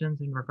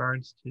questions in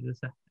regards to this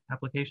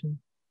application?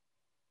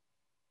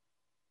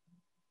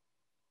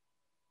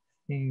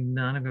 Seeing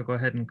none, I'm going to go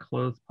ahead and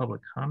close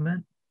public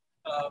comment.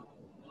 Hello?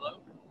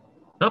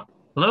 Oh,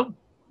 hello?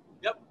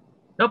 Yep.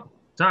 Nope.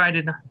 Sorry, I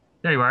did not.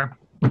 There you are.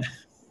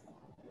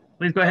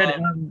 Please go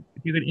ahead.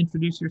 If you could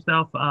introduce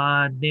yourself,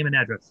 name and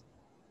address.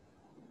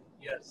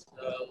 Yes,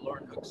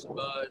 Lauren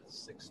Huxaba,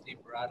 60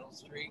 Brattle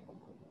Street.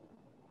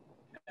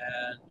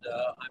 And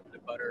I'm the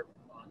butter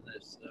on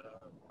this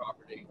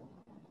property.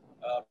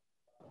 I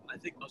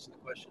think most of the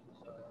questions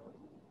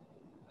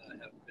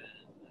have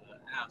been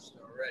asked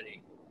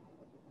already,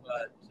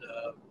 but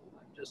I'm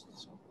just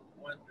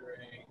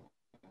wondering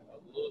a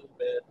little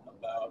bit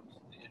about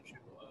the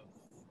issue of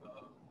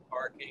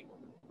parking.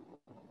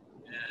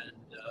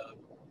 And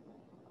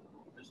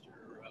Mr.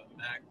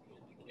 Mack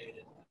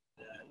indicated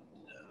that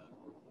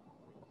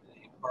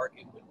the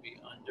parking would be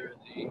under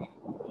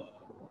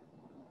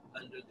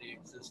the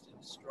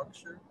existing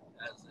structure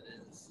as it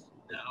is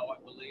now, I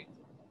believe.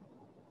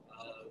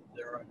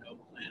 There are no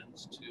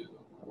plans to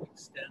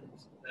extend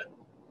that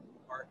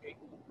parking.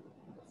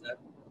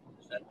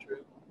 Is that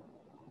true?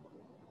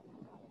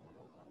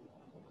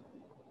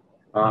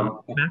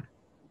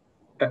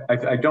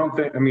 I don't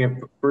think,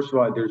 first of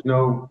all, there's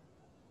no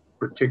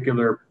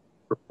particular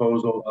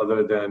proposal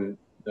other than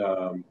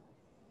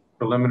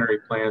preliminary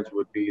plans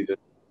would be that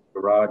the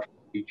garage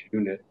each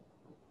unit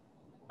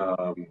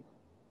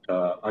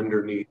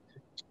underneath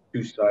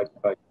two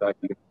side-by-side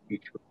units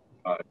each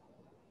garage.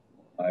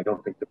 I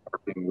don't think the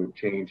parking would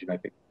change, and I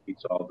think it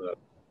meets all the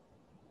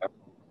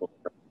applicable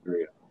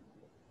criteria.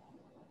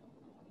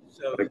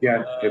 So, but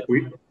again,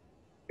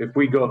 if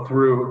we go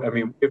through,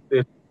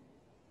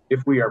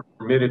 if we are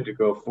permitted to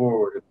go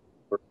forward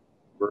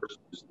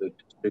versus the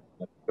decision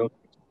of the building,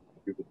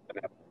 we would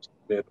then have to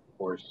submit, of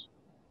course,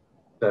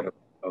 a set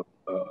of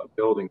a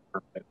building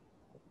permit,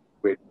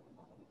 which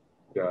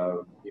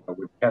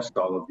would test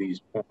all of these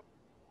points,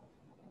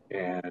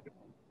 and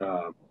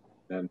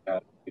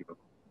that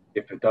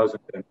if it doesn't,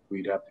 then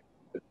we'd have to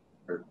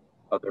consider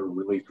other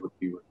relief would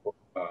be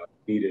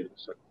needed,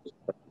 such as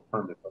a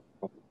permit. But I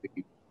don't think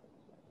we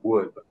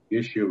would. But the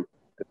issue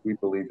that we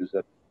believe is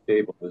at the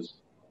table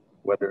is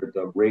whether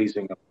the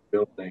raising of the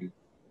building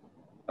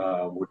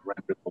would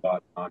render the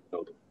lot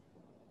non-buildable.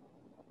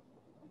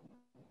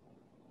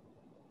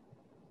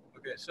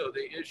 Okay, so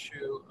the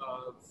issue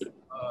of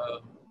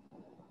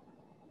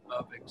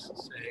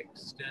say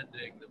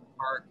extending the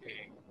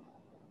parking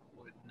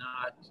would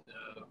not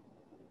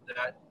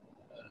that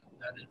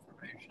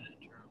information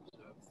in terms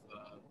of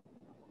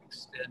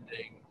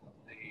extending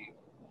the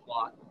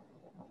plot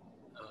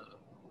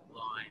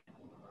line,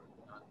 or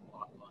not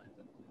plot line,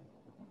 but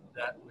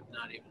that would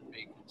not even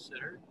be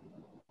considered.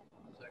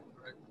 Is that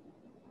correct?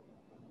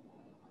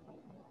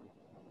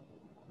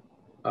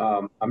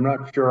 I'm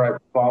not sure I'm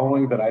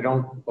following, but I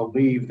don't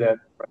believe that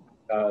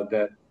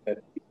that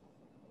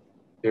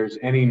there's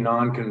any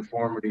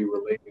non-conformity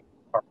related to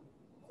parking,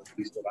 at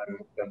least that I've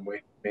been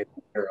made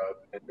aware of,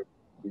 and there's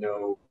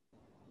no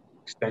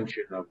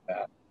extension of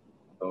that.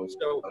 So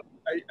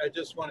I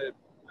just want to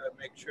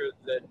make sure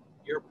that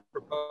your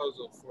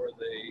proposal for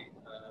the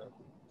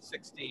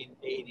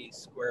 1680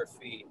 square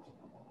feet,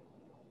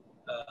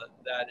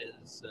 that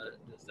is,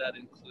 does that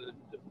include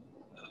the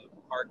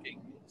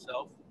parking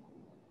itself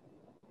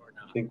or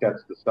not? I think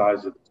that's the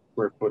size of the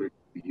square footage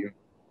of the unit.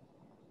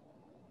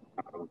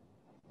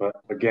 But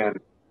again,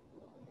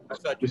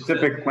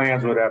 specific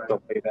plans would have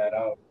to lay that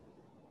out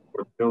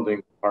for the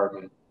building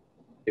department.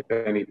 If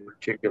any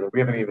particular, we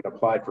haven't even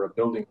applied for a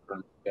building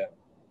permit yet.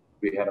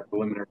 We had a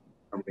preliminary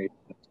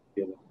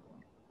determination.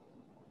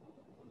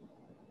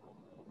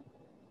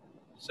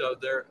 So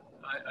there,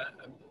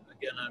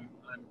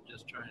 I'm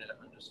just trying to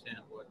understand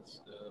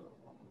what's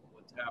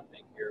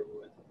happening here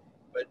with,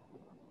 but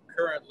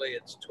currently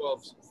it's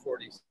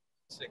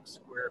 1246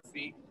 square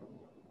feet,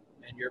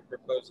 and you're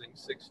proposing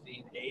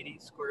 1680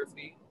 square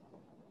feet.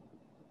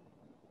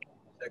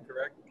 Is that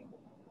correct?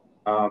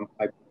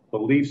 I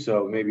believe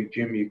so. Maybe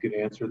Jim, you could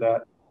answer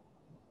that.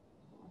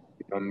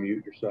 You can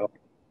unmute yourself,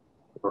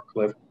 or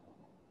Cliff.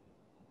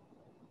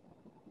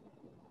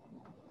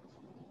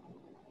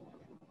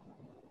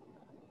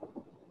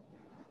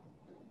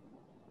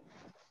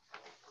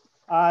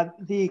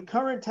 The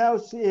current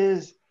house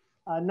is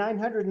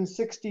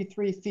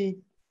 963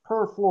 feet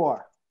per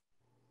floor.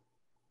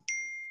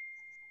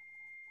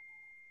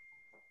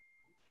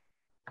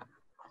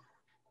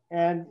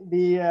 And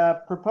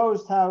the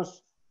proposed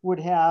house would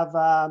have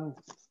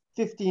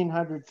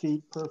 1,500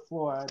 feet per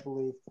floor, I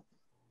believe.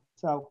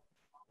 So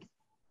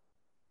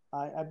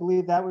I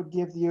believe that would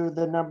give you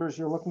the numbers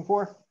you're looking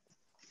for.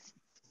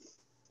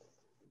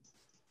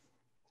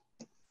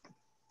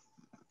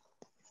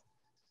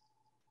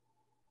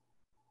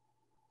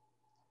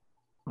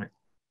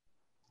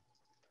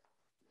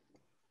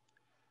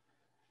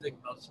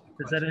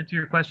 Does that answer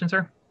your question,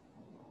 sir?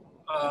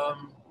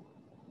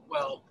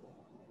 Well,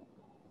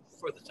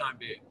 for the time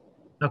being.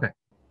 Okay.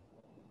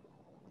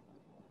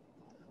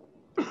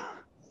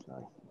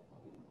 Sorry.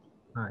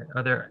 All right.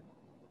 Are there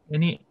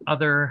any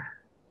other?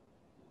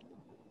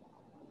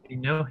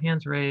 No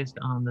hands raised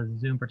on the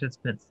Zoom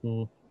participants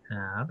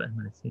tab, and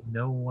I see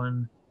no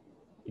one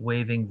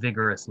waving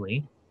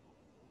vigorously.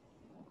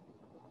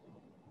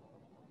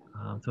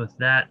 So with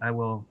that, I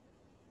will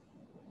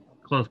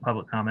close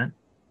public comment.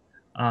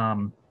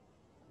 To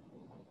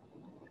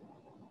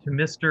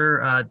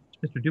Mr.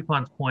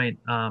 DuPont's point,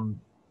 I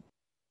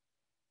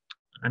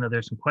know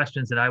there's some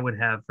questions that I would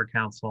have for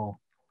council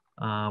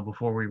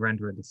before we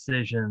render a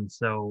decision.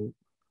 So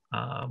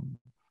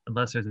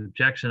unless there's an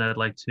objection, I'd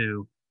like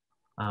to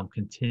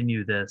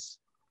continue this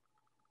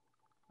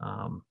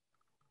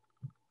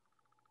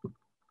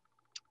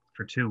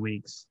for 2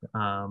 weeks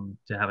to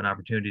have an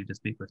opportunity to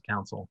speak with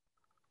council.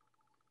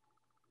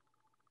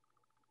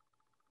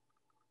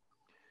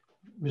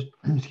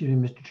 Excuse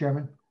me, Mr.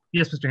 Chairman.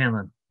 Yes, Mr.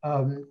 Hanlon.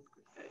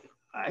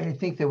 I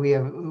think that we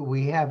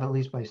have at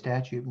least by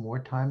statute more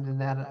time than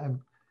that.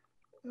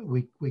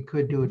 We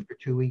could do it for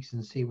 2 weeks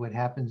and see what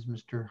happens.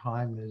 Mr.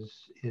 Heim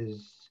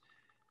is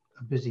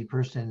a busy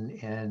person,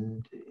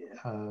 and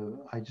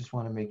I just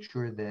want to make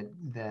sure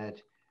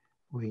that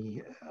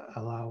we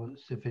allow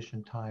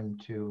sufficient time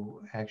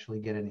to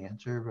actually get an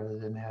answer rather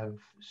than have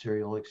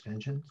serial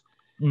extensions.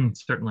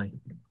 Certainly.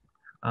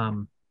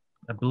 I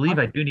believe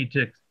I do need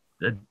to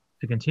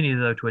continue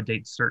though to a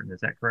date certain.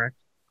 Is that correct?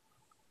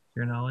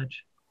 To your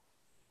knowledge?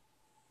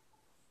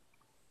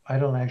 I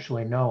don't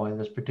actually know in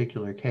this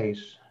particular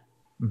case.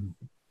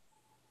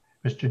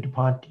 Mr.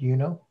 DuPont, do you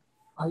know?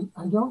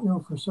 I don't know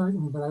for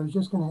certain, but I was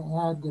just going to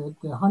add that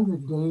the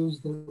 100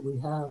 days that we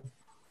have,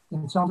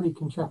 and somebody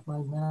can check my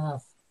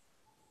math,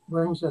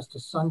 brings us to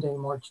Sunday,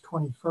 March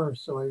 21st.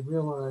 So I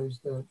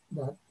realized that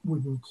that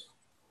wouldn't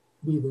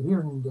be the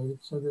hearing date,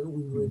 so that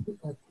we would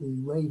at the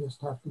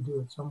latest have to do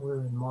it somewhere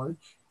in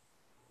March.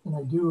 And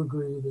I do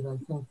agree that I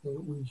think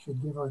that we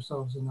should give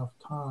ourselves enough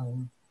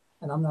time,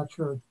 and I'm not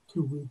sure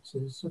 2 weeks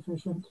is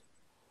sufficient.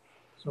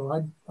 So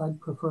I'd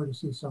prefer to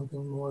see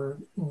something more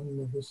in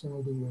the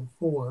vicinity of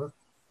 4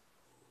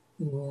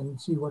 and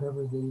see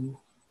whatever the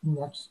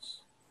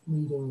next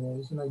meeting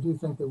is. And I do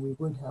think that we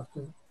would have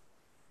to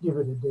give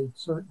it a date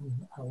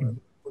certain, however,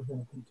 we're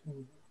going to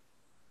continue.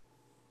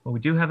 Well, we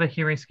do have a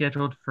hearing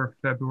scheduled for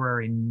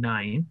February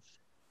 9th.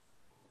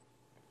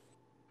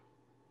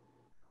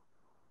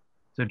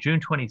 So June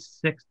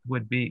 26th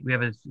would be, we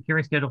have a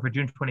hearing scheduled for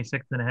June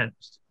 26th and a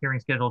hearing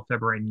scheduled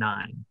February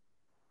 9th.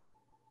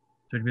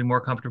 So would you be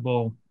more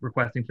comfortable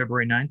requesting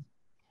February 9th?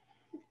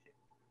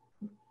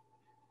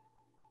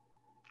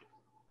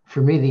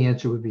 For me, the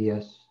answer would be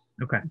yes.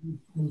 Okay.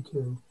 Me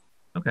too.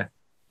 Okay.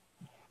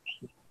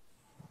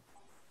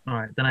 All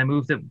right, then I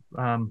move that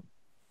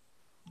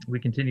we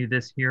continue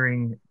this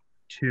hearing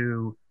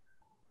to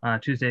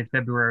Tuesday,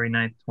 February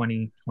 9th,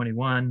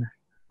 2021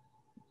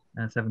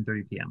 at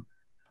 7:30 p.m.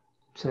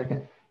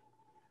 Second.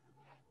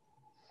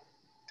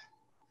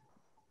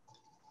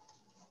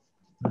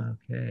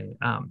 Okay.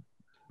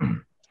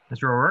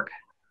 Mr. O'Rourke?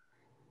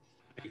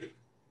 Mr.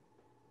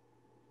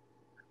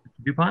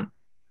 DuPont?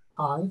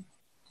 Aye.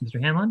 Mr.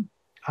 Hanlon?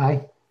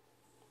 Aye.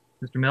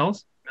 Mr.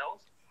 Mills?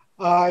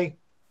 Aye.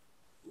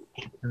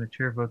 And the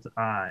chair votes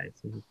aye.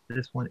 So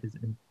this one is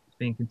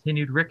being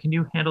continued. Rick, can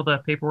you handle the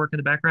paperwork in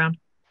the background?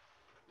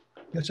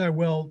 Yes, I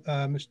will,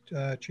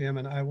 Mr.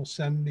 Chairman. I will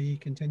send the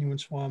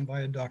continuance form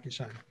via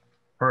DocuSign.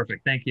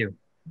 Perfect. Thank you.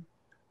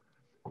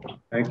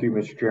 Thank you,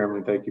 Mr.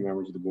 Chairman. Thank you,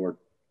 members of the board.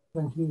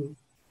 Thank you.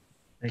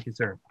 Thank you,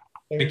 sir.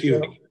 Thank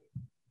you.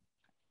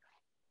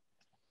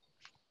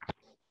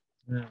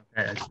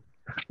 Okay.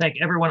 Thank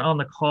everyone on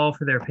the call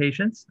for their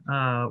patience.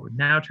 We're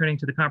now turning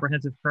to the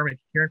comprehensive permit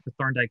hearing for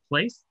Thorndike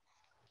Place.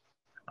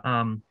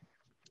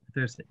 If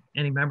there's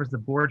any members of the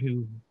board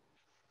who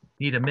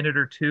need a minute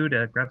or two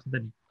to grab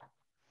something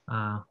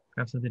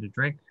to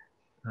drink,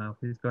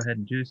 please go ahead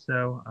and do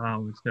so.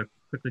 We're just going to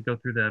quickly go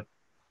through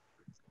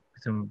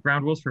some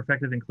ground rules for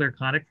effective and clear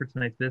conduct for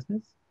tonight's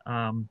business.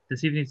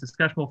 This evening's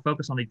discussion will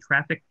focus on the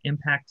traffic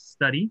impact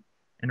study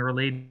and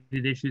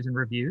related issues and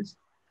reviews.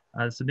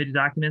 Submitted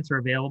documents are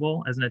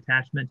available as an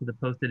attachment to the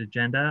posted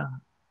agenda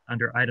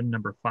under item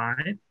number 5.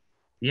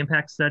 The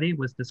impact study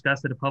was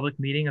discussed at a public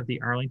meeting of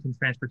the Arlington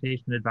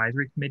Transportation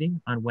Advisory Committee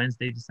on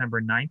Wednesday,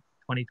 December 9th,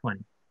 2020.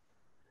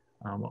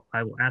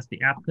 I will ask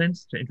the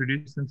applicants to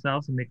introduce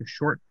themselves and make a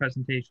short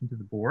presentation to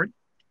the board,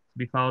 to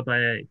be followed by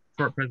a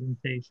short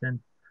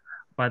presentation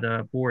by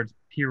the board's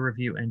peer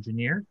review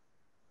engineer.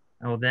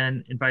 I will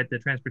then invite the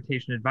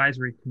Transportation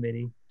Advisory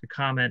Committee to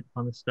comment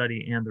on the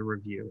study and the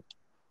review.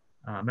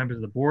 Members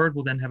of the board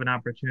will then have an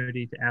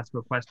opportunity to ask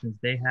what questions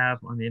they have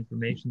on the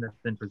information that's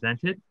been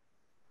presented.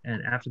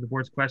 And after the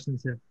board's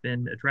questions have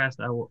been addressed,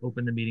 I will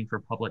open the meeting for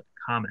public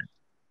comment.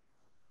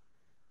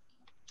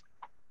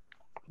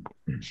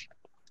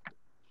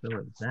 So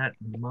with that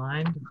in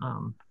mind,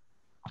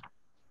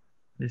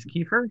 Ms.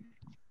 Kiefer.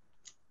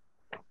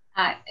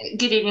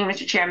 Good evening,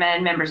 Mr.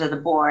 Chairman, members of the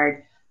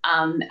board.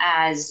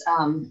 As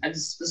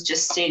was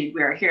just stated,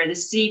 we are here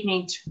this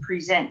evening to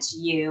present to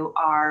you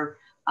our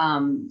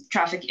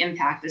traffic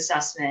impact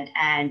assessment,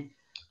 and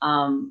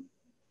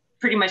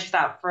pretty much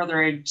without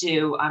further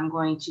ado, I'm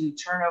going to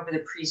turn over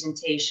the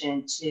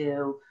presentation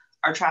to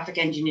our traffic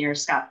engineer,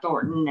 Scott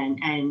Thornton,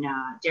 and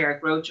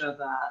Derek Roach of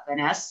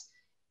Vaness.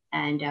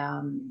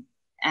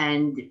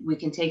 And we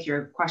can take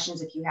your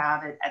questions if you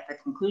have it at the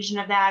conclusion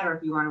of that, or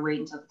if you want to wait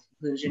until the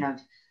conclusion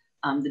of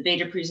the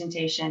beta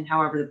presentation,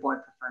 however the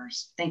board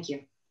prefers. Thank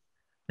you.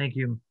 Thank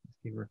you,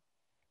 Ms.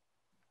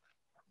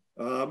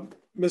 Kiefer.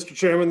 Mr.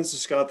 Chairman, this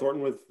is Scott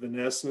Thornton with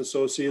Vaness and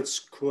Associates.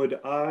 Could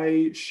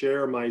I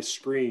share my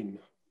screen,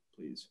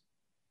 please?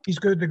 He's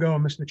good to go,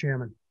 Mr.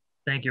 Chairman.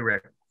 Thank you,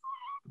 Rick.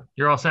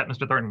 You're all set,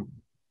 Mr. Thornton.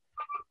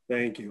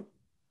 Thank you.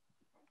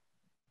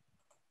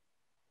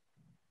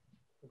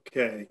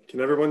 Okay,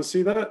 can everyone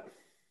see that?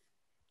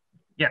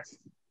 Yes.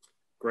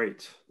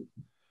 Great.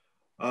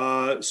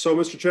 So,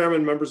 Mr.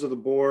 Chairman, members of the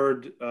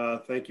board,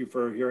 thank you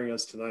for hearing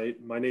us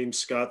tonight. My name's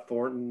Scott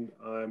Thornton.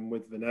 I'm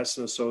with Vaness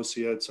and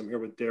Associates. I'm here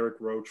with Derek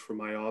Roach from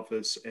my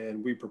office,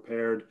 and we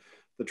prepared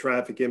the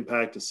traffic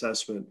impact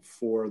assessment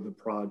for the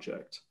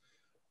project.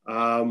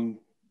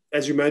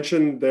 As you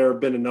mentioned, there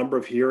have been a number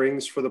of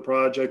hearings for the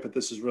project, but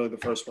this is really the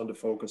first one to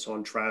focus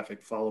on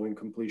traffic following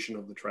completion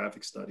of the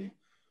traffic study.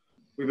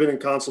 We've been in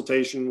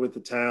consultation with the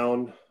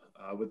town,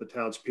 with the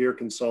town's peer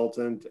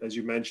consultant. As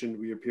you mentioned,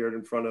 we appeared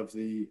in front of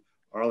the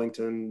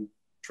Arlington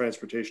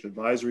Transportation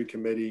Advisory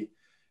Committee,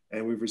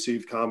 and we've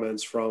received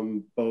comments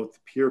from both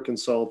peer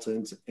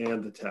consultant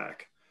and the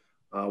TAC.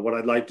 What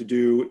I'd like to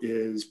do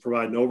is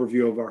provide an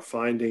overview of our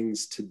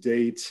findings to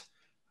date,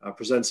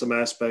 present some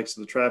aspects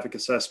of the traffic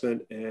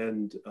assessment,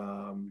 and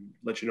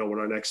let you know what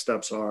our next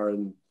steps are.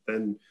 And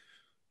then,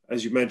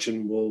 as you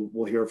mentioned,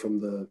 we'll hear from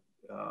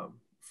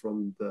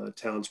the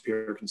town's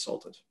peer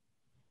consultant.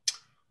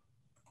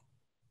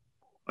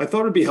 I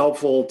thought it'd be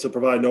helpful to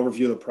provide an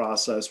overview of the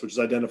process, which is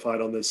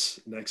identified on this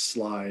next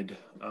slide.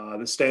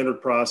 The standard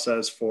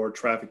process for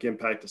traffic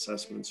impact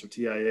assessments, or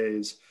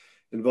TIAs,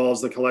 involves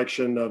the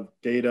collection of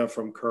data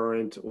from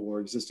current or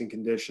existing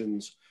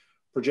conditions,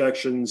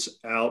 projections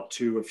out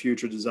to a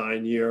future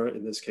design year,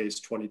 in this case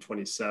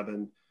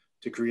 2027,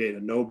 to create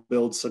a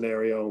no-build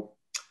scenario,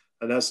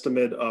 an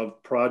estimate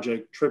of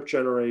project trip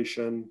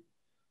generation,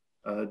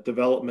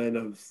 development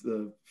of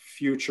the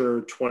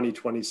future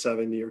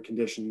 2027 year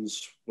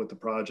conditions with the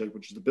project,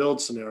 which is the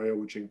build scenario,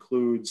 which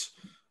includes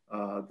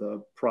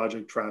the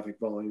project traffic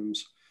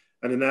volumes,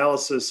 an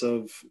analysis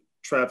of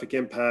traffic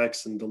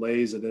impacts and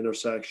delays at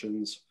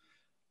intersections,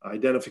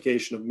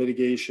 identification of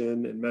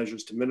mitigation and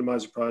measures to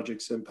minimize the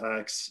project's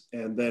impacts,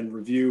 and then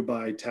review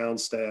by town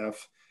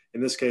staff.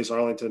 In this case,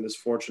 Arlington is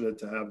fortunate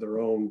to have their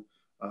own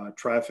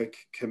traffic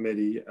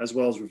committee, as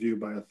well as review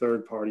by a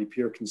third-party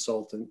peer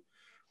consultant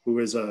who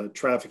is a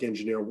traffic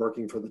engineer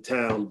working for the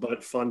town,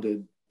 but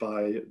funded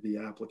by the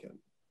applicant.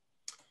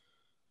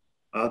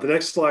 The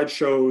next slide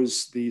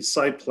shows the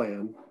site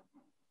plan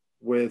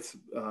with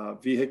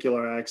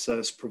vehicular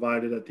access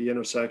provided at the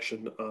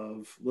intersection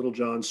of Little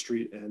John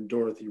Street and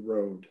Dorothy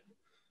Road.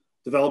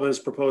 Development is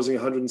proposing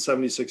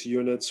 176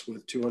 units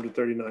with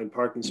 239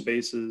 parking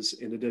spaces.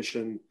 In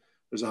addition,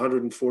 there's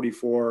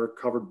 144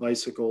 covered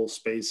bicycle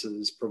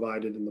spaces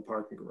provided in the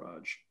parking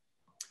garage.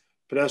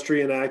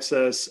 Pedestrian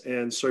access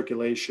and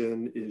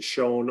circulation is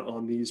shown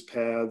on these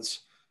paths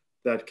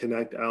that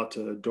connect out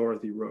to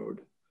Dorothy Road.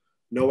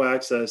 No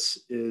access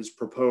is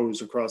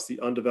proposed across the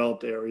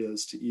undeveloped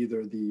areas to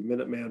either the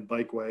Minuteman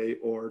Bikeway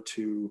or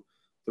to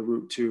the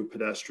Route 2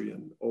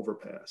 pedestrian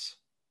overpass.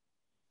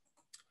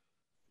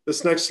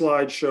 This next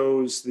slide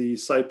shows the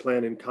site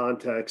plan in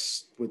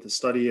context with the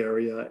study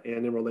area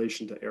and in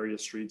relation to area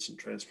streets and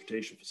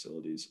transportation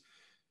facilities.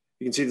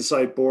 You can see the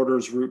site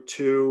borders Route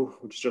 2,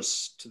 which is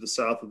just to the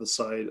south of the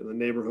site, and the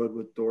neighborhood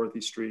with Dorothy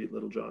Street,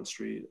 Little John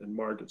Street, and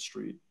Margaret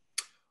Street.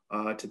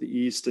 To the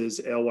east is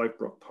Alewife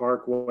Brook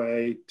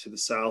Parkway. To the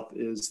south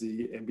is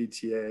the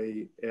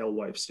MBTA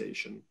Alewife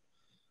Station.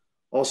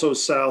 Also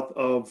south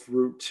of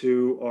Route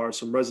 2 are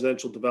some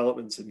residential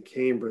developments in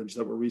Cambridge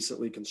that were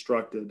recently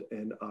constructed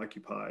and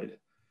occupied,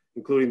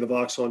 including the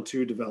Vauxhall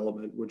 2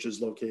 development, which is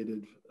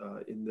located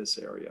in this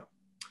area.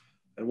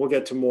 And we'll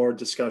get to more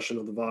discussion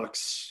of the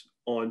Vauxhall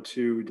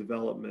 2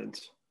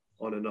 development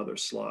on another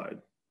slide.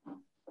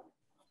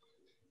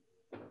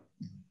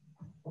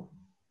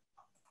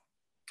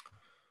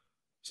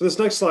 So this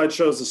next slide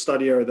shows the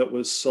study area that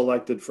was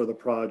selected for the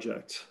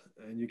project.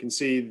 And you can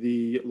see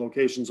the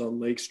locations on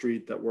Lake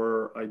Street that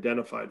were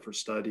identified for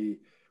study,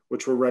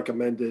 which were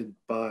recommended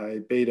by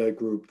Beta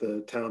Group,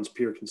 the town's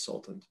peer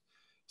consultant.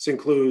 This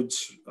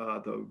includes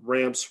the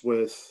ramps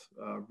with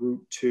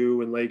Route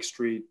 2 and Lake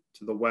Street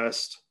to the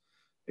west,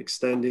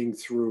 extending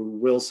through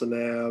Wilson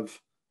Ave,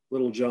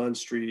 Little John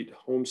Street,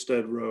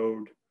 Homestead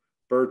Road,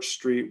 Birch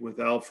Street with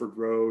Alfred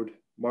Road,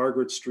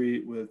 Margaret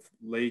Street with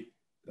Lake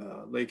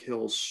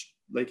Hill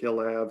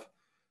Ave,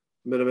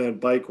 Minuteman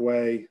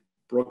Bikeway,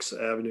 Brooks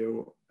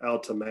Avenue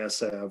out to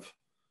Mass Ave,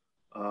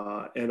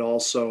 and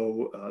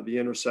also the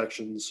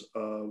intersections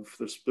of,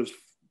 there's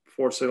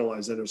 4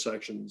 signalized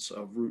intersections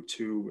of Route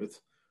 2 with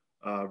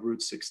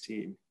Route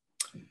 16.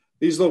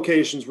 These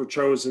locations were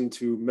chosen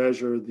to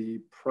measure the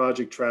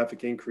project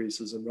traffic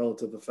increases and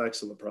relative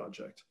effects of the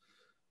project.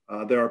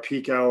 There are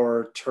peak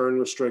hour turn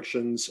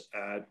restrictions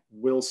at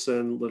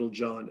Wilson, Little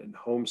John, and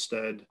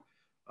Homestead.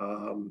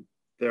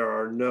 There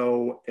are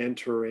no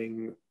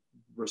entering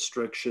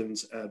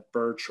restrictions at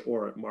Birch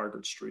or at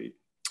Margaret Street.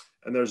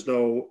 And there's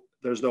no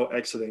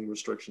exiting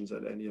restrictions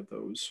at any of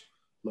those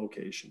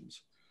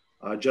locations.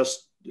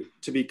 Just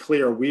to be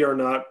clear, we are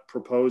not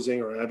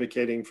proposing or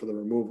advocating for the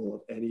removal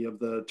of any of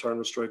the turn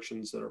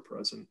restrictions that are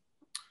present.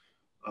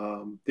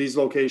 These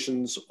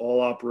locations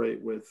all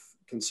operate with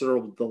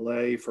considerable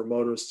delay for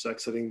motorists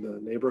exiting the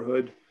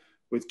neighborhood,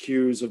 with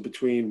queues of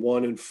between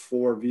 1 and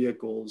 4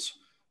 vehicles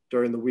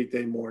during the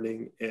weekday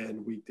morning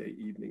and weekday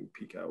evening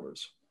peak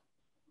hours.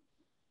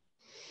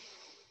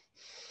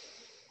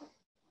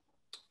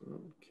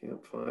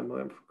 Can't find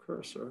my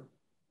cursor.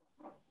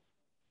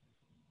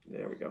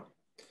 There we go.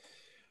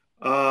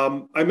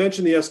 I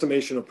mentioned the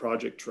estimation of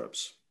project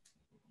trips.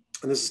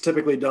 And this is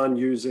typically done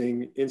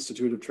using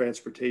Institute of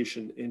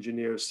Transportation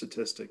Engineer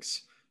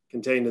statistics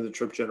contained in the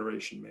Trip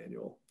Generation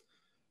Manual.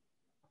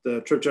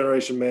 The Trip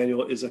Generation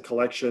Manual is a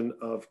collection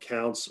of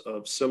counts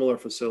of similar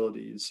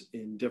facilities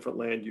in different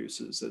land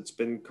uses that's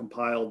been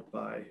compiled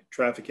by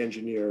traffic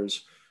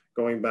engineers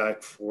going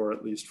back for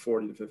at least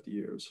 40 to 50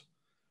 years.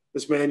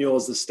 This manual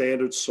is the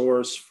standard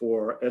source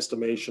for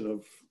estimation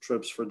of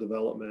trips for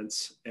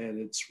developments, and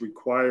it's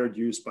required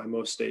use by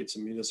most states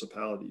and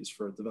municipalities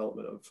for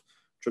development of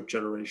trip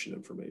generation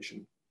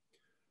information.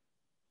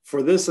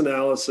 For this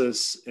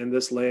analysis and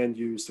this land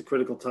use, the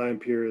critical time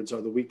periods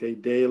are the weekday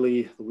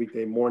daily, the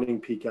weekday morning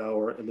peak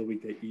hour, and the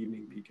weekday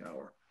evening peak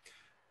hour.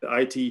 The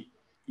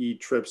ITE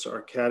trips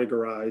are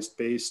categorized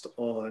based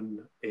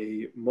on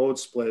a mode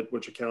split,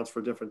 which accounts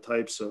for different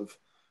types of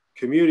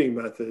commuting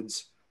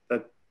methods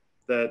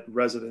that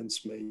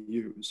residents may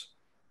use.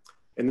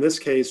 In this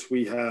case,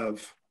 we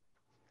have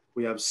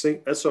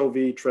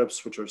SOV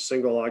trips, which are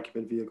single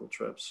occupant vehicle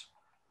trips,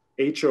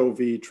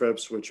 HOV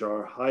trips, which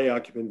are high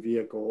occupant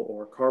vehicle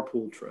or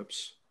carpool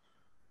trips.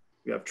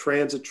 We have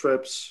transit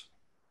trips,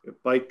 we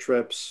have bike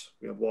trips,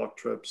 we have walk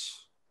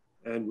trips,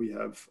 and we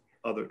have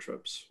other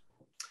trips.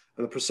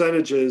 And the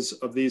percentages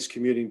of these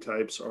commuting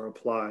types are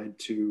applied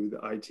to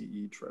the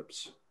ITE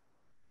trips.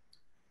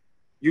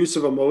 Use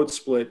of a mode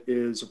split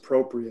is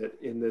appropriate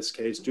in this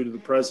case due to the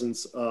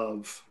presence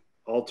of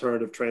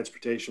alternative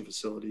transportation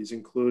facilities,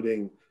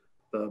 including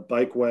the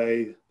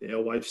bikeway, the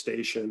Alewife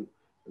Station,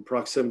 and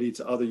proximity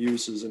to other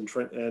uses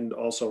and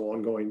also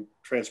ongoing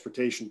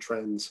transportation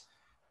trends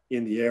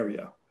in the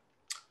area.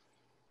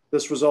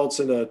 This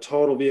results in a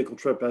total vehicle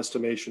trip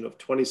estimation of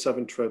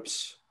 27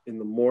 trips in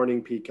the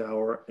morning peak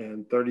hour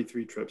and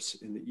 33 trips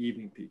in the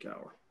evening peak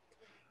hour.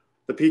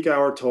 The peak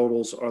hour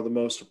totals are the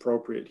most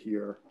appropriate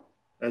here,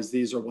 as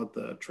these are what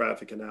the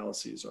traffic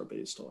analyses are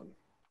based on.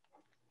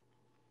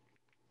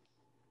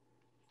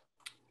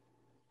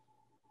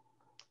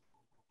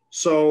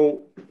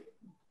 So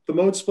the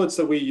mode splits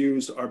that we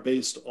used are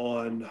based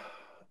on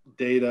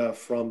data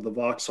from the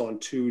Vauxhall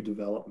 2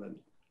 development.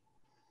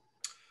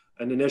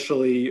 And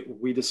initially,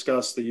 we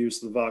discussed the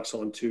use of the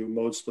Vauxhall 2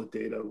 mode split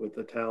data with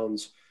the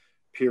town's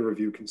peer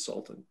review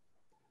consultant.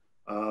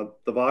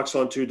 The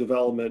Vauxhall 2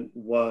 development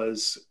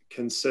was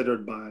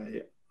considered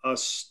by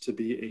us to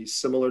be a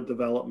similar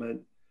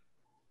development,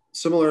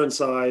 similar in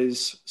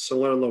size,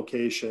 similar in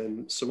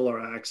location, similar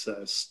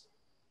access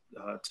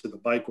to the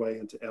bikeway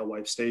and to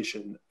Alewife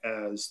Station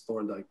as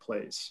Thorndike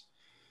Place.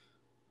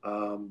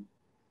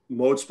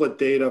 Mode split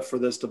data for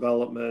this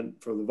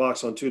development, for the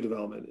Vauxhall 2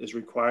 development, is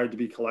required to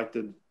be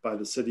collected by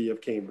the City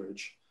of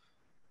Cambridge.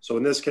 So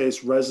in this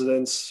case,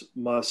 residents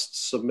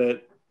must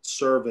submit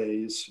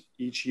surveys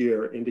each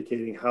year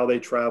indicating how they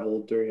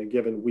traveled during a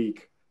given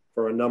week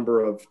for a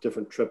number of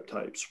different trip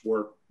types: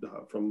 work,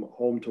 from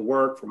home to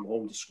work, from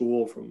home to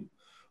school, from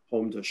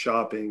home to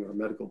shopping or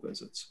medical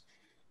visits.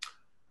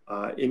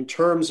 In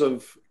terms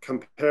of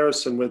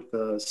comparison with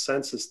the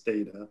census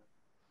data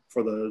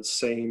for the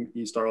same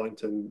East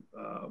Arlington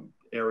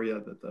area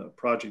that the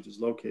project is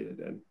located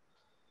in,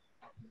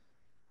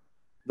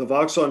 the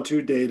Vauxhall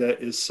 2 data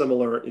is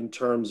similar in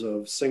terms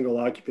of single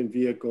occupant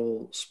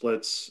vehicle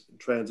splits,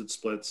 transit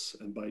splits,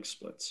 and bike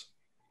splits.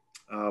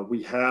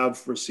 We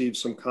have received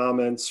some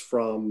comments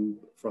from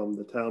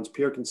the town's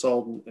peer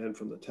consultant and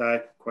from the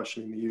TAC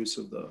questioning the use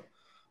of the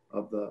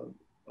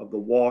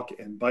walk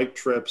and bike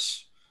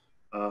trips.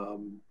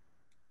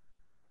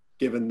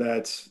 Given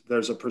that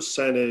there's a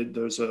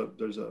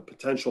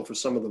potential for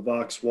some of the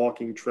Vox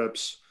walking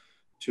trips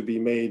to be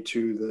made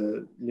to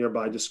the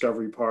nearby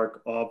Discovery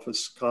Park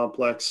office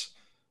complex,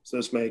 so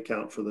this may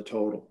account for the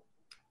total.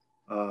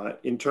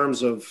 In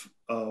terms of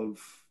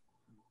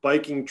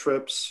biking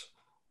trips,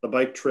 the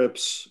bike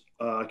trips,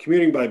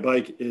 commuting by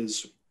bike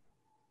is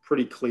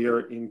pretty clear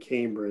in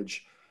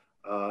Cambridge.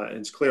 And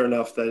it's clear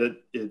enough that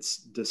it's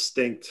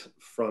distinct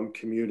from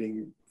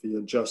commuting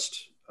via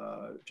just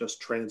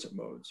transit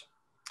modes.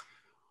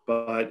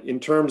 But in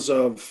terms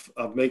of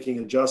making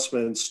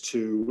adjustments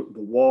to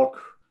the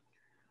walk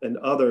and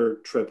other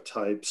trip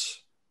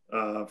types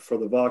for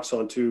the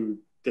Vauxhall 2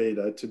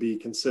 data to be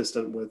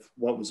consistent with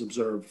what was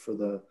observed for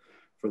the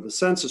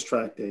census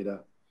tract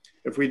data,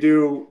 if we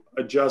do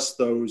adjust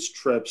those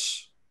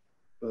trips,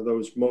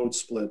 those mode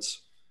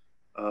splits,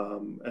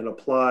 and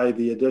apply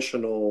the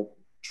additional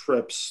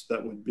trips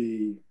that would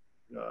be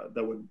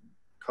that would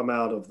come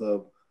out of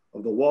the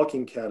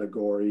walking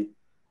category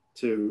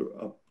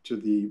to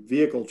the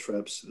vehicle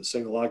trips, the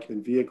single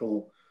occupant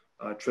vehicle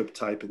trip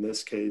type in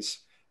this case,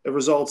 it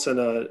results in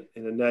a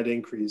net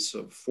increase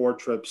of 4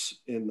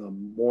 trips in the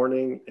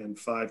morning and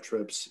 5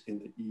 trips in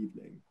the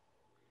evening,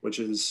 which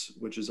is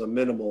a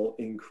minimal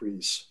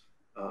increase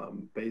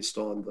based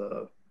on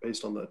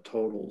the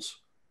totals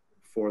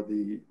for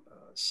the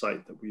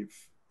site that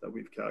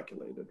we've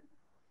calculated.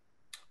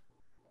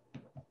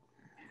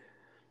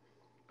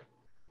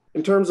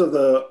 In terms of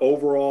the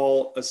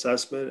overall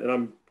assessment, and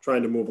I'm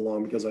trying to move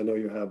along because I know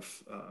you have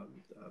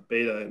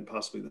Beta and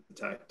possibly the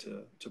TAC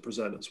to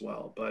present as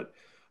well, but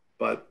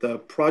the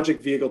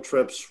project vehicle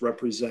trips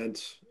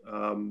represent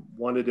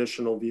 1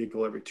 additional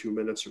vehicle every 2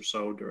 minutes or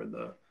so during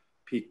the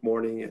peak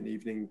morning and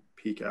evening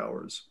peak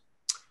hours.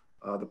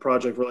 The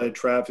project related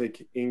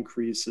traffic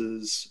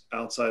increases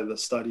outside of the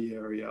study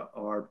area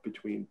are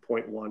between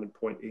 0.1 and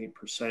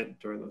 0.8%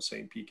 during those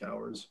same peak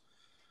hours.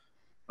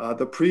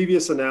 The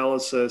previous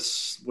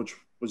analysis, which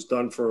was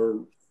done for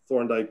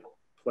Thorndike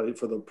Place,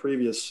 for the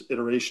previous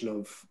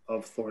iteration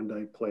of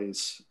Thorndike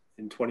Place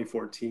in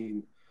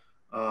 2014,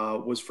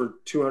 was for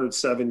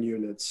 207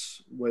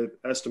 units with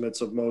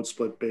estimates of mode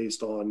split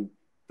based on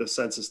the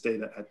census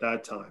data at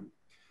that time.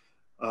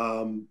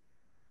 And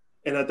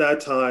at that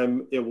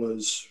time, it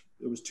was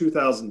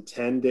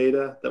 2010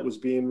 data that was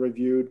being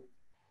reviewed,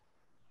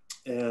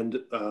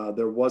 and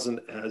there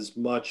wasn't as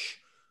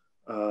much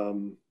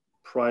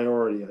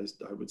priority, as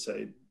I would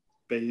say,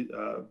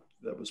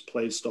 that was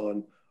placed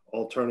on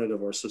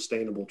alternative or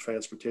sustainable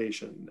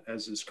transportation,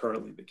 as is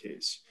currently the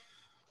case.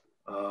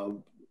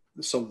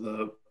 So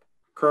the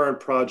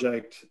current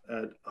project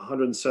at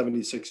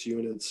 176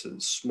 units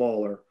is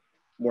smaller,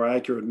 more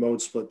accurate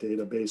mode split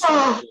data based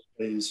on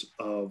days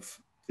of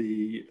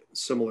the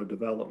similar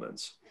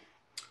developments.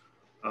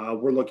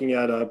 We're looking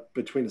at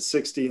between a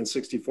 60 and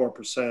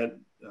 64%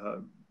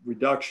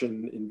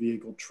 reduction in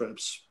vehicle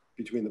trips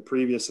between the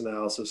previous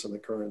analysis and the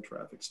current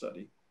traffic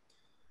study.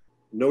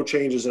 No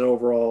changes in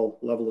overall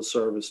level of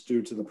service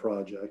due to the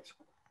project,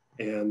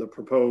 and the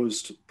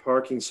proposed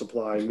parking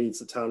supply meets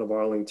the town of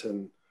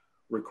Arlington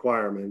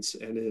requirements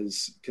and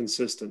is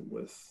consistent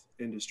with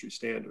industry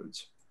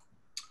standards.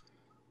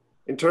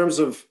 In terms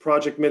of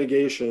project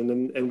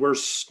mitigation, and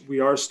we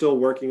are still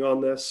working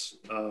on this,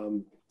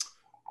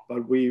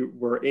 but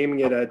we're aiming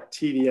it at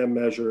TDM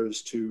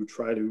measures to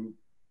try to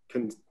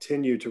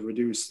continue to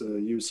reduce the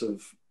use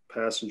of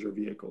passenger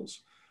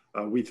vehicles.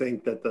 We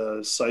think that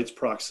the site's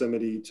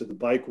proximity to the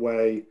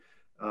bikeway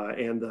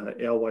and the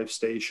Alewife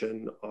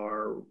Station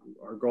are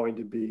going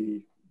to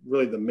be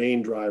really the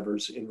main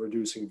drivers in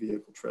reducing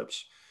vehicle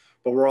trips.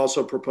 But we're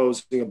also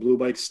proposing a blue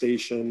bike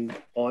station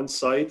on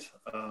site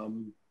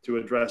to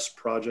address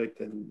project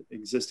and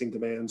existing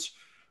demands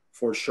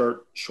for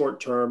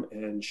short-term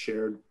and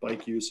shared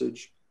bike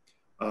usage.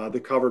 The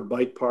covered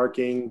bike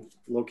parking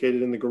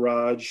located in the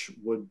garage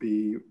would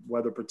be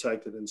weather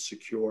protected and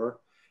secure.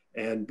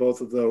 And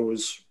both of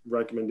those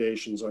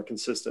recommendations are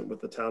consistent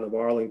with the town of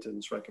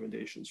Arlington's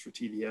recommendations for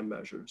TDM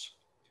measures.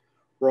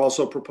 We're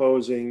also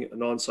proposing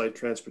an on-site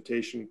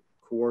transportation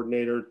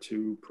coordinator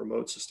to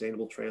promote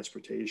sustainable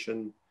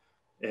transportation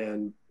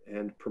and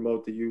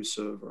promote the use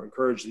of, or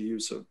encourage the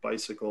use of,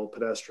 bicycle,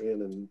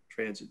 pedestrian, and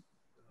transit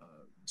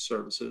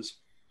services.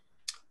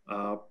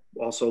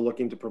 Also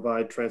looking to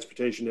provide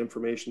transportation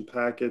information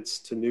packets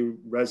to new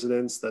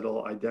residents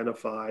that'll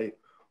identify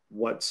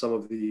what some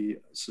of the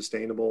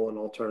sustainable and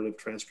alternative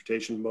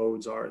transportation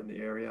modes are in the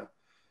area.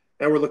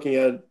 And we're looking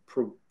at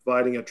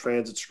providing a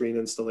transit screen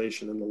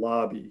installation in the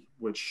lobby,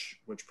 which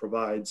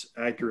provides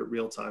accurate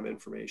real-time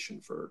information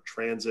for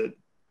transit,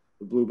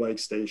 the Blue Bike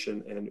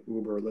Station, and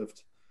Uber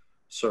Lyft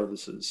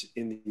services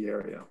in the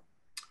area.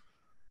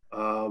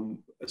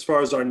 As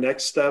far as our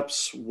next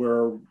steps,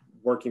 we're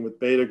working with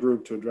Beta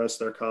Group to address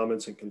their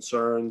comments and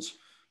concerns,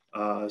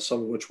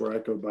 some of which were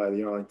echoed by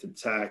the Arlington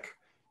TAC.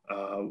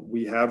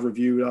 We have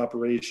reviewed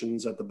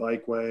operations at the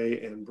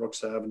Bikeway and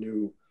Brooks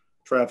Avenue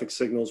traffic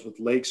signals with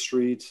Lake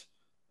Street.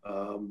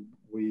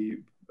 We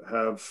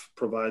have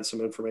provided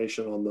some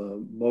information on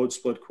the mode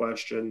split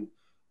question.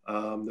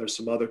 There's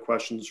some other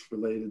questions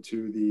related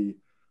to the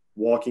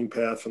walking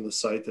path from the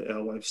site to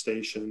Alewife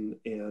Station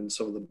and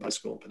some of the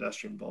bicycle and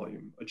pedestrian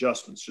volume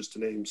adjustments, just to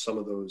name some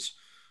of those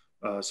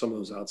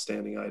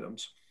outstanding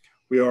items.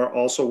 We are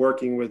also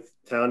working with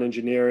town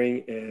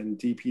engineering and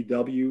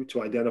DPW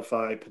to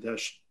identify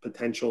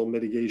potential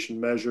mitigation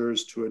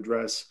measures to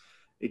address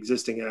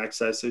existing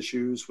access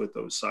issues with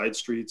those side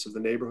streets of the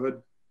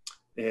neighborhood.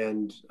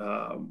 And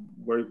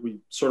where we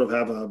sort of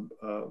have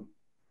a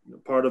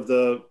part of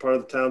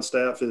the town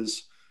staff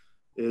is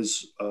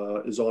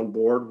on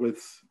board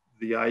with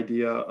the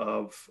idea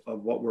of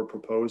what we're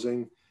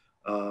proposing,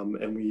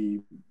 and we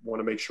want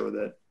to make sure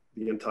that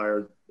the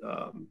entire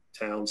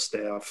town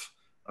staff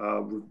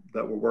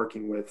that we're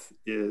working with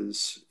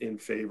is in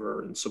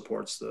favor and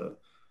supports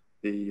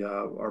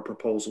our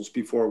proposals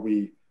before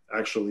we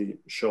actually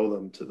show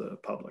them to the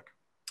public.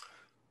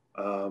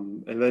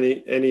 And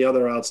any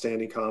other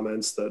outstanding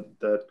comments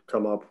that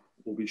come up,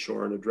 we'll be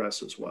sure and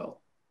address as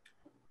well.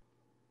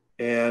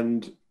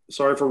 And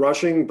sorry for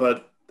rushing,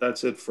 but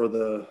that's it for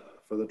the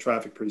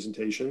traffic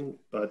presentation.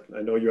 But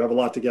I know you have a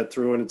lot to get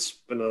through, and it's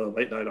been a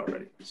late night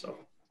already. So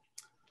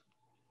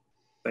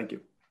thank you.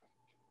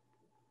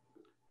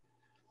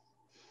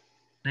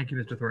 Thank you,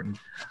 Mr. Thornton.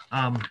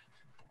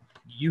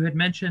 You had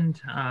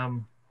mentioned, I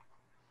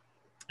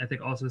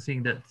think, also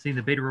seeing the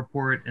beta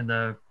report and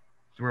the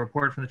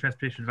report from the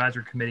Transportation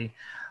Advisory Committee.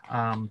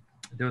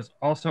 There was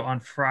also on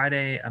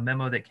Friday a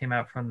memo that came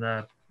out from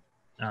the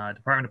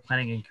Department of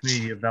Planning and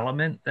Community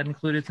Development that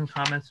included some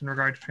comments in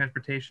regard to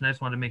transportation. I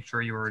just wanted to make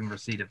sure you were in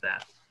receipt of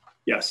that.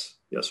 Yes,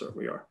 sir,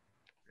 we are.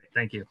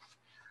 Thank you.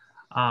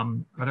 Are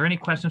there any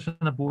questions from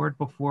the board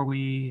before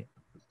we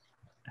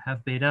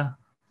have beta?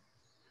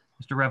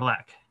 Mr.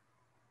 Revlak.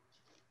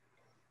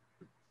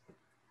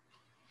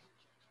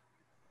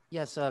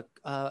 Yes, a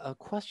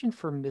question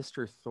for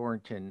Mr.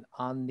 Thornton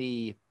on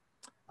the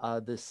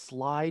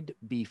slide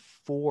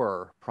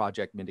before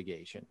project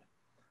mitigation.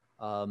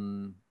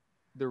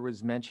 There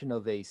was mention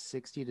of a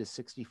 60 to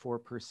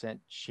 64%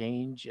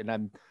 change,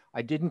 and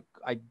I didn't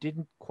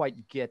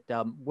quite get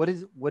what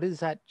does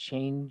that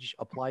change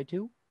apply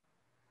to?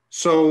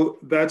 So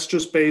that's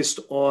just based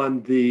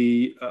on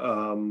the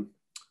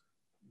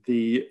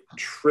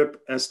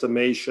trip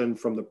estimation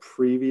from the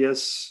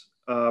previous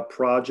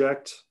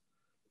project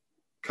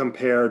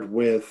compared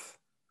with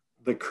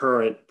the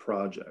current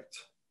project.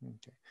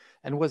 Okay.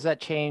 And was that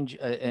change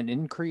an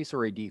increase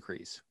or a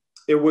decrease?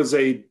 It was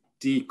a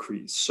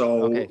decrease.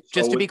 So okay,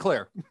 just to be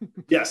clear.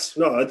 Yes,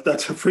 no,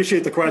 that's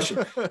appreciate the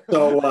question.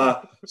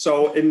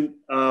 So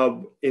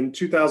in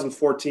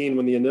 2014,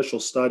 when the initial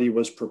study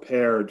was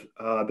prepared,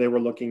 they were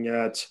looking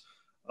at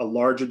a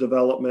larger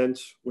development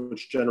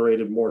which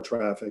generated more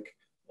traffic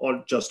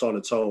just on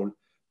its own.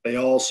 They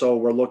also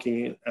were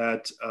looking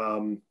at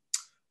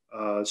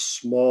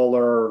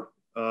smaller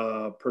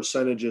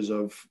percentages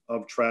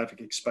of traffic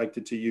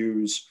expected to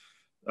use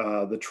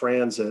the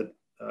transit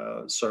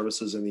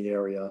services in the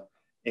area.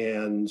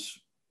 And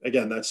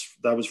again,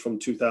 that was from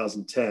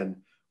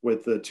 2010.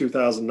 With the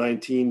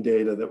 2019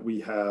 data that we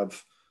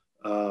have,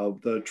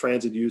 the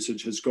transit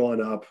usage has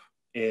gone up,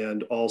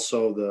 and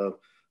also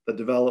the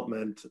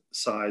development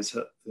size,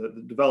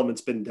 the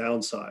development's been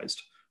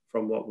downsized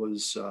from what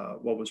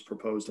was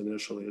proposed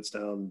initially. It's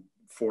down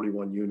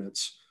 41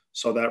 units.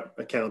 So that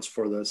accounts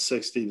for the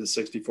 60 to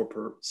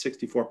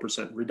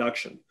 64%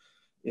 reduction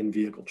in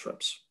vehicle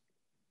trips.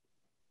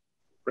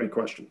 Great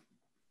question.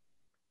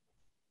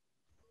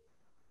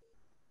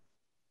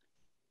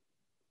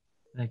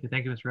 Thank you,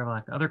 Mr.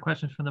 Revlak. Other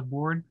questions from the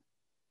board?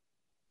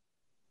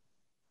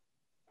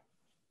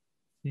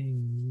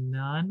 Seeing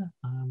none,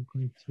 I'm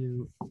going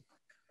to,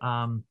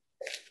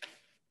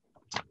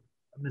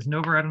 Ms.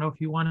 Nover, I don't know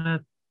if you want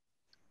to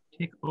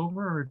take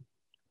over or...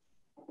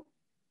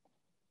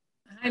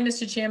 Hi,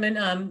 Mr.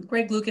 Chairman.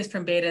 Greg Lucas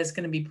from Beta is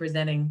going to be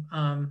presenting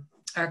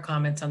our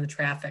comments on the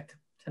traffic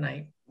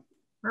tonight.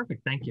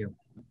 Perfect. Thank you.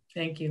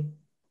 Thank you.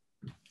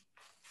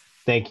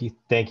 Thank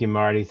you,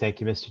 Marty. Thank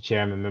you, Mr.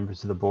 Chairman,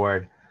 members of the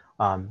board.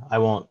 I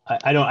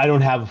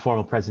don't have a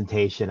formal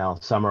presentation.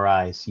 I'll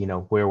summarize,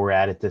 where we're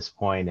at this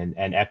point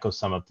and echo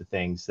some of the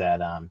things that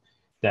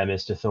that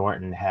Mr.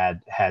 Thornton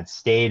had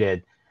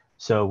stated.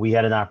 So we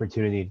had an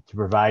opportunity to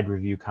provide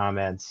review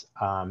comments,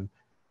 and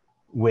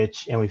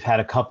we've had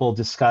a couple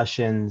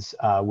discussions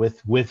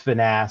with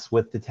VNAS,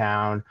 with the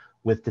town,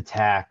 with the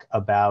TAC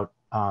about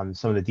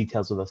some of the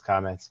details of those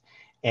comments.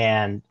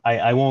 And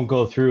I won't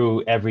go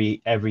through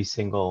every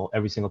single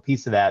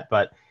piece of that,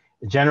 but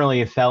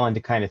generally it fell into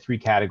kind of three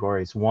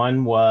categories.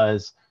 One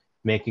was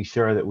making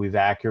sure that we've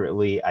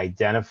accurately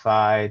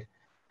identified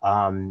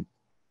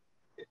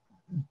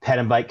pet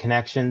and bike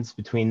connections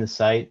between the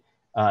site.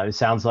 It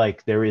sounds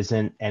like there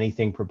isn't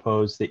anything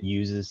proposed that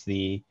uses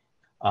the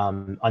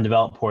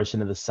undeveloped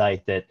portion of the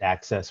site, that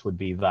access would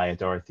be via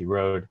Dorothy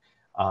Road,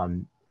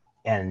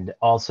 and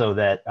also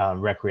that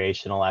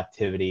recreational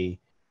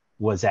activity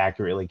was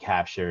accurately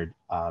captured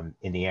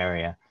in the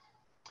area.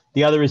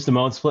 The other is the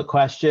mode split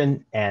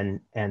question,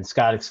 and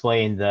Scott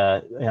explained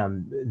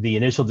the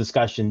initial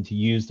discussion to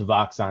use the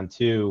Voxon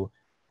 2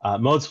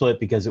 mode split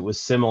because it was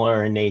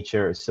similar in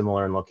nature,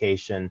 similar in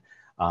location,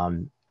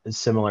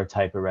 similar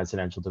type of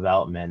residential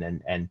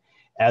development. And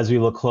as we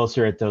look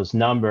closer at those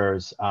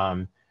numbers,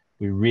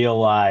 we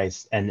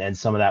realized, and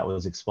some of that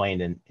was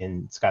explained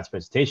in Scott's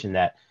presentation,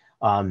 that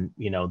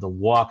the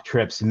walk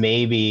trips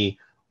maybe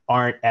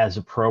aren't as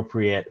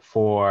appropriate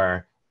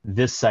for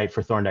this site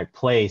for Thorndike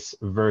Place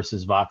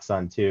versus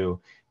Voxon 2,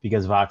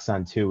 because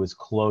Voxon 2 is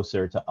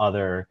closer to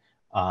other,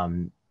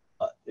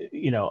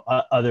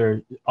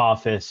 other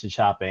office and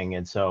shopping,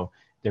 and so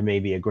there may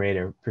be a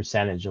greater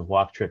percentage of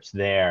walk trips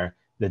there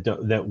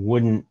that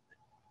wouldn't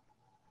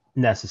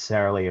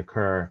necessarily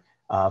occur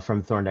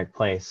from Thorndike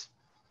Place.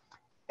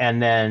 And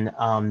then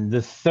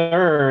the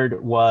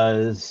third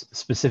was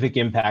specific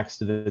impacts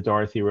to the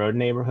Dorothy Road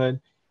neighborhood,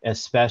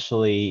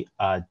 especially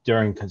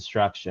during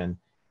construction.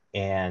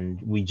 And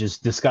we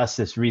just discussed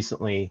this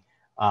recently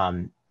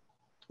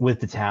with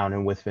the town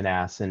and with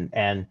VNAS.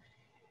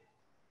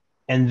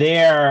 And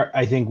there,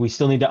 I think we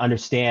still need to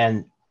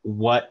understand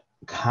what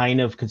kind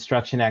of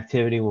construction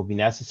activity will be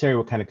necessary,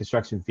 what kind of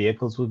construction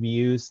vehicles will be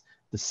used,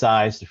 the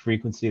size, the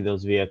frequency of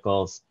those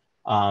vehicles,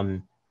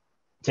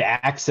 to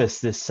access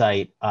this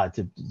site,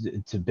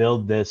 to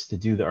build this, to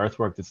do the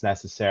earthwork that's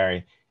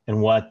necessary,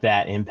 and what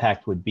that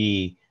impact would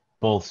be,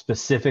 both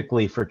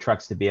specifically for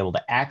trucks to be able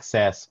to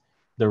access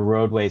the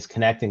roadways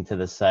connecting to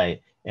the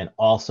site, and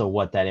also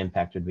what that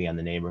impact would be on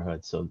the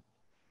neighborhood. So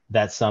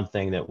that's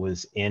something that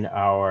was in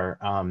our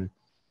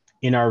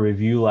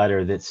review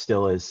letter that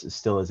still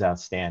is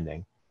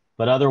outstanding.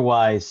 But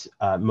otherwise,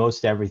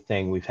 most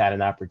everything we've had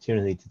an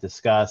opportunity to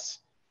discuss,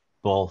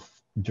 both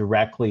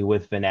directly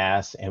with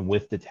VNAS and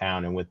with the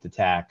town and with the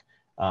TAC,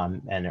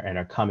 and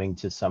are coming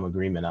to some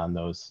agreement on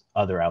those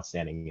other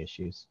outstanding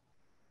issues.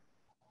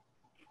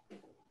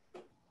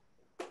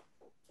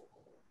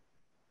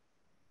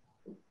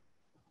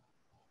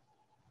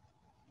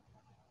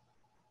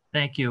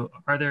 Thank you.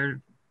 Are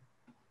there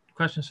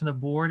questions from the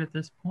board at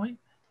this point?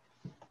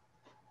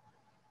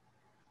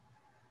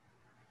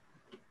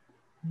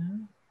 No?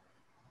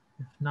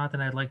 If not,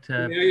 then I'd like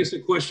to. May I ask a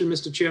question,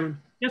 Mr.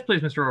 Chairman? Yes, please,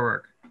 Mr.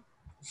 O'Rourke.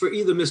 For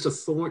either Mr.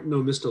 Thornton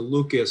or Mr.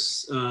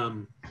 Lucas,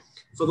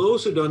 for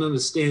those who don't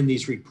understand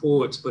these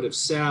reports, but have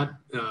sat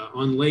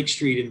on Lake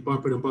Street in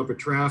bumper-to-bumper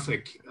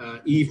traffic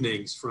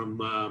evenings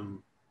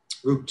from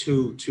Route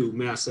 2 to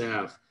Mass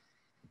Ave,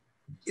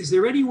 is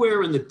there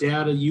anywhere in the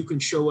data you can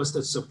show us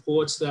that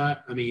supports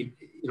that? I mean,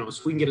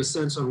 so we can get a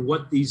sense on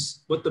what the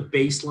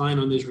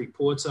baseline on these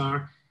reports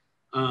are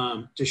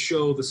to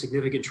show the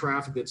significant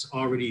traffic that's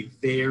already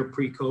there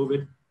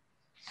pre-COVID,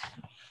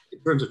 in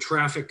terms of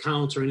traffic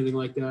counts or anything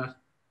like that?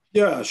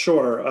 Yeah,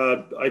 sure.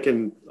 I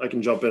can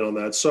jump in on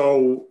that.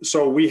 So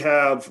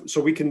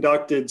we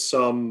conducted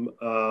some.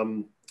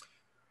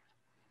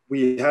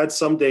 We had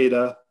some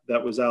data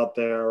that was out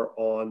there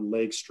on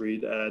Lake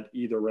Street at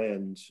either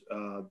end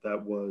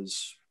that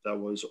was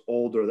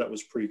older, that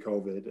was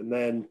pre-COVID, and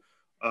then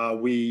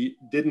we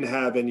didn't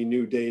have any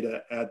new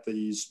data at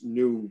these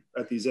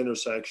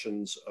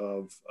intersections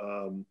of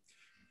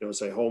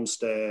say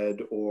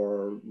Homestead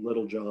or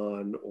Little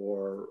John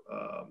or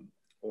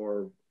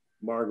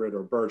Margaret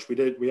or Birch.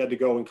 We had to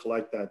go and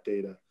collect that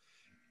data,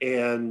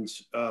 and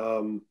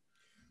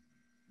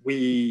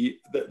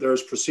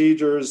there's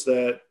procedures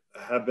that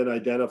have been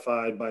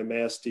identified by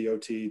Mass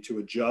DOT to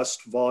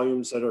adjust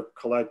volumes that are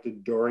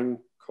collected during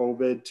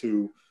COVID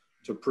to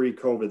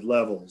pre-COVID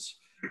levels.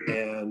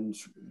 And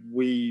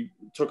we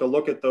took a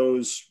look at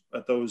those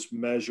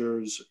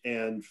measures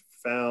and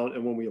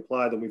when we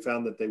applied them, we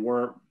found that they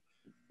weren't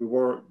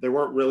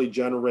really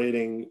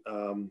generating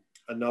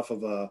enough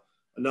of a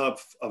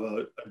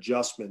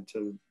adjustment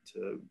to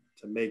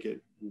make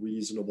it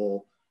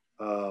reasonable,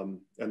 and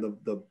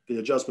the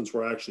adjustments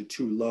were actually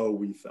too low,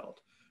 we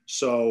felt.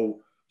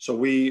 So So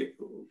we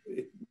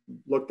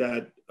looked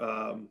at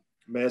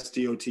Mass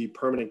DOT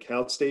permanent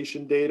count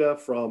station data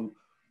from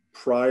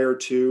prior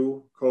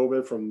to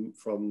COVID,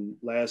 from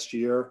last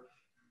year,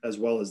 as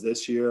well as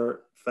this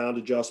year, found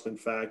adjustment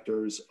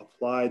factors,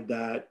 applied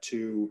that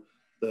to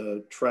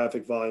the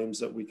traffic volumes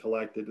that we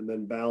collected, and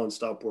then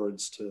balanced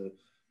upwards to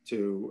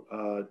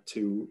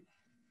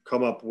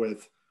come up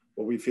with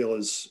what we feel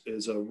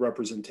is a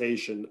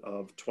representation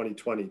of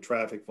 2020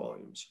 traffic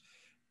volumes.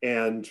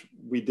 And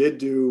we did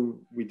do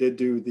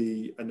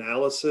the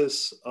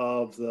analysis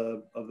of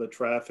the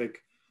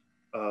traffic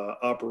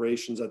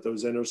operations at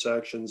those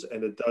intersections,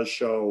 and it does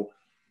show,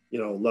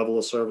 level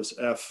of service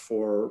F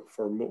for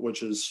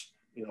which is,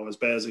 as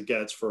bad as it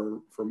gets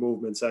for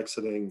movements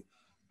exiting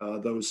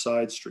those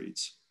side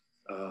streets.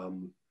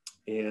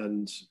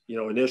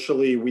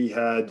 Initially we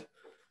had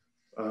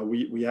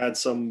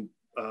some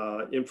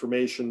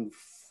information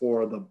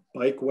for the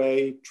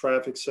bikeway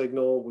traffic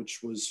signal,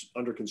 which was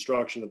under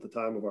construction at the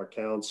time of our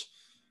counts,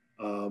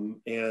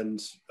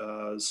 and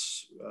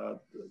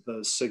the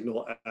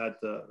signal at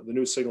the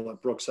new signal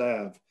at Brooks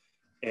Ave.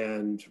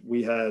 And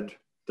we had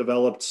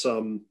developed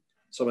some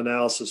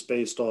analysis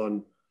based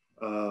on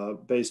the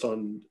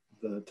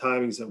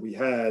timings that we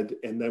had,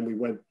 and then we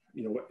went,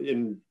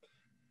 in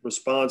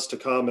response to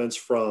comments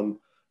from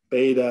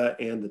Beta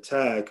and the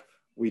TAC,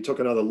 we took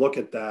another look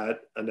at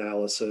that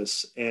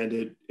analysis, and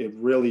it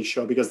really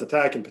showed, because the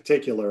TAC in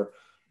particular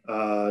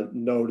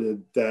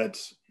noted that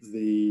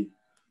the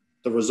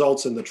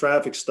results in the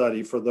traffic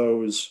study for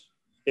those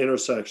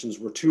intersections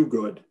were too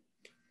good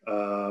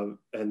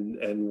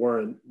and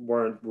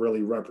weren't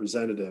really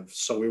representative.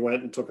 So we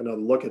went and took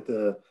another look at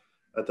the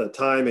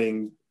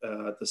timing,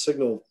 at the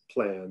signal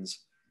plans,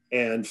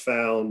 and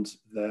found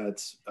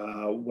that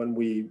when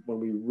we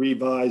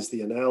revised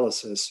the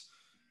analysis,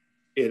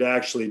 it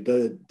actually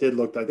did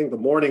look, I think the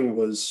morning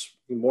was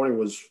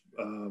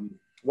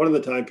one of the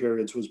time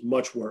periods was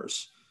much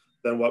worse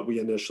than what we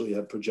initially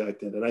had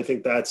projected. And I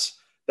think that's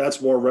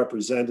more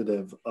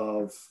representative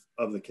of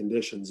the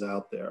conditions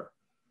out there.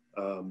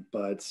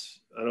 But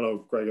I don't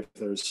know, Greg, if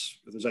there's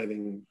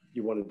anything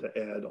you wanted to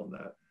add on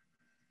that.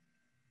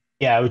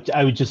 Yeah,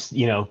 I would just,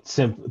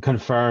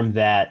 confirm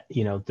that,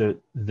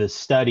 the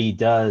study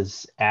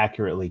does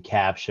accurately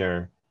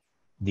capture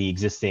the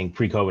existing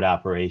pre-COVID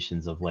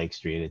operations of Lake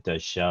Street. It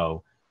does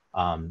show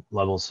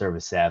level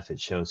service F, it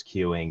shows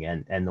queuing,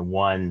 and the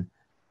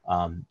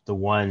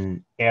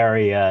one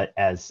area,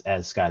 as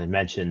Scott had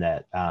mentioned,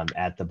 that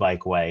at the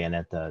bikeway and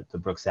at the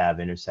Brooks Ave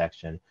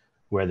intersection,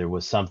 where there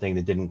was something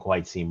that didn't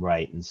quite seem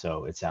right, and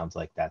so it sounds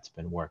like that's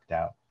been worked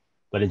out.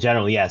 But in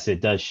general, yes,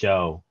 it does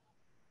show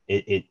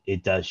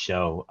it does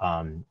show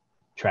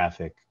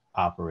traffic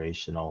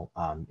operational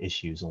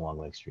issues along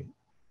Lake Street.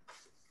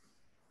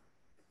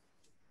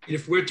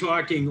 If we're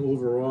talking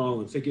overall,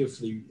 and forgive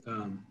the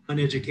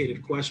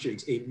uneducated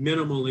questions, a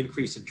minimal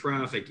increase in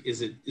traffic,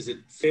 is it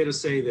fair to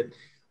say that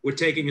we're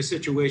taking a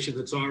situation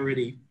that's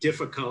already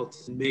difficult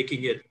and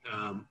making it,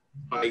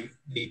 by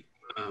the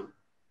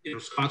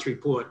Scott's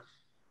report,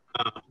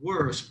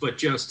 worse, but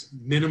just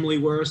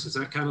minimally worse? Is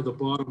that kind of the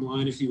bottom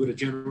line if you were to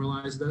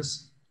generalize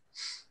this?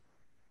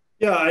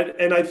 Yeah,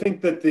 and I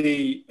think that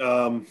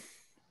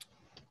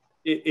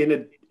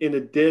in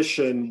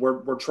addition,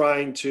 we're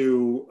trying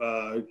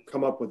to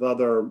come up with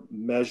other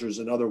measures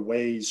and other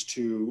ways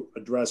to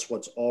address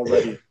what's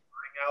already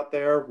out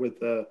there with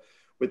the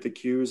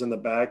queues and the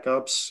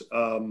backups.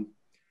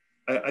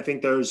 I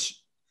think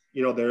there's,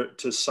 there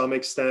to some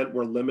extent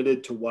we're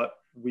limited to what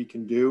we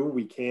can do.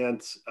 We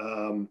can't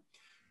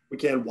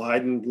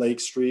widen Lake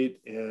Street,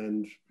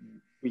 and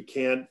we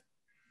can't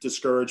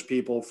discourage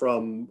people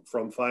from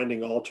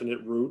finding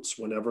alternate routes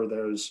whenever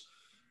there's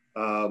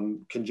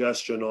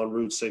congestion on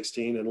Route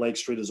 16, and Lake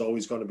Street is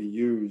always going to be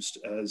used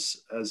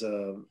as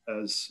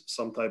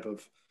some type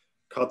of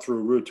cut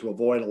through route to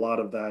avoid a lot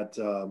of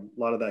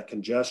that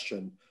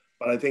congestion.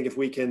 But I think if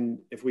we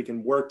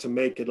can work to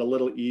make it a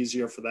little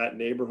easier for that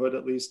neighborhood,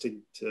 at least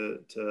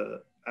to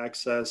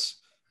access,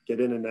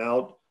 get in and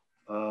out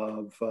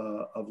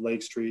of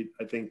Lake Street,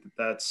 I think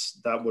that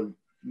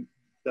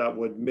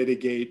would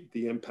mitigate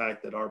the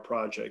impact that our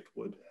project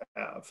would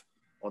have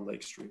on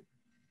Lake Street.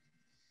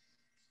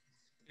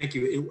 Thank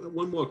you. And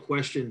one more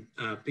question,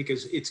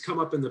 because it's come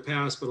up in the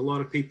past, but a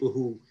lot of people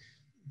who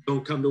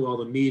don't come to all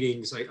the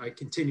meetings, I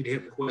continue to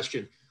have the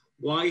question,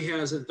 why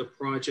hasn't the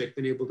project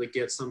been able to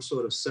get some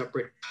sort of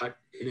separate cut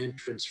and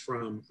entrance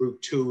from Route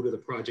 2 to the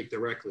project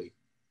directly?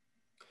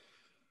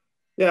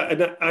 Yeah,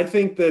 and I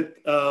think that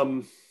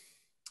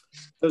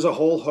there's a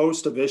whole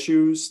host of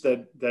issues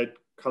that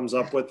comes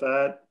up with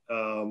that.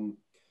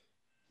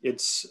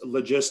 It's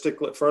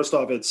logistically, first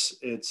off,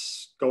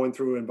 it's going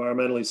through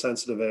environmentally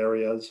sensitive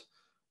areas.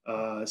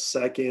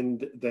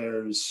 Second,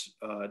 there's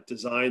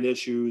design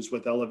issues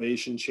with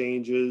elevation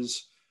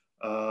changes.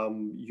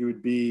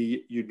 You'd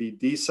be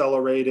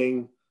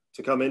decelerating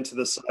to come into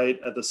the site.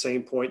 At the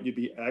same point, you'd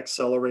be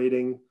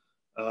accelerating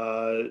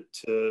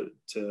to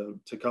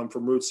come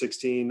from Route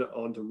 16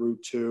 onto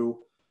Route 2.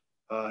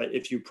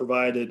 If you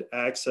provided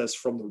access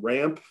from the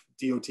ramp,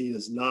 DOT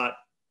does not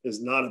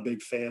is not a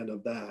big fan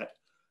of that.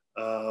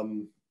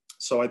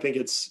 So I think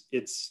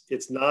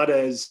it's not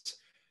as,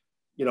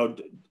 you know,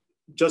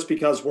 just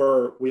because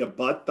we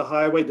abut the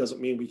highway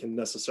doesn't mean we can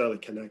necessarily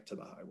connect to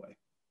the highway.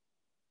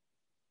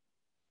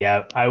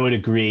 Yeah, I would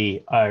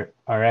agree. Our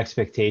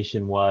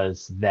expectation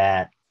was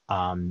that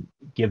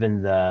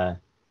given the,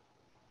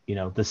 you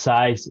know, the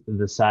size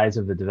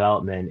of the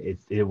development,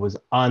 it was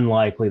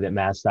unlikely that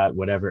MassDOT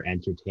would ever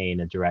entertain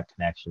a direct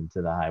connection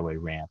to the highway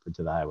ramp or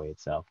to the highway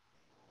itself.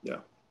 Yeah.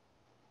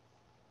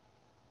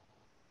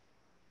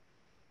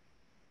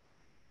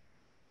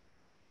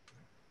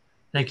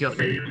 Thank you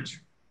very much.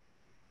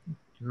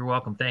 You're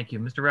welcome. Thank you.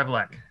 Mr.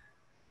 Revlak.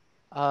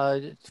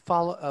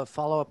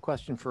 Follow-up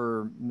question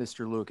for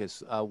Mr.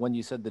 Lucas. When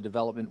you said the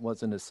development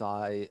wasn't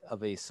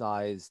of a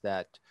size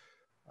that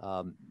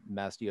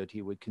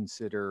MassDOT would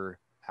consider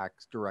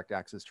direct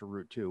access to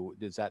Route 2,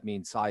 does that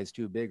mean size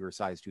too big or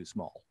size too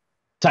small?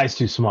 Size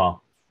too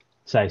small.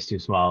 Size too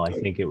small. I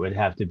think it would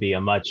have to be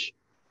a much,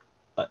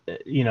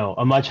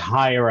 a much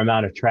higher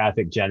amount of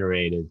traffic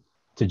generated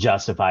to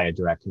justify a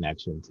direct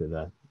connection to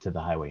the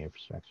highway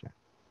infrastructure.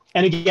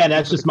 And again,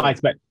 that's just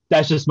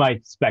my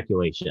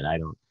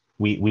speculation.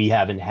 We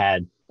haven't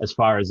had, as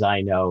far as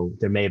I know,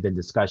 there may have been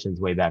discussions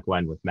way back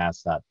when with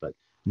MassDOT, but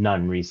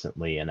none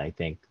recently. And I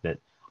think that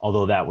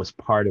although that was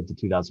part of the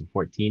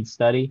 2014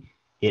 study,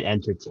 it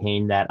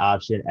entertained that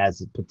option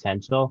as a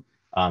potential.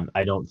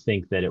 I don't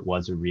think that it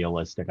was a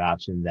realistic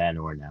option then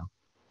or now.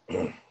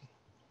 Yeah,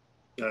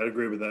 I'd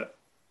agree with that.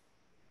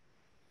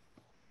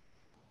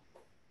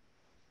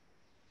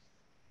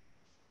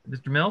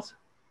 Mr. Mills?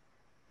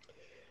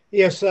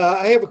 Yes,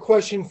 I have a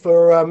question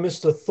for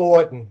Mr.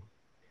 Thornton.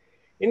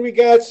 In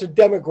regards to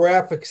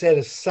demographics at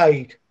a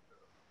site,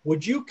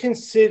 would you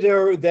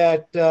consider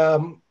that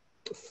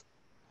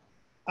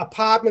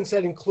apartments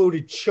that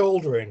included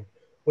children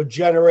would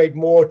generate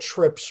more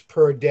trips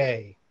per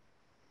day?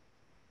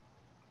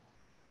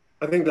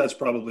 I think that's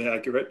probably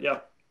accurate, yeah.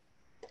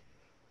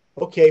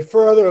 Okay,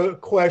 further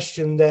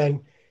question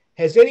then.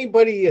 Has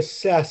anybody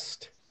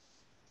assessed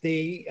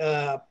the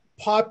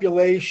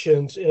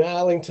populations in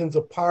Arlington's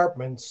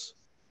apartments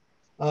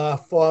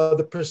for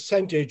the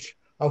percentage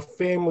of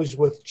families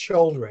with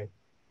children?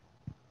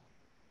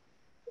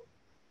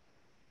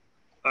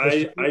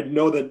 I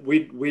know that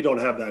we don't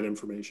have that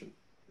information.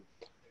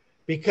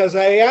 Because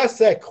I asked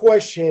that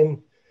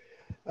question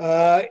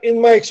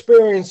in my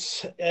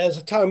experience as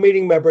a town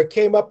meeting member. It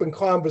came up in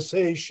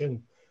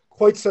conversation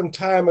quite some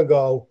time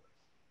ago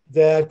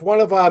that one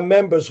of our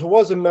members, who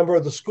was a member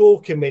of the school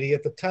committee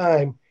at the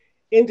time,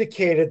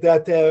 indicated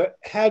that there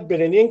had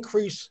been an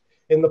increase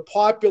in the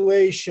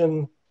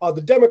population or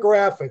the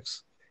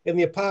demographics in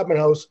the apartment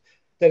house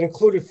that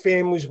included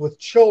families with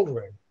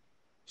children.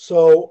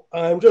 So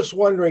I'm just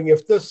wondering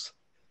if this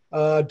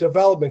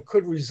development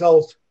could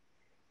result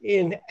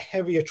in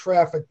heavier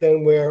traffic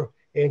than we're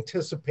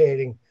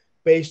anticipating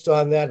based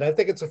on that. And I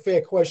think it's a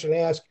fair question to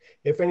ask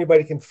if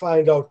anybody can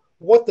find out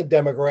what the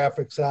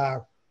demographics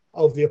are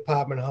of the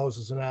apartment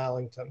houses in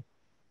Arlington.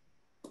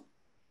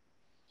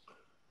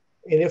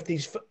 And if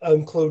these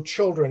include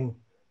children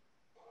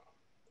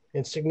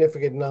in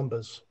significant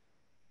numbers.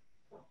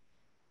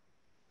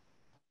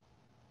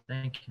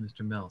 Thank you,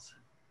 Mr. Mills.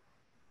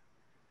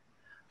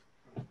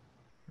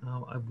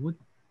 I would.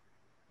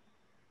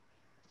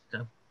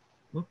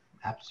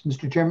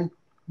 Mr. Chairman?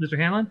 Mr.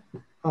 Hanlon?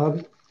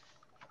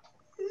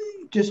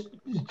 Just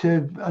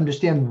to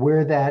understand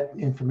where that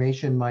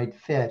information might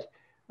fit,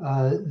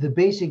 the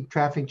basic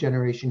traffic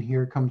generation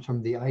here comes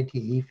from the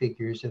ITE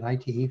figures, and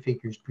ITE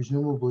figures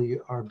presumably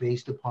are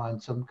based upon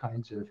some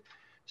kinds of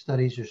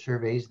studies or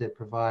surveys that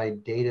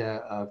provide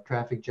data of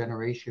traffic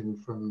generation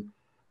from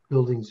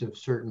buildings of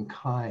certain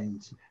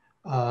kinds.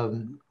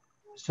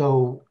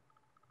 So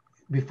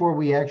before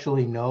we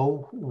actually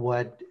know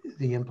what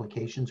the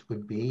implications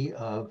would be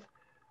of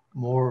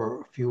more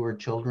or fewer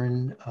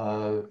children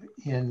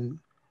in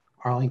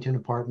Arlington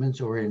apartments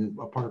or in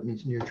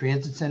apartments near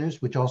transit centers,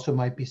 which also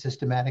might be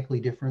systematically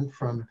different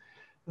from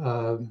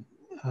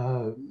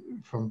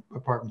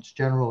apartments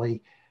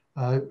generally,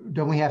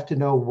 don't we have to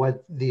know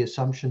what the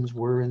assumptions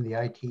were in the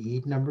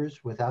ITE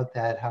numbers? Without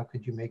that, how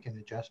could you make an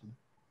adjustment?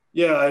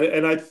 Yeah,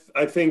 and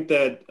I think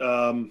that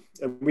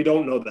and we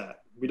don't know that.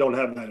 We don't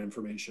have that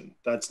information.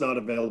 That's not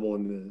available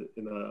in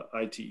the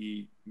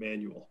ITE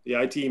manual. The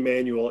ITE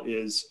manual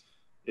is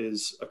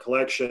a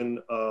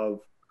collection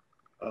of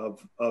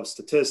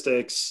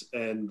statistics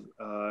and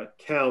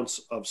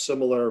counts of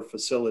similar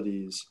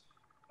facilities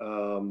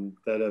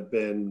that have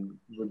been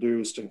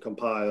reduced and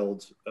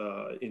compiled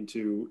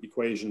into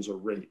equations or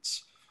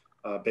rates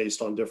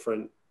based on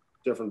different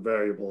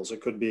variables.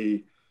 It could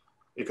be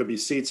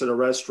seats at a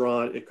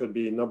restaurant. It could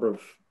be number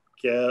of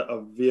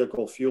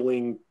vehicle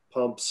fueling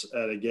pumps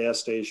at a gas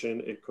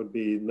station. It could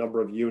be number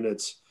of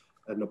units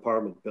at an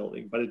apartment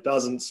building, but it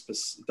doesn't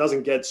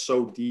get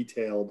so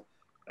detailed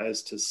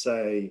as to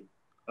say,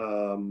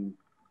 there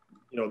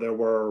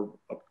were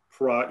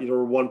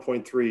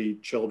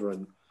 1.3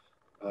 children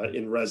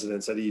in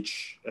residence at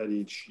each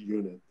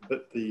unit.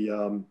 But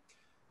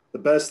the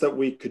best that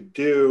we could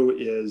do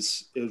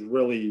is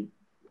really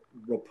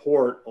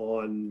report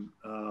on,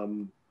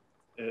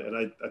 and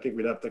I think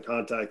we'd have to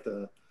contact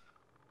the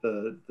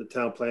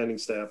town planning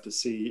staff to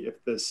see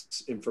if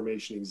this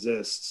information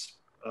exists.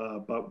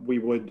 But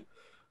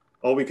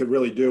all we could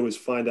really do is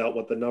find out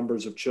what the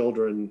numbers of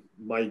children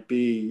might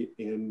be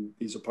in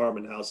these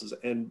apartment houses.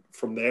 And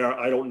from there,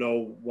 I don't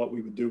know what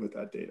we would do with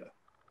that data.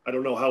 I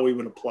don't know how we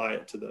would apply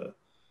it to the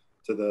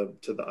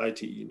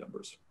ITE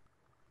numbers.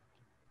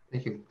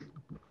 Thank you.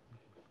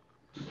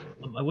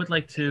 I would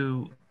like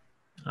to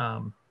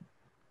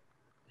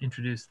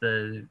introduce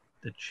the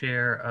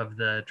chair of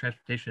the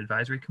Transportation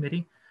Advisory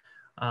Committee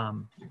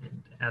and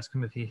ask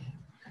him if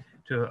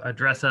to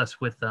address us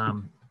with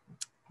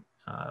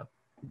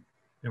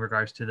in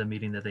regards to the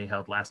meeting that they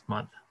held last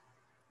month.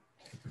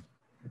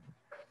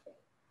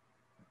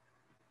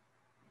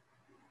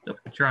 Oh,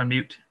 you're on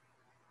mute.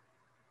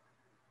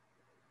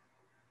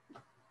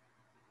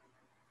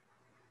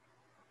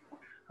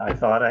 I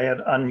thought I had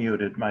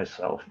unmuted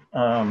myself.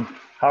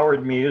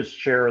 Howard Muse,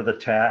 chair of the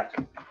TAC.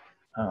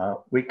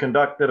 We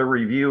conducted a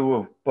review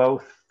of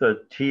both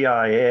the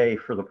TIA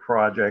for the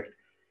project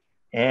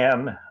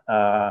and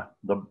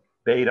the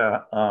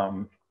beta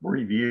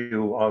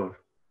review of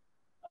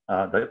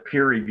the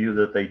peer review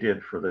that they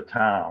did for the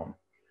town.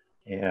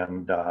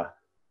 And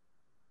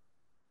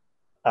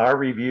our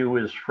review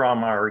is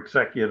from our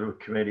executive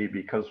committee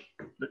because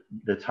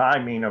the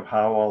timing of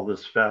how all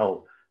this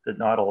fell did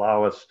not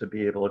allow us to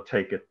be able to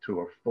take it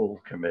to a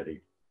full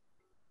committee.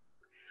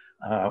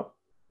 The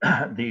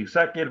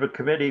executive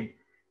committee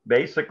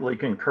basically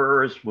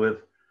concurs with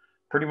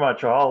pretty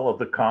much all of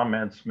the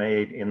comments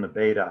made in the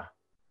beta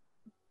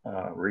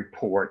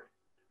report.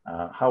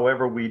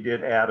 However, we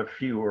did add a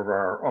few of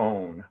our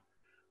own,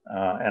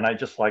 and I'd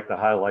just like to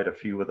highlight a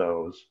few of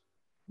those.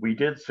 We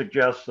did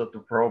suggest that the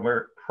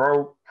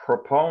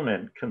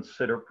proponent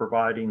consider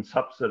providing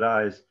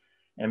subsidized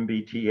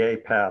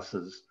MBTA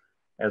passes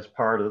as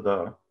part of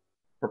the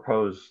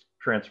proposed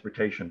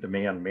transportation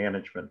demand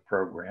management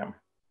program.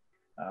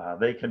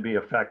 They can be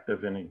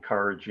effective in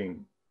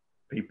encouraging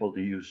people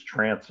to use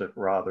transit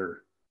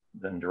rather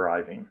than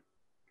driving.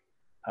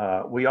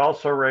 We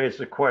also raised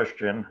a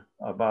question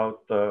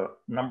about the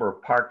number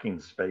of parking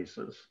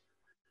spaces.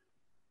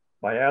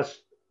 By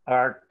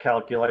our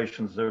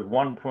calculations, there's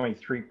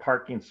 1.3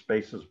 parking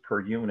spaces per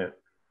unit,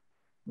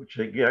 which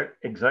the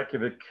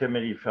executive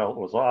committee felt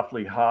was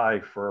awfully high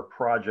for a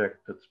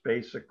project that's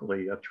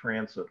basically a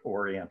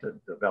transit-oriented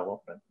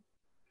development.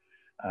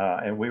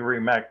 And we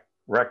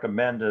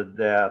recommended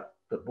that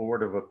the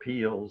Board of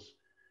Appeals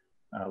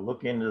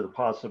look into the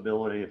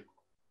possibility of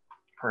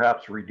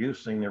perhaps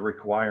reducing the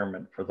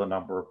requirement for the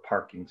number of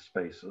parking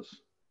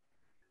spaces.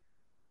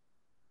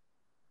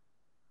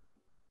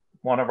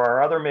 One of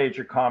our other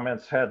major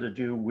comments had to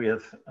do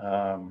with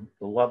the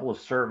level of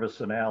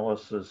service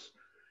analysis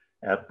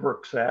at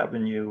Brooks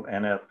Avenue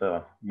and at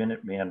the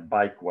Minuteman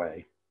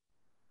Bikeway.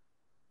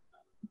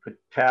 The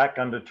TAC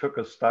undertook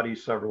a study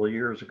several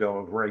years ago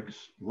of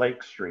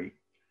Lake Street,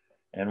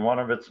 and one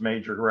of its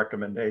major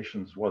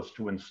recommendations was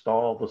to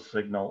install the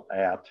signal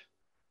at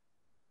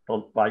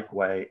the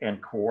bikeway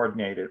and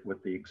coordinate it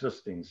with the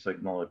existing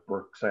signal at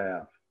Brooks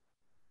Ave.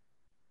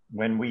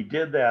 When we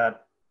did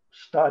that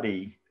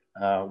study,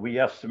 we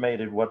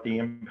estimated what the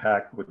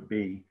impact would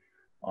be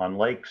on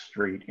Lake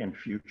Street in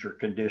future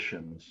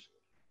conditions.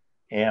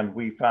 And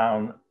we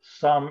found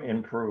some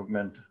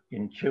improvement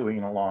in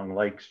queuing along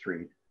Lake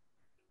Street,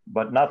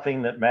 but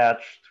nothing that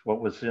matched what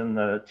was in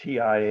the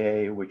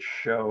TIA, which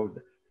showed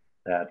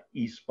that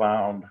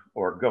eastbound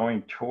or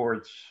going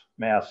towards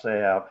Mass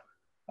Ave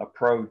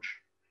approach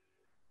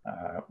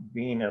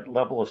being at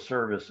level of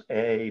service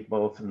A,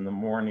 both in the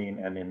morning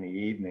and in the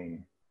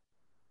evening,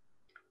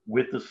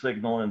 with the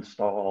signal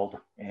installed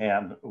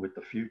and with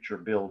the future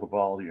build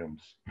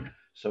volumes.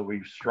 So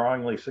we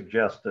strongly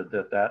suggested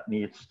that that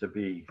needs to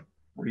be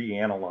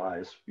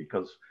reanalyzed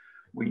because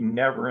we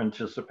never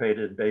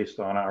anticipated, based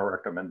on our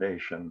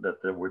recommendation,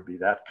 that there would be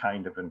that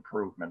kind of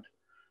improvement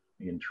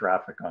in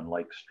traffic on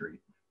Lake Street.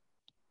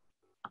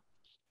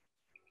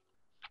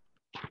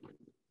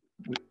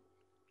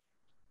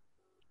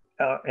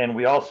 And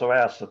we also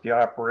asked that the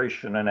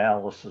operation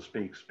analysis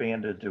be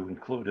expanded to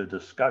include a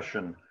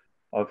discussion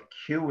of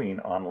queuing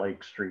on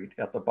Lake Street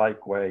at the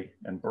Bikeway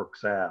and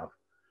Brooks Ave.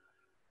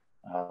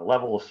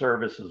 Level of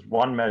service is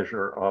one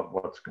measure of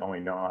what's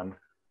going on,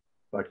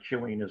 but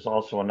queuing is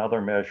also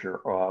another measure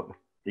of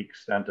the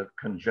extent of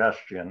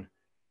congestion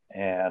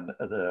and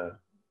the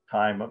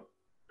time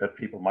that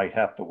people might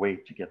have to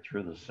wait to get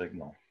through the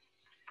signal.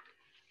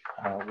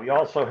 We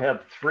also had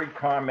 3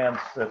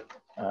 comments that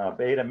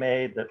Beta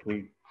made that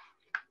we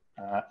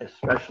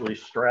especially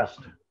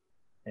stressed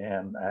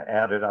and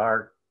added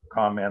our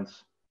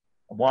comments.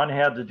 One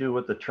had to do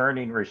with the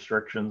turning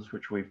restrictions,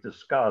 which we've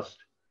discussed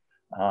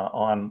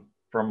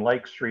from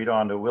Lake Street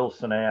onto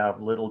Wilson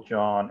Ave, Little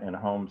John, and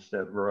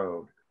Homestead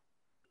Road.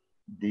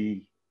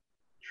 The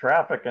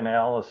traffic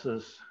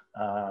analysis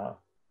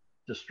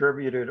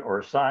distributed or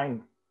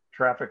assigned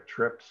traffic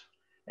trips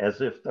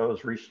as if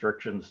those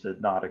restrictions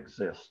did not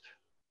exist.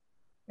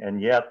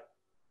 And yet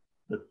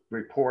the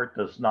report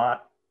does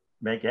not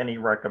make any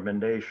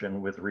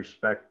recommendation with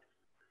respect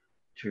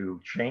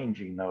to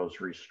changing those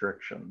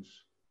restrictions.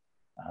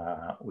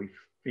 We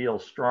feel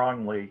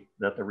strongly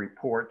that the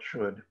report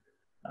should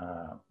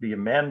be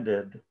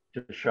amended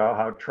to show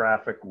how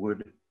traffic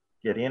would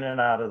get in and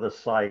out of the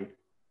site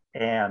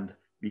and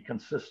be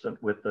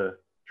consistent with the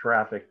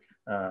traffic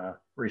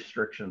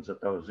restrictions at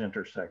those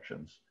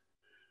intersections.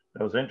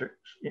 Those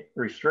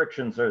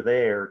restrictions are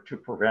there to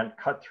prevent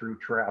cut-through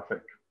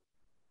traffic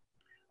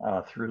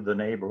through the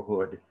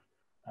neighborhood.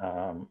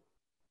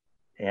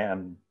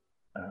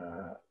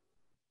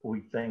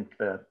 We think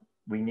that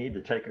we need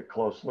to take a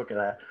close look at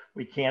that.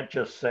 We can't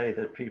just say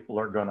that people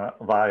are going to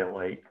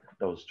violate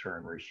those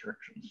turn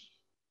restrictions.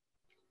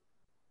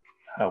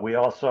 We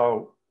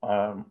also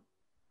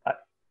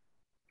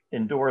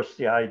endorse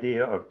the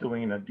idea of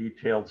doing a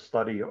detailed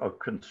study of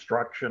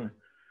construction,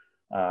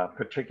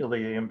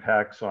 particularly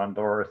impacts on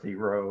Dorothy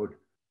Road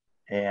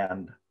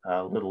and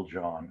Little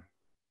John.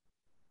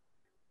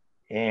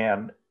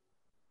 And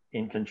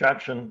in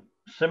conjunction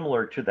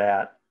similar to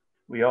that,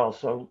 we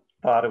also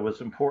thought it was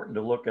important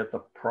to look at the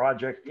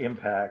project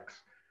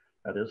impacts,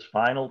 that is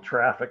final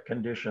traffic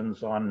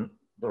conditions on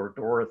the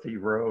Dorothy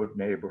Road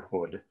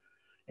neighborhood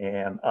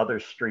and other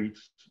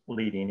streets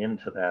leading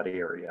into that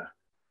area.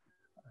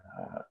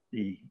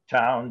 The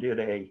town did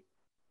a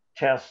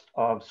test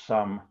of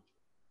some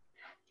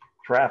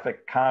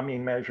traffic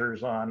calming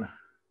measures on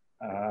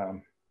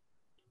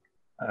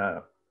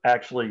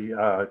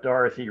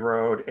Dorothy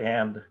Road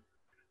and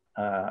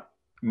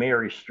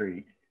Mary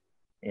Street.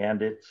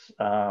 And it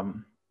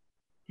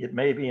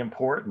may be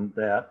important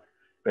that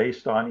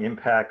based on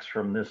impacts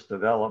from this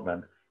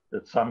development,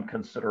 that some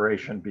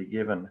consideration be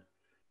given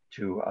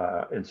to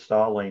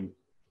installing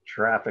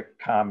traffic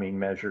calming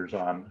measures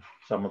on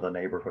some of the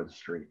neighborhood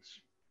streets.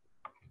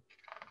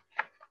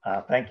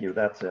 Thank you,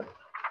 that's it.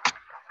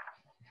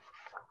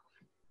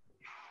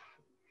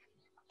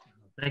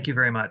 Thank you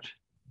very much.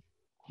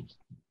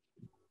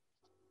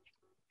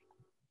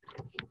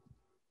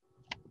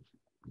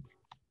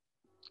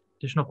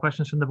 Additional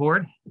questions from the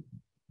board?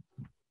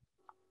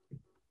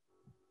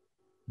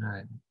 All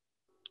right,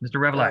 Mr.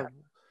 Revelac.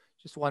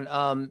 Just one,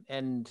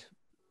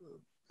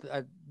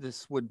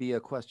 this would be a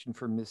question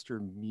for Mr.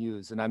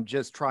 Muse, and I'm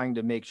just trying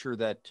to make sure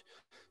that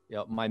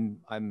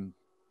I'm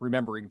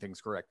remembering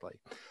things correctly.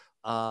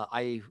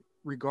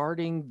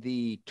 Regarding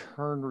the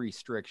turn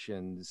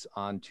restrictions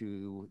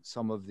onto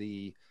some of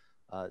the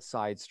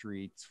side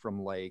streets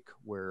from Lake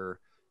where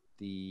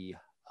the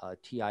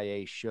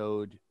TIA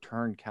showed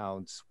turn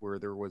counts where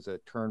there was a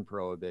turn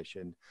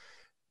prohibition.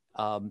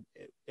 Am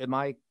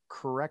I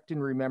correct in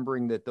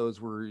remembering that those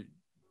were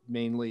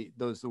mainly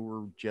those that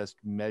were just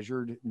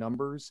measured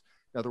numbers?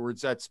 In other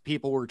words, that's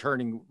people were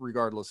turning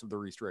regardless of the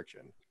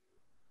restriction.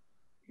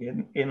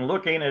 In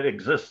looking at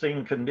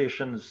existing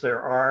conditions,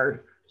 there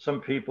are some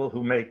people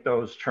who make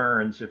those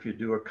turns if you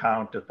do a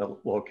count at the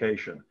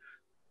location.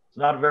 It's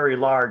not a very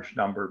large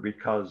number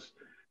because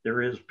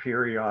there is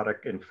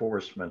periodic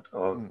enforcement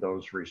of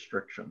those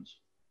restrictions.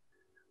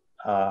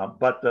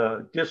 But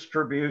the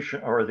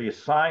distribution or the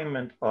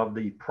assignment of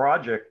the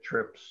project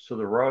trips to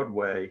the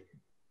roadway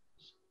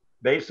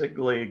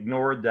basically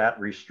ignored that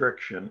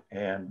restriction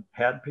and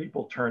had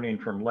people turning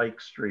from Lake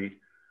Street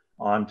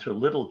onto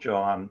Little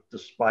John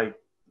despite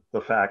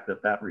the fact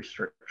that that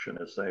restriction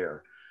is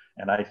there.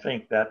 And I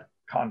think that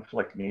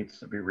conflict needs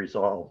to be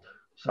resolved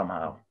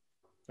somehow.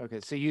 Okay,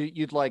 so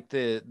you'd like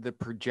the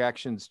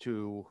projections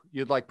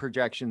you'd like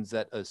projections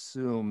that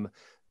assume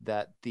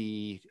that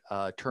the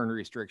turn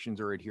restrictions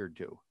are adhered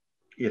to.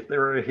 If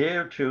they're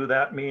adhered to,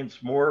 that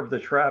means more of the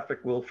traffic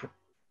will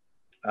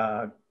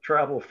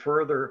travel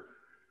further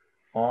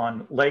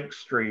on Lake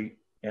Street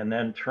and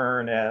then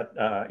turn at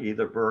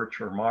either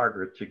Birch or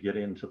Margaret to get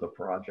into the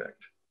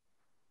project.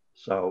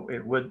 So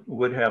it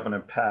would have an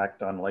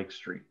impact on Lake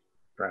Street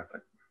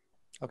traffic.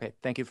 Okay,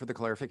 thank you for the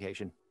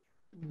clarification.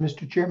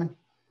 Mr. Chairman?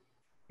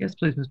 Yes,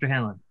 please, Mr.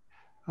 Hanlon.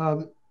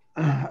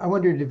 I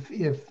wondered if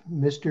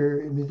this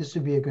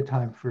would be a good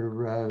time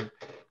for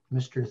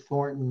Mr.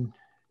 Thornton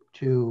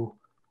to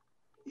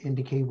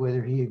indicate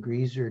whether he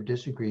agrees or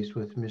disagrees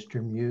with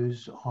Mr.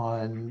 Muse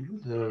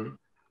on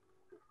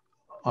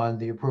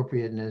the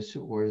appropriateness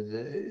or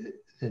the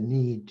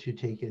need to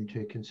take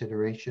into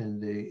consideration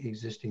the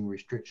existing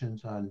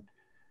restrictions on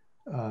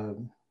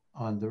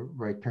the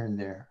right turn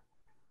there,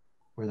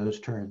 or those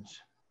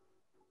turns.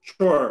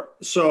 Sure.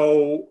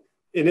 So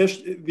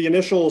the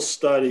initial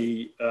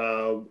study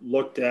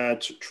looked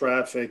at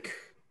traffic.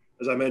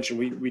 As I mentioned,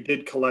 we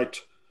did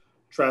collect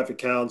traffic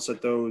counts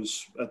at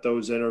those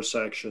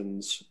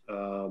intersections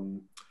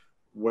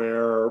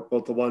where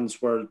both the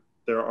ones where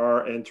there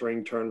are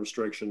entering turn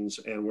restrictions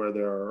and where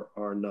there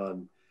are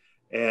none.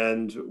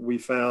 And we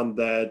found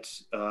that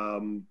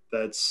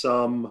that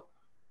some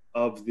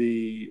of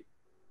the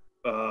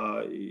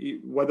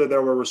whether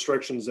there were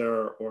restrictions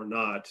there or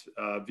not,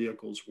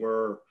 vehicles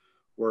were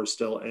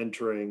still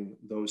entering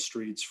those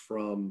streets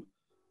from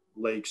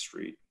Lake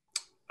Street.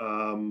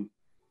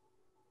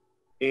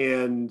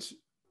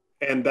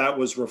 And that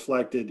was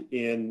reflected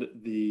in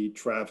the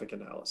traffic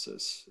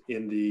analysis.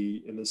 In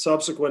the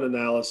subsequent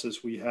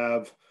analysis, we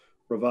have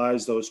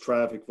revised those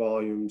traffic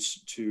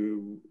volumes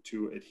to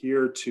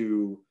adhere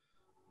to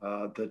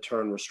the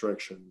turn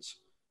restrictions.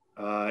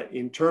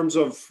 In terms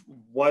of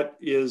what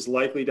is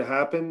likely to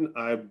happen,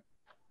 I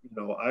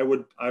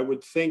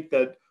would think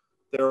that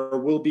there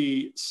will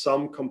be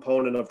some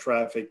component of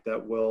traffic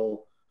that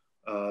will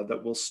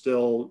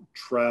still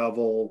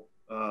travel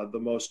the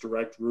most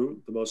direct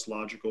route, the most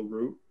logical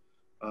route,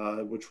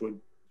 which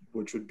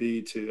would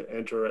be to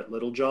enter at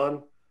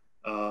Littlejohn.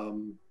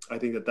 I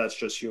think that that's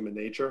just human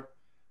nature.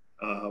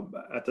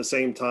 At the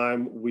same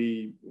time,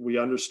 we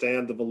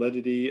understand the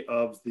validity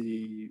of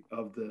the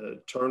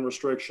turn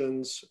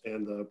restrictions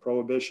and the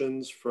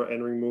prohibitions for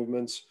entering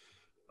movements.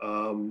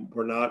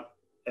 We're not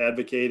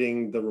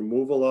advocating the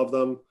removal of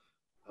them,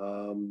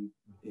 and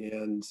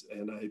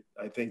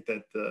I think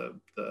that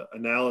the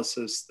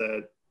analysis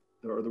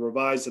or the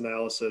revised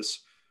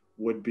analysis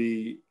would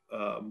be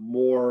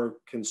more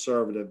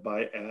conservative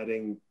by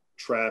adding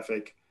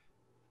traffic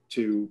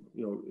to,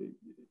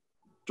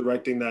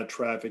 directing that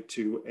traffic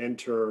to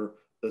enter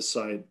the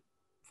site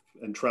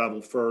and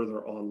travel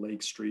further on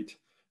Lake Street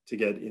to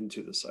get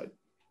into the site.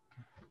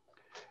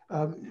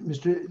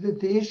 The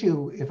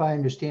issue, if I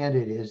understand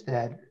it, is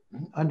that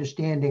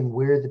understanding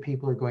where the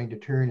people are going to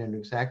turn and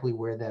exactly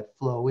where that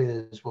flow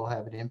is will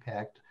have an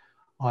impact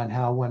on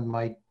how one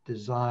might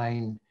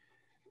design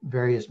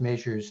various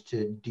measures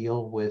to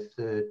deal with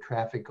the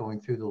traffic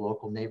going through the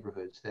local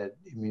neighborhoods.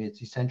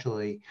 It's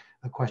essentially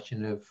a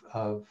question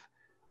of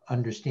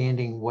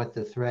understanding what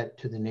the threat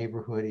to the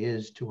neighborhood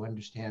is to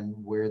understand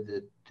where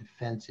the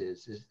defense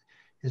is.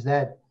 Is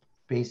that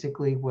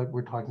basically what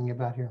we're talking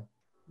about here?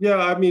 Yeah,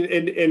 I mean,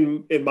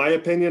 in my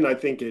opinion, I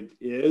think it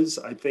is.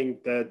 I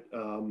think that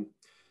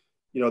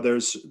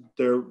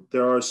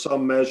there are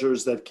some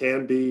measures that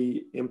can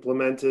be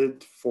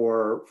implemented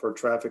for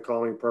traffic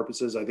calming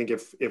purposes. I think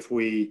if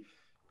we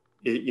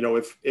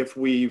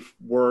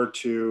were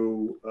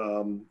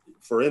to,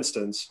 for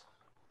instance,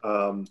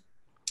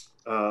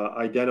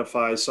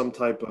 identify some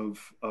type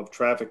of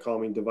traffic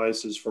calming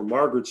devices for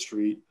Margaret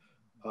Street,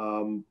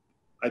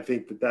 I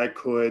think that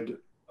could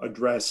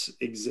address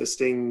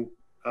existing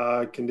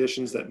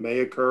conditions that may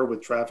occur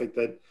with traffic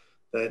that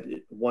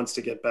wants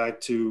to get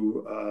back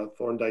to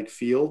Thorndike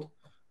Field,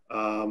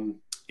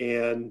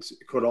 and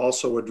could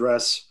also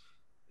address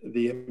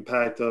the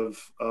impact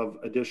of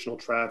additional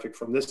traffic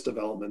from this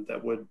development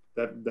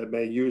that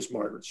may use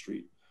Margaret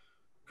Street.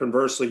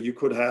 Conversely, you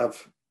could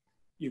have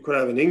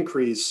an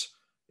increase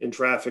in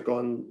traffic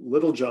on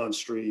Littlejohn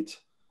Street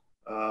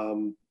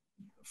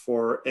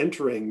for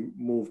entering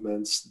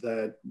movements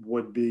that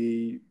would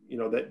be,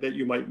 that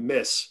you might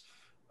miss,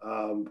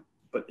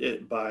 but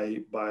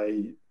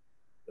by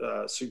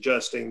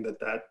suggesting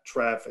that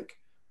traffic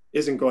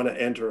isn't going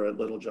to enter at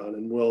Littlejohn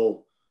and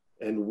will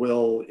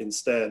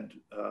instead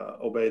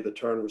obey the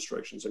turn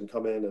restrictions and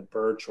come in at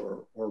Birch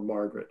or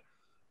Margaret.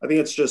 I think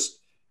it's just,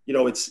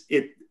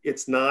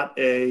 it's not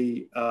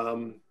a,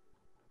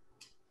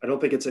 I don't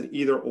think it's an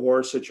either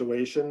or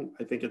situation.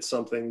 I think it's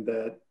something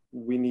that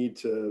we need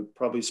to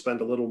probably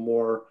spend a little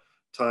more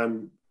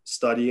time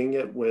studying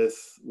it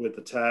with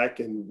the TAC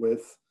and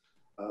with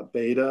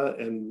Beta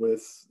and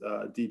with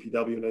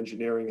DPW and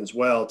engineering as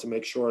well, to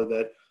make sure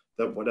that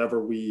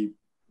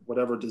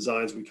whatever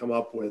designs we come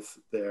up with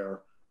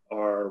there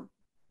are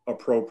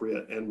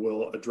appropriate and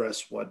will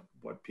address what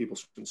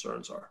people's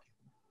concerns are.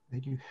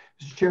 Thank you.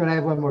 Mr. Chairman, I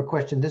have one more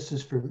question. This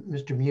is for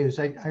Mr. Muse.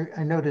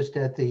 I noticed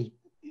at the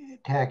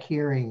TAC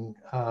hearing,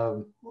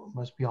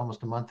 must be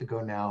almost a month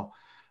ago now,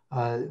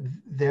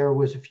 there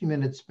was a few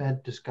minutes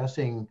spent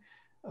discussing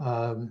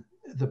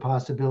the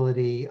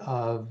possibility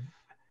of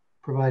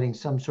providing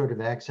some sort of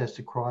access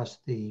across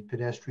the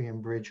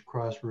pedestrian bridge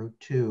across Route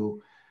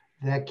 2.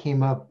 That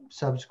came up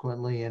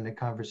subsequently in a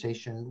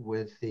conversation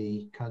with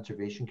the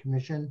Conservation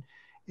Commission.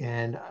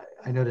 And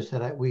I noticed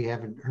that we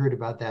haven't heard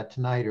about that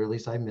tonight, or at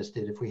least I missed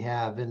it if we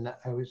have. And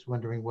I was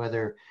wondering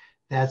whether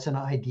that's an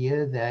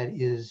idea that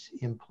is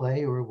in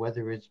play or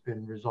whether it's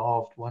been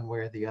resolved one way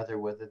or the other,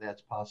 whether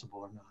that's possible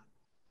or not.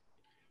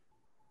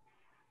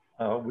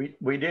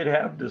 We did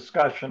have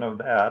discussion of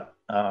that.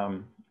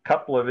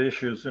 Couple of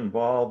issues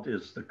involved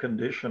is the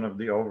condition of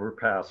the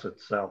overpass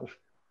itself.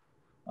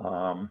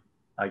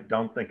 I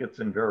don't think it's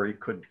in very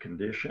good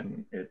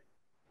condition. It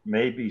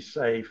may be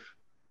safe,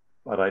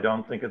 but I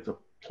don't think it's a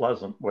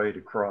pleasant way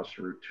to cross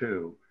Route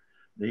 2.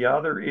 The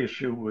other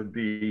issue would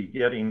be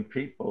getting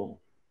people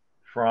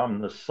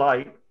from the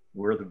site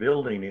where the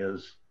building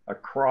is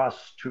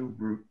across to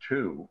Route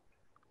 2.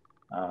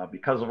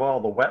 Because of all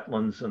the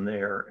wetlands in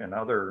there and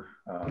other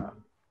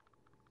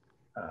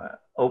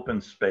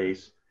open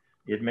space,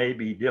 it may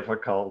be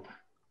difficult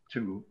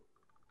to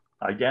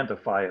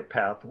identify a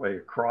pathway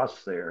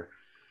across there.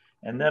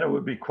 And then it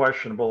would be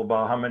questionable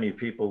about how many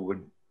people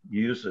would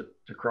use it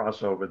to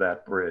cross over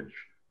that bridge.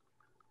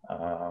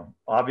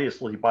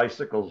 Obviously,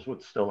 bicycles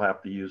would still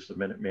have to use the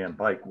Minuteman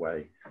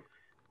Bikeway.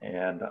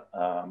 And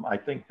I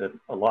think that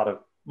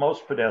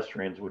most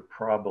pedestrians would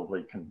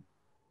probably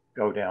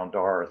go down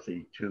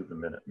Dorothy to the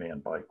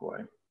Minuteman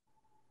Bikeway.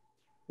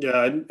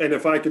 Yeah, and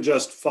if I could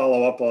just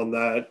follow up on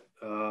that,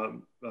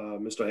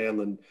 Mr.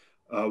 Hanlon,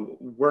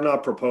 we're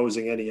not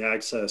proposing any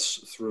access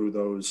through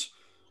those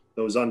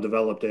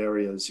undeveloped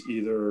areas,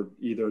 either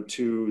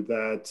to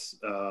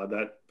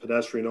that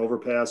pedestrian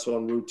overpass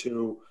on Route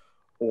 2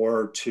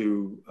 or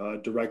to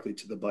directly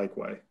to the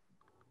bikeway.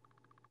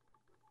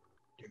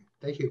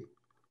 Thank you.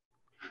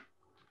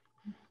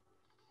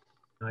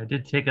 I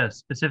did take a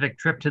specific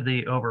trip to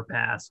the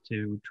overpass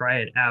to try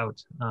it out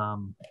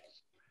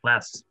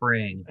last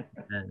spring,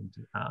 and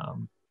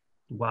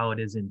while it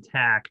is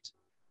intact,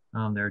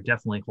 there are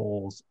definitely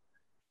holes,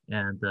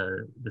 and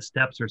the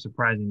steps are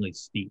surprisingly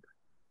steep.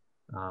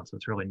 So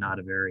it's really not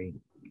a very,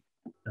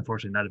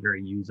 unfortunately, not a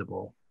very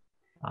usable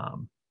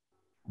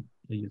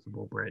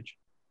bridge.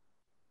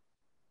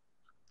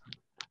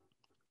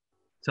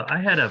 So I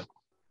had a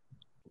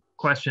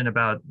question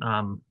about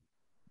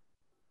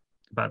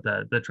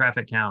the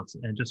traffic counts,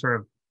 and just sort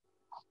of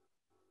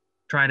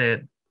trying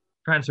to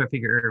sort of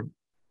figure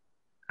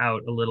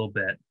out a little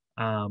bit.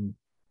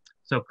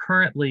 So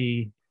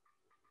currently,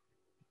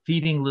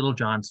 feeding Little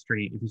John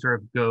Street, if you sort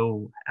of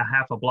go a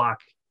half a block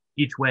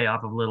each way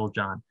off of Little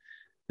John,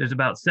 there's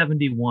about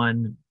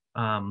 71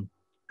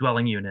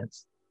 dwelling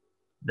units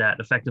that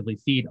effectively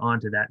feed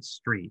onto that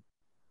street.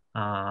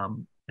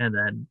 And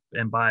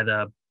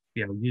by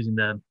using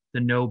the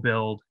no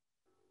build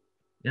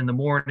in the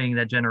morning,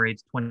 that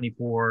generates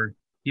 24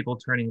 people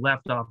turning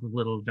left off of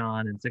Little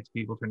John and 6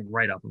 people turning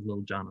right off of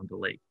Little John onto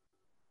Lake.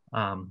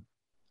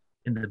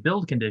 In the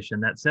build condition,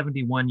 that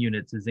 71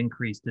 units is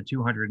increased to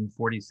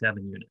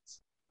 247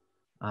 units.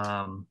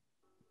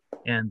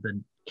 And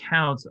the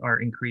counts are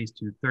increased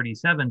to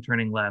 37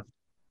 turning left,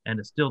 and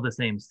it's still the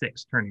same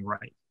 6 turning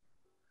right.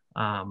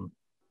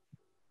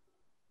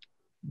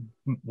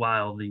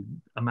 While the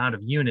amount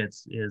of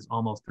units is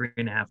almost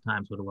 3.5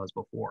 times what it was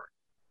before.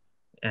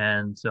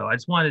 And so I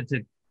just wanted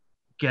to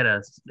get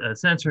a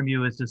sense from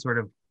you as to sort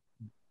of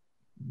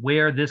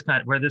where this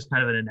kind of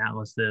an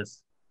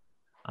analysis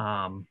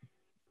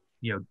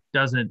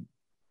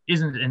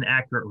isn't an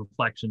accurate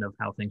reflection of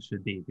how things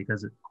should be,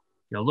 because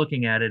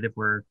looking at it, if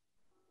we're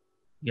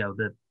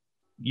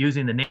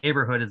using the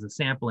neighborhood as a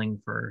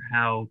sampling for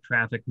how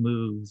traffic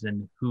moves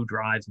and who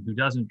drives and who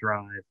doesn't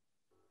drive,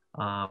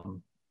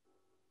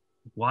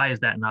 why is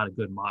that not a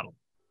good model?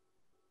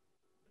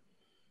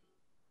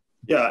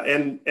 Yeah,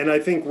 and I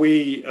think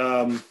we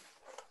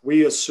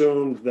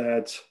assumed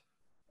that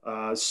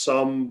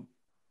some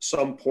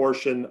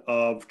portion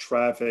of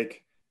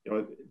traffic,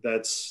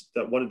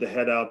 that wanted to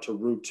head out to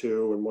Route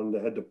 2 and wanted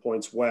to head to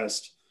points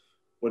west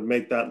would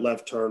make that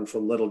left turn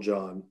from Little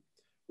John,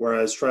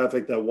 whereas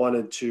traffic that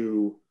wanted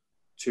to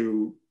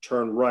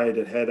turn right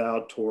and head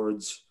out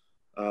towards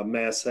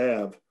Mass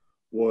Ave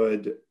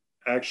would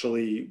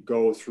actually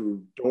go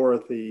through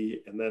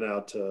Dorothy and then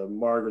out to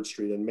Margaret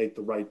Street and make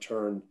the right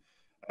turn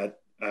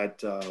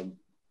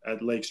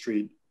at Lake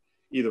Street,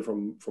 either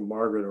from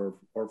Margaret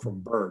or from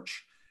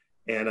Birch.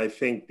 And I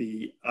think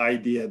the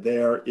idea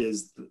there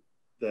is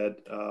that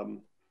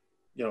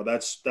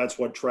that's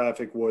what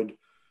traffic would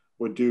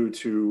do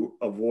to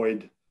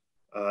avoid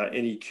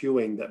any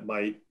queuing that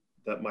might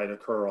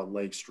occur on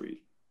Lake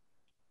Street.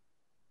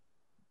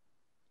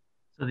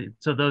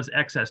 So those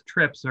excess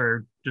trips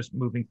are just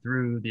moving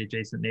through the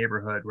adjacent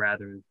neighborhood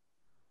rather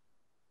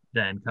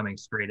than coming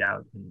straight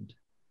out and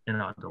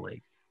onto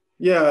Lake.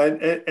 Yeah,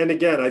 and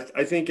again,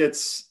 I think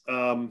it's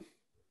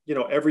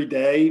every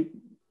day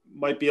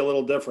might be a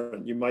little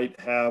different. You might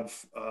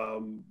have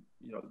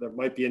there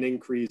might be an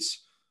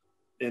increase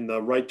in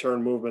the right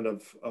turn movement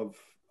of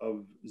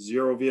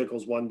 0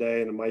 vehicles one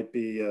day, and it might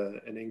be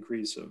an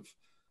increase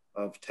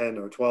of 10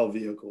 or 12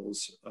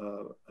 vehicles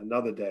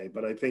another day.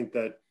 But I think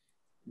that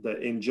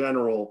in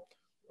general,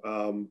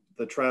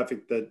 the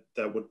traffic that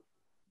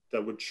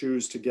would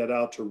choose to get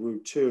out to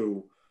Route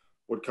 2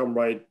 would come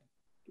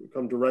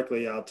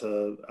directly out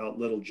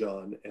Little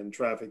John, and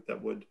traffic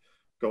that would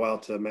go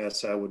out to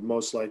Mass Ave would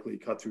most likely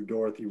cut through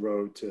Dorothy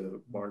Road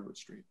to Margaret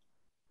Street.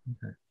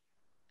 Okay.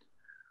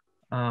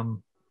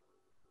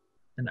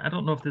 And I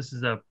don't know if this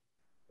is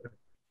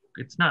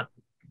it's not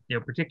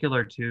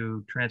particular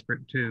to traffic,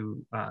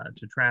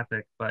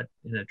 but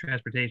in a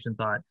transportation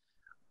thought,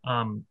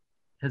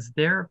 has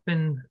there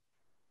been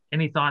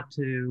any thought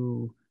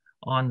to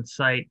on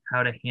site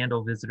how to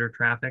handle visitor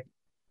traffic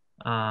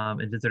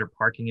and visitor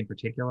parking in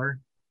particular?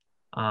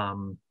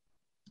 The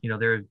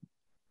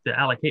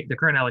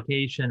current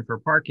allocation for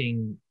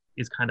parking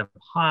is kind of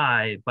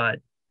high, but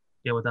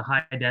with a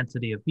high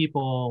density of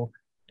people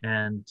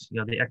and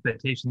the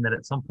expectation that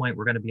at some point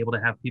we're going to be able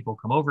to have people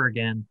come over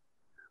again,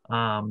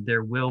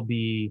 there will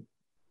be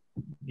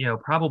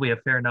probably a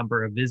fair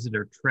number of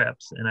visitor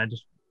trips. And I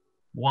just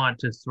want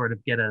to sort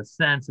of get a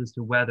sense as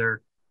to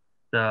whether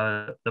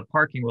the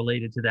parking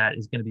related to that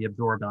is going to be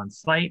absorbed on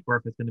site or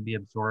if it's going to be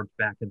absorbed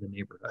back in the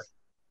neighborhood.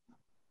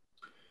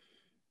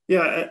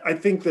 Yeah, I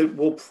think that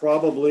we'll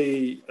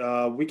probably,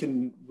 we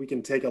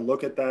can take a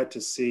look at that to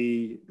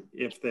see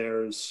if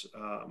there's,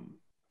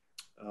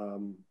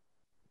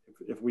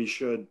 if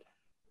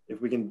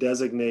we can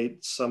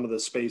designate some of the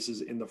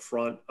spaces in the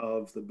front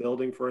of the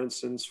building, for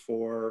instance,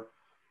 for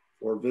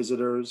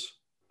visitors.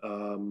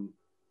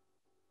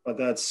 But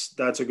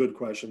that's a good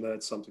question.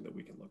 That's something that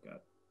we can look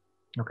at.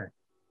 Okay.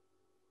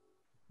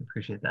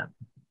 Appreciate that.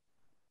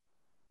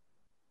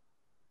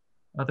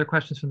 Other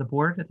questions from the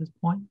board at this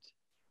point?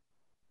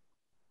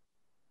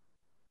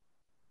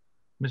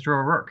 Mr.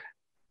 O'Rourke.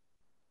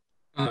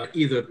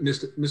 Either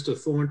Mr.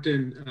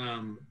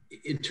 Thornton,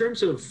 in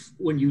terms of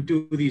when you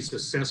do these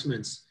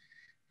assessments,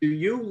 do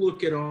you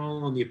look at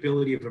all on the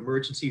ability of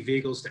emergency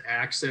vehicles to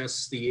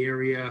access the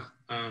area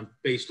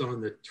based on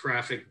the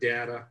traffic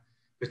data,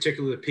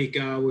 particularly the peak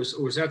hours,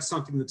 or is that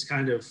something that's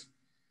kind of,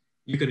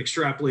 you can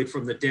extrapolate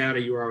from the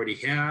data you already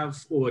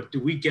have, or do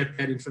we get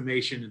that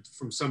information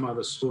from some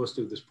other source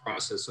through this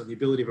process on the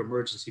ability of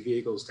emergency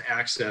vehicles to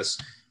access,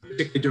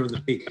 particularly during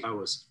the peak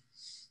hours?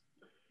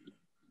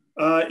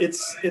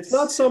 It's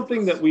not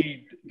something that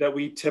we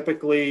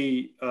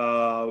typically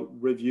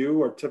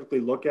review or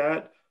typically look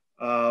at.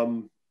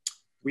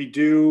 We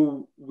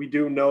do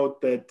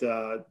note that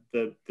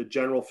the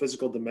general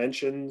physical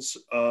dimensions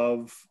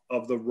of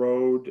the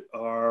road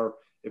are,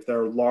 if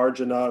they're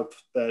large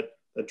enough that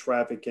the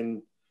traffic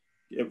can,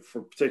 if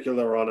for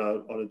particular on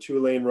a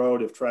 2-lane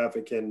road, if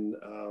traffic can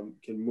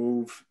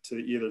move to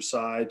either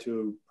side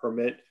to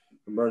permit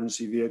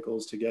emergency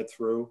vehicles to get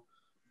through.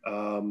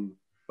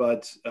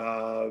 But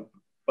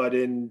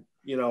in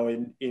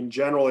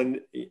general,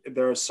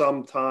 there are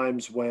some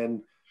times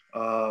when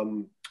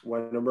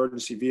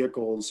emergency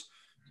vehicles,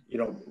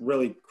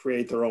 really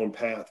create their own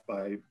path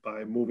by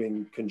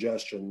moving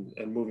congestion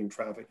and moving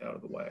traffic out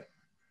of the way.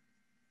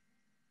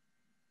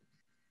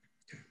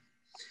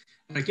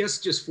 I guess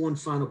just one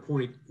final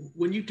point.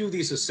 When you do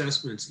these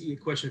assessments, a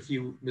question for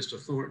you, Mr.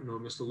 Thornton or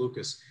Mr.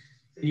 Lucas,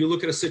 and you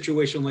look at a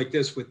situation like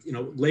this with,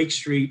 Lake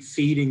Street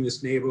feeding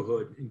this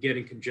neighborhood and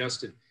getting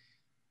congested.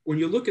 When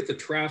you look at the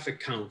traffic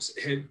counts,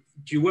 do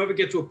you ever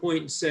get to a point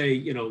and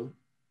say,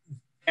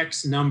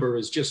 X number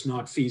is just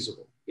not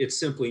feasible? It's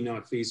simply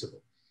not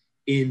feasible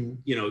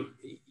in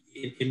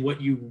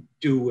what you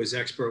do as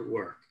expert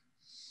work.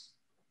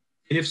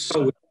 And if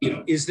so,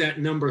 is that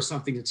number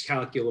something that's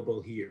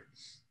calculable here?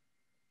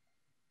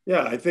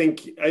 Yeah, I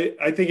think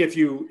if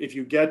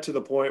you get to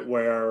the point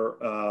where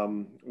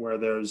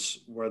there's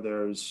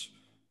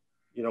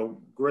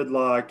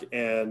gridlock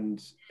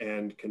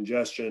and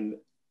congestion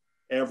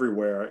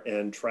everywhere,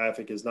 and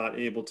traffic is not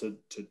able to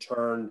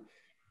turn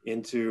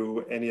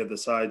into any of the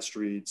side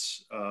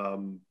streets,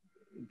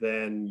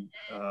 then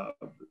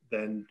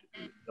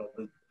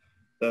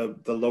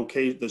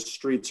the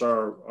streets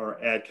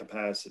are at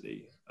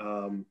capacity.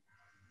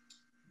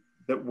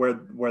 That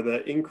where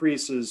the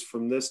increases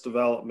from this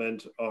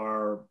development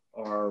are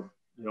a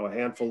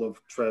handful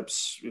of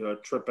trips,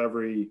 trip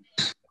every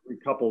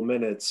couple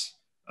minutes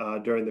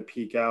during the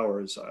peak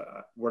hours.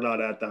 We're not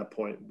at that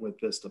point with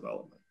this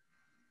development.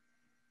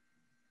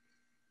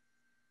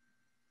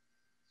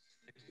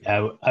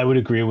 I would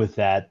agree with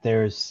that.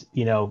 There's,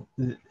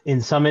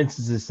 in some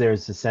instances,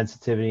 there's a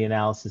sensitivity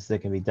analysis that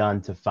can be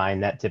done to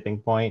find that tipping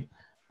point.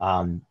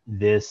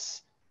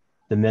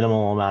 The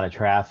minimal amount of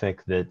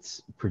traffic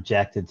that's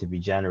projected to be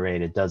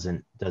generated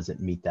doesn't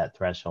meet that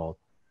threshold.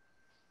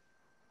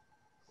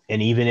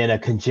 And even in a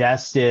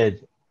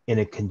congested,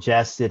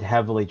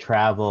 heavily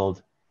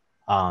traveled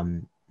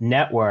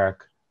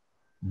network,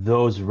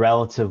 those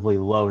relatively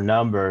low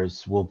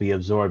numbers will be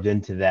absorbed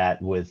into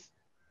that with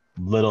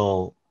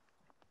little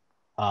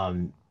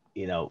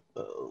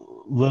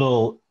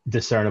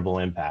discernible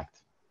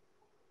impact.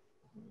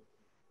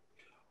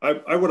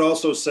 I would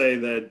also say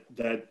that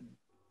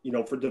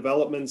for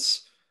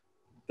developments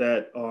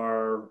that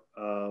are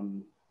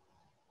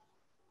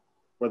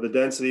where the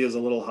density is a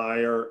little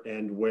higher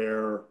and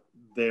where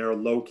they're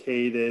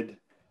located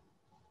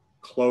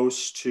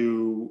close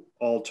to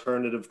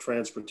alternative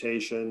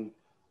transportation,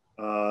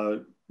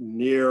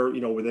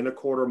 near, within a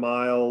quarter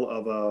mile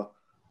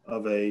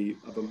of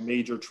a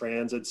major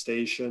transit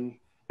station,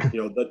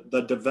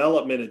 the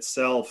development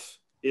itself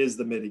is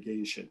the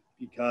mitigation,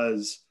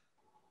 because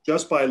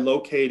just by its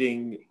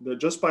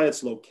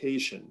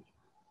location,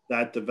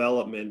 that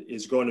development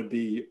is going to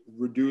be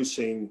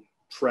reducing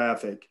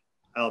traffic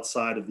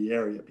outside of the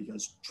area,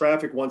 because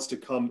traffic wants to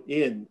come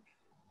in,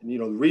 and the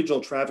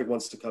regional traffic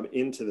wants to come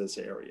into this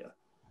area.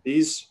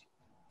 These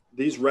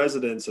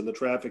residents and the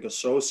traffic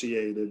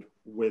associated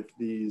with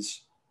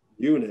these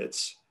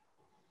units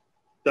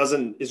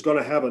is going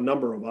to have a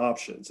number of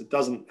options. It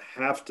doesn't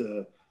have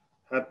to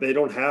they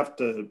don't have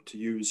to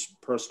use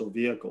personal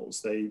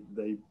vehicles. They're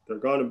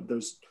going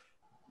to,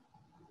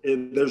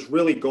 there's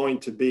really going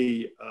to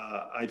be,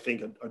 I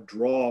think, a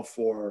draw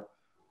for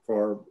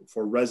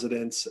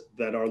residents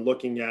that are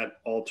looking at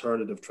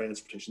alternative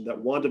transportation, that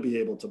want to be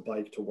able to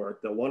bike to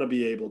work, that want to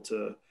be able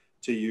to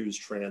use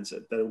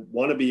transit, that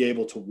want to be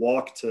able to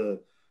walk to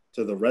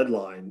the Red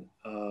Line,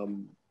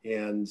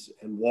 and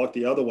walk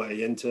the other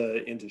way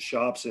into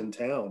shops in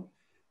town.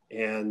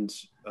 And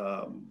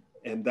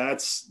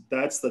that's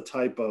the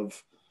type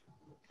of,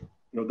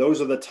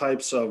 those are the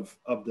types of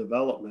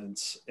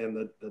developments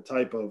and the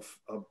type of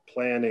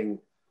planning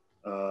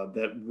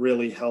that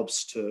really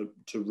helps to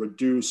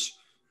reduce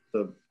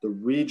the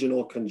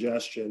regional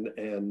congestion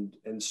and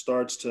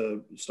starts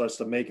to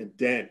make a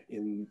dent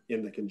in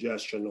the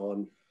congestion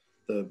on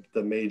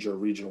the major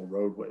regional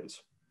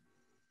roadways.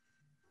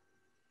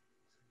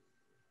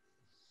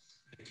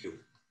 Thank you.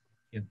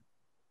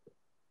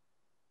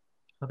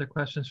 Other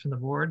questions from the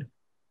board?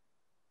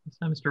 This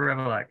time, Mr.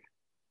 Revelak.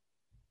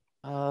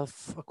 A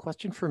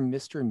question for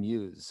Mr.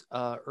 Muse.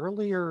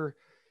 Earlier,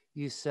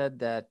 you said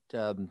that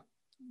the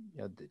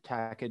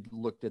TAC had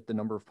looked at the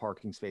number of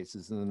parking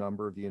spaces and the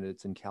number of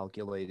units and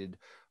calculated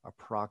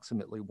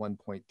approximately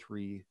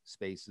 1.3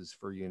 spaces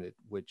per unit,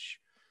 which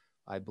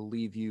I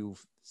believe you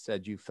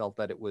said you felt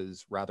that it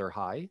was rather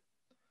high.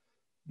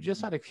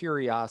 Just out of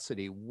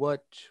curiosity,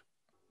 what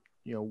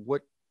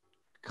would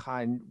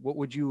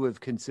you have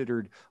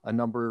considered a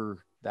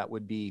number that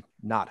would be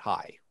not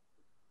high?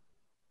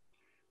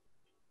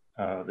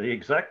 The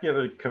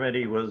executive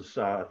committee was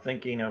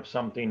thinking of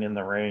something in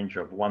the range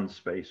of 1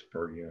 space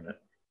per unit,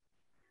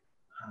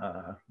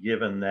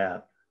 given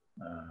that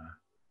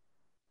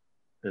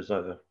there's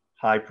a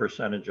high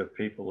percentage of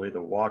people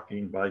either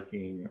walking,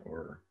 biking,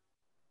 or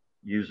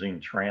using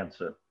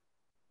transit.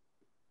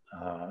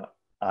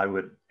 I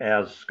would,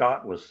 as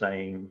Scott was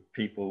saying,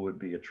 people would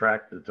be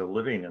attracted to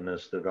living in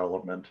this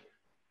development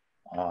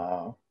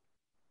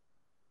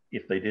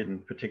if they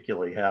didn't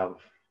particularly have,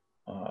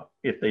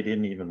 if they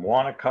didn't even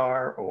want a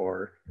car,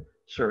 or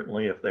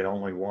certainly if they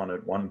only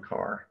wanted 1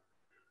 car,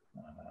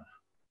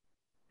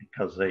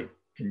 because they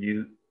can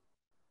use,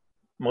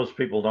 most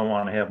people don't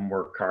want to have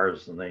more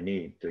cars than they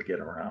need to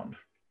get around.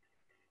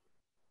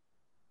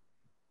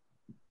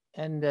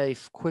 And a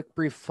quick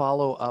brief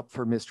follow-up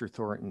for Mr.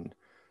 Thornton.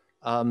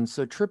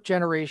 So trip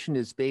generation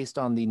is based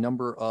on the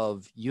number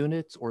of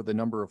units or the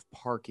number of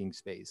parking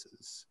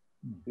spaces?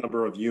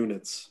 Number of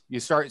units.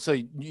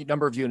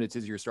 Number of units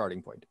is your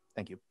starting point.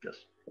 Thank you.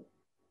 Yes.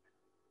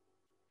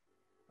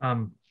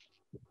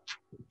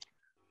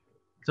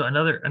 So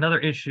another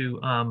issue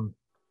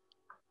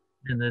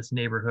in this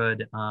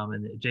neighborhood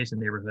and the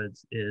adjacent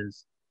neighborhoods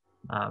is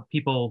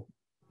people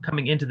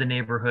coming into the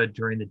neighborhood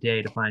during the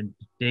day to find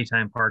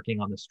daytime parking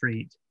on the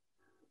street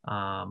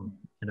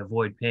and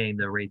avoid paying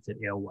the rates at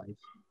Alewife.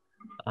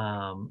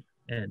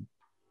 And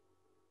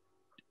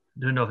I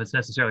don't know if it's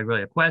necessarily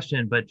really a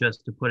question, but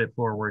just to put it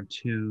forward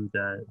to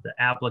the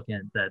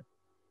applicant that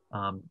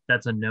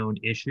that's a known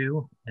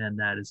issue, and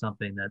that is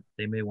something that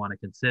they may want to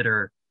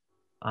consider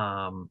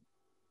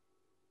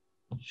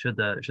should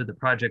the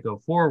project go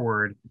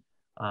forward,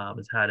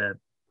 is how to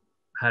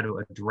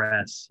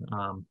address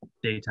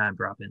daytime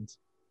drop-ins.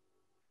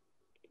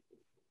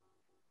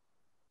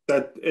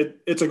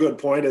 It's a good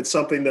point. It's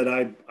something that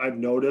I've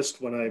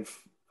noticed when I've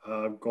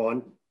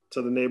gone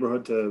to the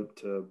neighborhood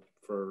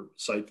for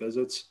site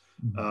visits,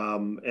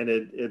 and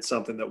it's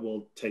something that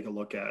we'll take a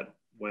look at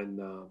when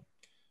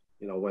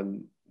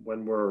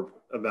when we're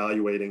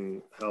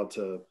evaluating how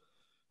to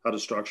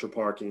structure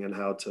parking and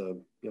how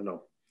to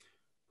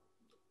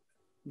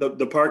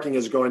the parking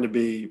is going to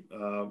be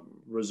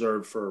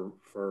reserved for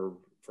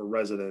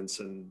residents,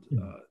 and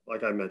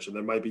like I mentioned,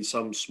 there might be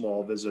some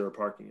small visitor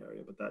parking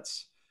area, but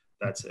that's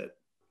it.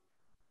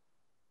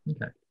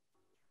 Okay.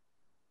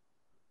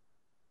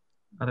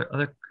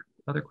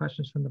 Other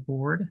questions from the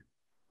board?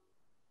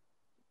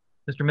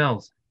 Mr.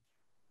 Mills.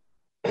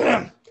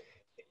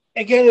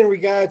 Again, in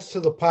regards to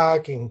the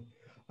parking,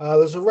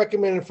 there's a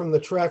recommendation from the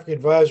Traffic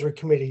Advisory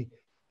Committee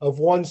of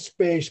 1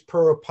 space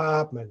per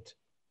apartment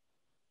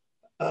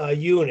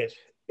unit.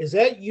 Is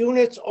that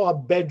units or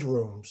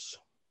bedrooms?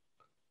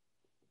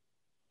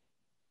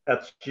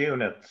 That's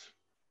units.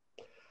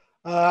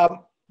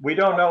 We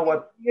don't know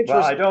what,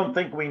 well, I don't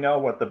think we know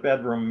what the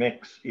bedroom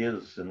mix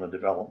is in the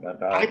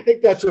development. I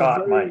think that's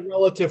Scott a very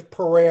relative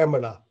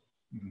parameter.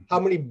 How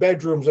many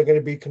bedrooms are going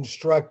to be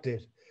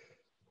constructed?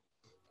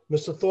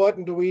 Mr.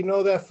 Thornton, do we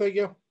know that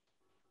figure?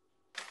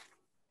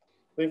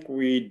 I think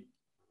we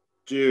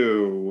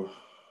do.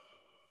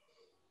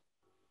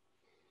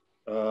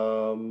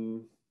 I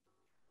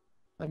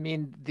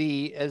mean,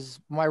 as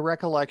my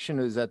recollection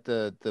is that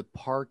the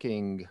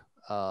parking,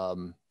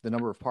 the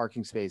number of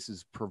parking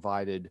spaces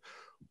provided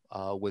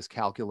was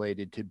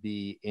calculated to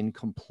be in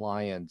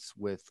compliance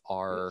with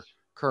our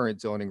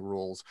current zoning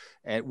rules,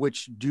 and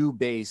which do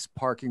base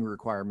parking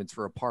requirements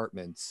for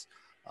apartments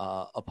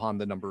upon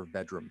the number of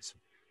bedrooms.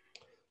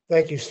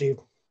 Thank you, Steve.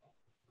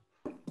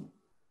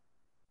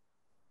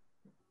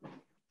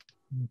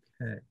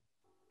 Okay.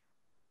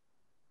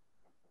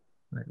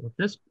 All right, well, at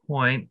this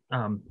point,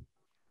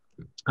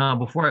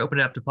 before I open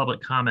it up to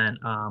public comment,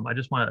 I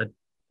just want to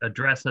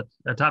address a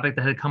topic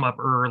that had come up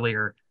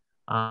earlier,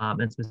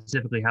 and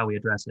specifically how we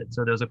address it.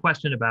 So there was a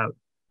question about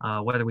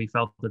whether we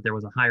felt that there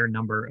was a higher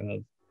number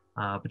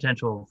of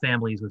potential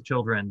families with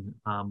children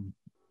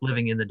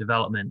living in the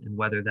development, and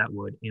whether that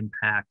would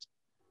impact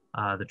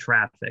the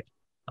traffic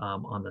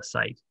on the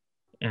site.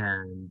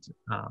 And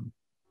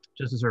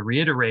just to sort of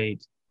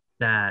reiterate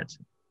that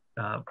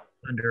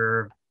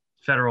under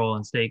federal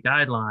and state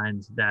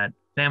guidelines, that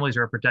families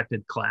are a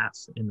protected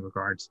class in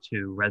regards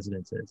to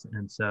residences.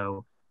 And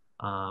so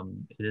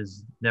it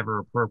is never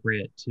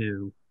appropriate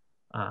to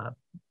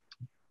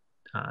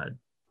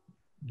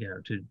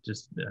to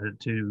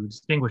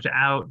distinguish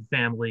out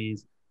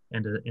families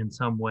and to, in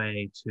some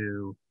way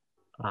to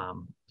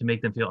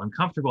make them feel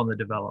uncomfortable in the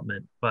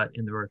development. But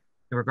in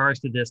regards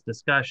to this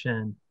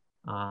discussion,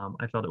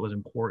 I felt it was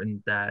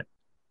important that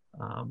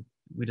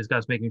we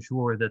discussed making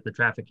sure that the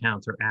traffic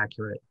counts are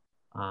accurate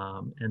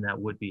and that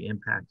would be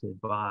impacted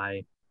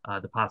by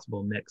the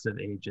possible mix of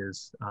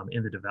ages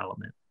in the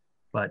development.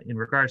 But in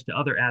regards to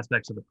other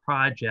aspects of the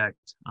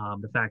project,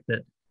 the fact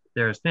that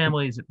there's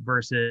families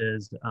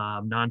versus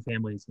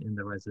non-families in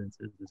the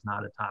residences is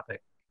not a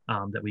topic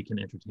that we can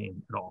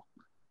entertain at all.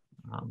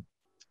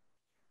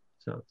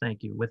 So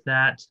thank you. With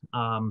that,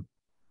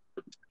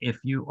 if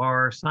you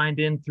are signed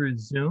in through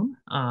Zoom,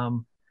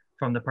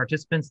 from the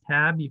participants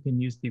tab, you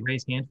can use the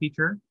raise hand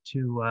feature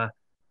to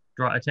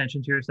draw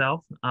attention to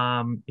yourself.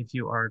 If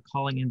you are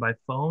calling in by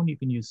phone, you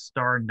can use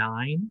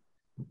 *9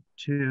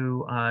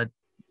 to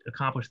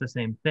accomplish the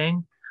same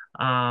thing.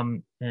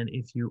 And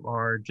if you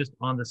are just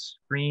on the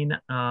screen,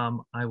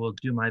 I will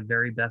do my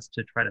very best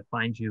to try to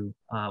find you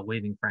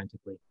waving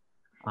frantically.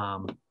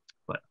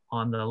 But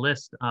on the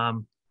list,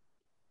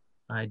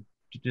 I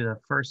do the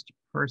first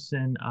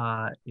person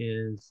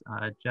is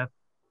Jeff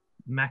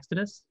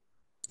Maxtidis.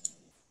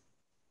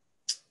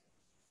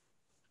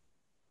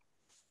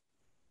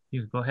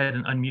 You go ahead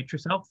and unmute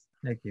yourself.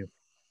 Thank you.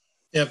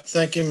 Yep,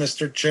 thank you,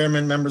 Mr.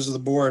 Chairman, members of the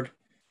board.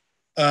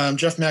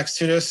 Jeff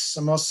Maxtidis.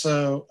 I'm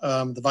also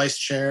the vice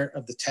chair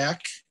of the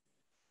TAC.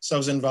 So I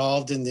was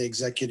involved in the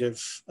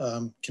executive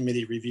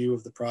committee review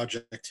of the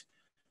project.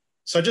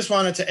 So I just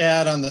wanted to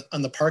add on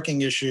the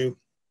parking issue,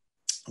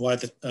 why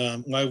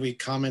we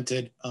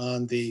commented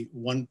on the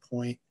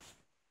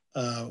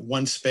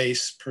 1.1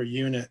 space per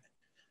unit.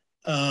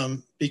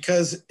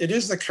 Because it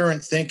is the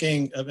current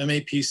thinking of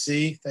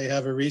MAPC. They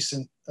have a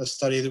recent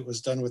study that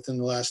was done within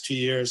the last 2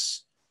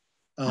 years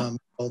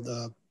called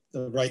the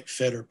right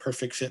fit or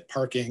perfect fit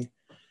parking.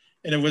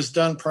 And it was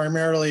done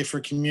primarily for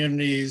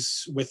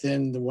communities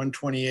within the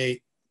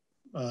 128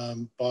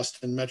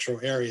 Boston metro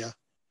area.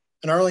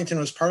 And Arlington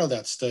was part of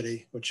that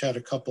study, which had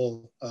a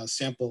couple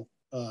sample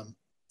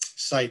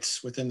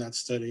sites within that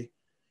study.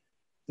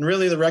 And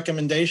really the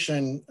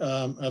recommendation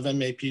of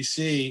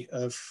MAPC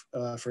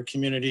for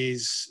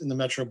communities in the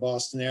metro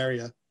Boston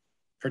area,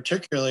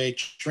 particularly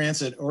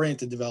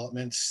transit-oriented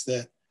developments,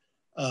 that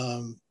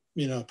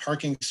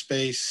parking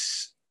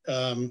space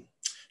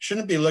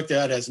shouldn't be looked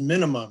at as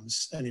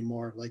minimums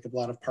anymore, like a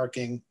lot of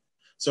parking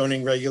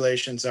zoning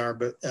regulations are,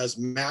 but as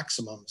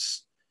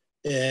maximums.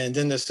 And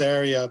in this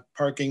area,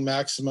 parking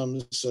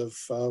maximums of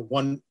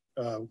one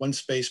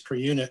space per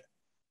unit,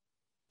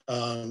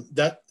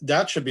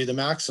 that should be the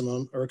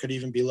maximum, or it could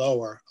even be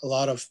lower. A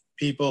lot of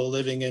people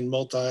living in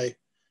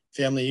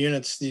multi-family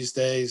units these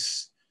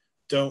days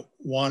don't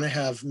want to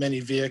have many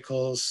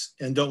vehicles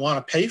and don't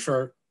want to pay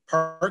for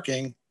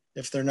parking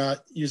if they're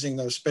not using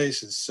those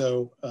spaces.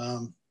 So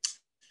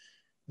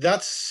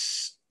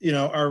that's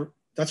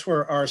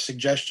where our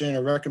suggestion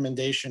or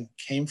recommendation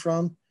came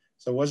from.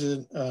 So it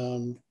wasn't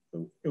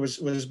it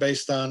was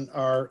based on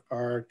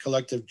our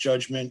collective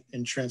judgment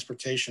in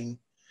transportation,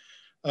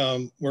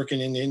 working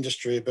in the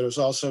industry, but it was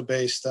also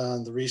based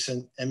on the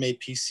recent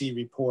MAPC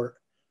report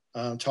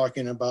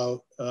talking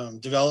about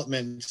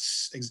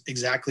developments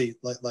exactly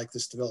like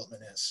this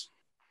development is.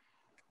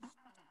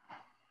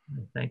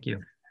 Thank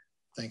you.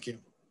 Thank you.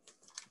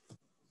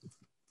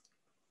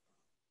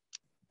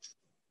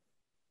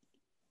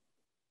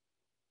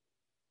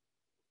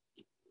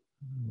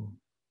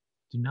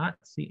 Do not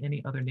see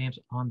any other names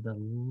on the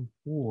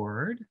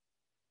board.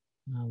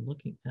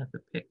 Looking at the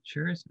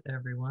pictures of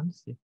everyone,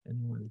 see if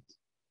anyone's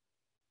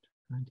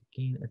trying to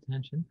gain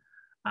attention.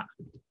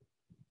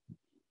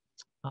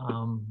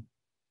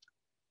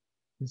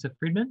 Lisa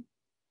Friedman?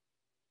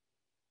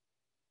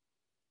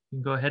 You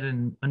can go ahead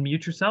and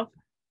unmute yourself.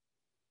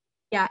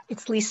 Yeah,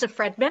 it's Lisa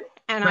Friedman,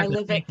 and I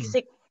live at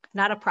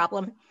not a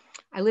problem.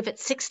 I live at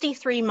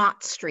 63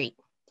 Mott Street,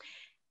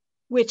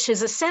 which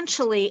is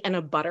essentially an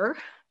abutter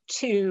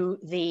to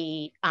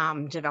the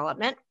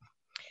development.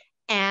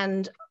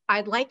 And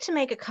I'd like to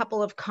make a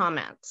couple of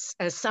comments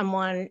as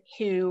someone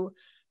who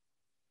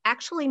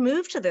actually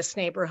moved to this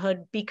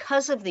neighborhood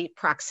because of the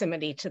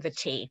proximity to the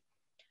T.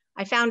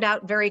 I found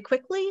out very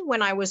quickly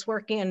when I was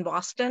working in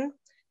Boston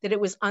that it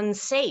was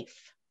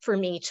unsafe for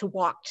me to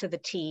walk to the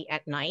T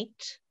at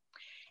night.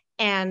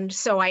 And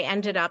so I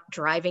ended up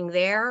driving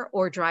there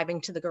or driving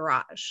to the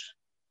garage.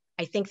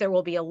 I think there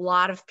will be a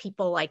lot of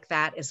people like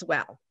that as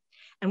well.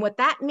 And what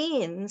that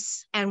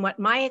means, and what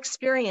my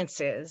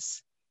experience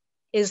is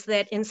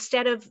that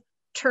instead of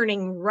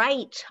turning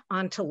right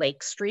onto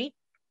Lake Street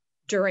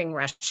during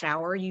rush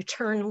hour, you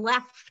turn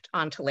left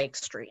onto Lake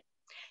Street.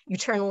 You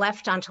turn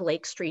left onto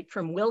Lake Street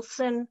from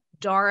Wilson,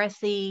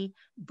 Dorothy,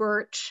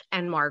 Birch,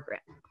 and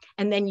Margaret.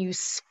 And then you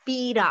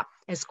speed up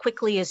as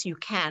quickly as you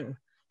can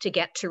to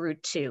get to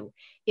Route 2.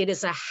 It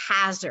is a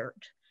hazard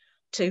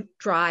to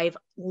drive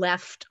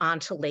left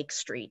onto Lake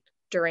Street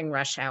during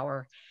rush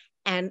hour.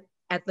 And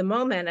at the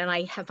moment, and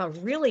I have a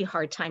really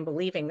hard time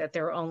believing that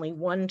there are only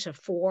 1 to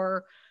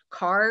 4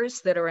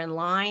 cars that are in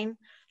line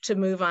to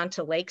move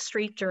onto Lake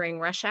Street during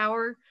rush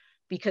hour,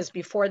 because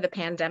before the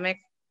pandemic,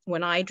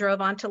 when I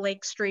drove onto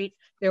Lake Street,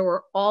 there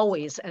were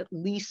always at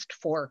least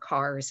 4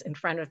 cars in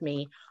front of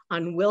me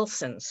on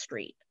Wilson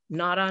Street,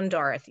 not on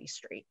Dorothy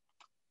Street.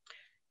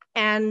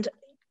 And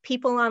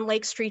people on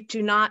Lake Street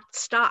do not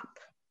stop.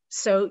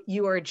 So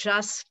you are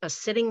just a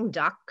sitting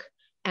duck,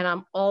 and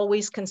I'm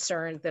always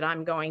concerned that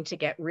I'm going to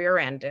get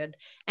rear-ended.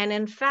 And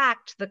in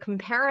fact, the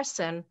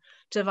comparison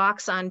to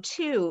Vaux-on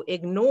 2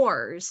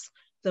 ignores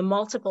the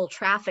multiple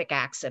traffic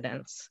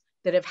accidents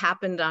that have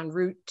happened on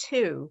Route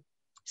 2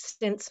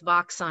 since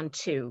Vaux-on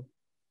 2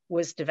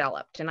 was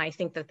developed. And I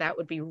think that that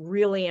would be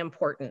really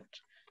important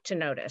to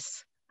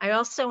notice. I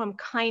also am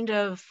kind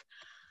of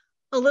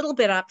a little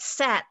bit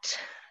upset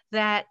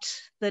that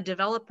the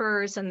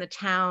developers and the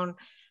town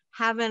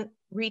haven't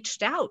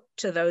reached out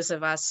to those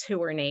of us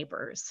who are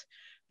neighbors,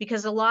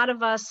 because a lot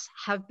of us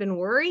have been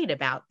worried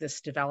about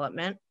this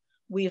development.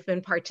 We've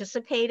been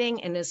participating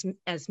in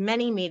as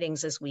many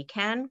meetings as we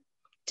can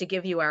to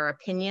give you our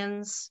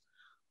opinions.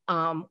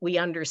 We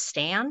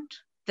understand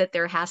that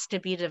there has to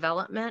be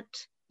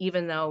development,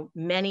 even though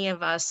many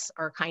of us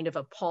are kind of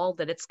appalled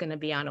that it's going to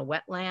be on a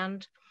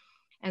wetland.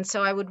 And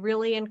so I would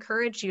really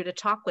encourage you to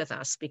talk with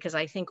us, because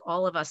I think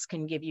all of us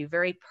can give you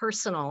very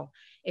personal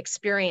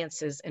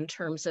experiences in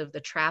terms of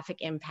the traffic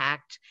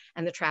impact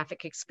and the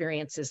traffic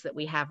experiences that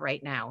we have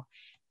right now.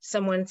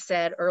 Someone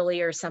said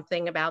earlier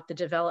something about the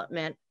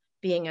development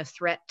being a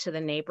threat to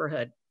the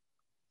neighborhood.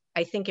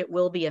 I think it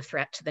will be a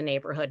threat to the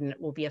neighborhood, and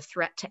it will be a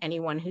threat to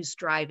anyone who's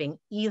driving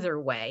either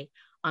way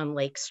on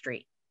Lake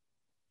Street.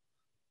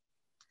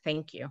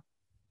 Thank you.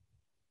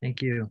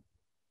 Thank you.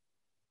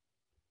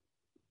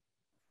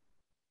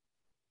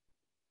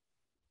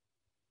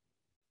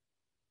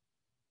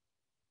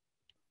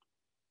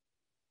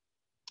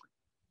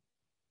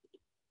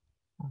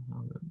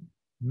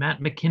 Matt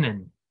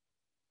McKinnon,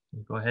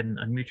 go ahead and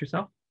unmute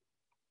yourself.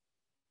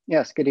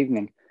 Yes, good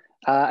evening.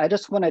 I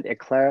just wanted a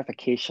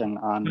clarification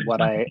on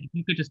if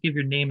you could just give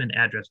your name and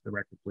address for the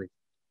record, please.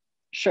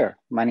 Sure.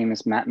 My name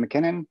is Matt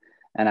McKinnon,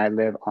 and I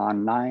live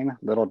on 9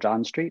 Little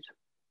John Street.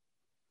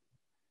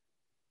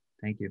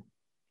 Thank you.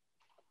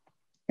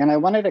 And I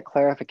wanted a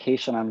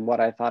clarification on what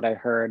I thought I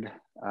heard,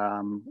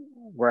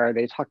 where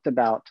they talked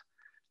about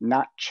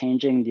not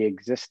changing the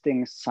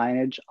existing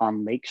signage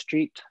on Lake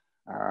Street,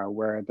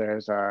 where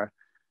there's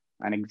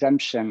an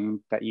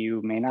exemption that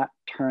you may not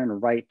turn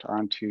right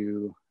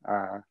onto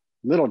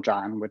Little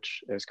John,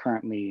 which is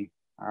currently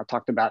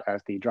talked about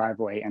as the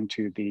driveway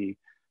into the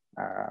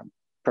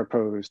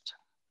proposed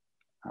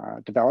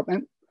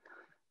development.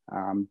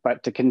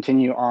 But to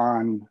continue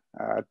on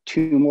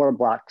 2 more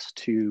blocks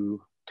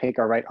to take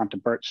a right onto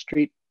Birch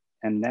Street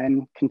and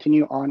then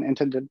continue on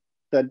into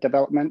the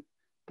development.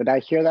 Did I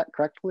hear that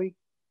correctly?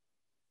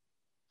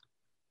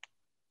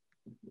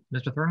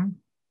 Mr. Thornton?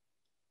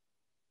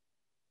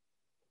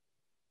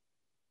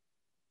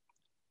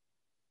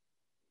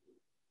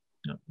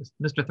 No.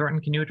 Mr. Thornton,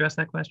 can you address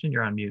that question?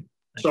 You're on mute.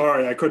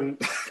 Sorry, I couldn't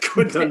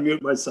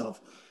unmute myself.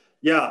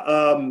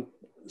 Yeah.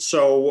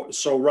 So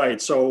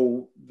right.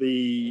 So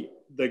the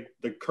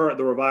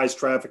revised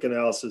traffic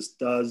analysis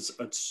does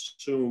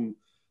assume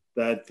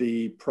that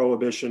the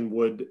prohibition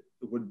would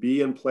be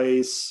in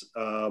place.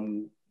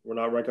 We're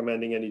not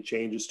recommending any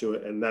changes to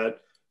it, and that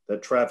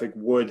traffic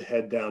would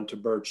head down to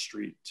Birch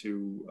Street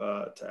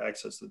to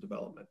access the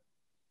development.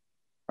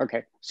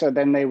 Okay, so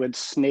then they would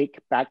snake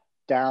back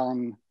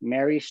down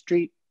Mary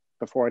Street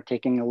before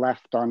taking a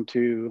left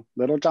onto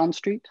Little John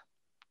Street,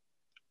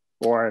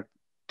 or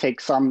take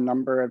some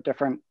number of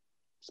different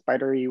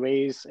spidery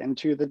ways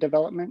into the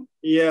development?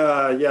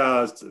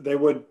 Yeah, they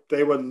would.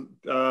 They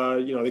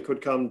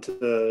could come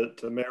to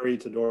Mary,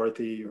 to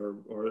Dorothy,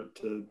 or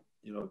to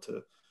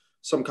to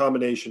some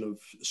combination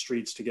of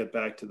streets to get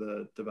back to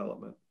the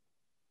development.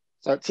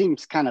 So it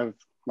seems kind of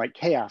like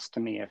chaos to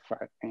me if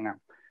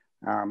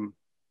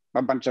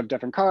a bunch of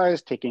different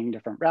cars taking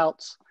different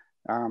routes.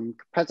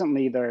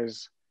 Presently,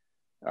 there's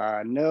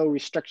no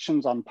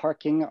restrictions on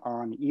parking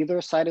on either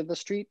side of the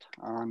street,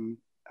 on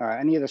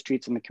any of the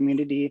streets in the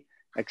community,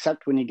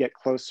 except when you get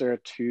closer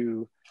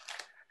to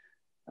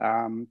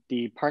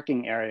the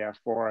parking area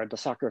for the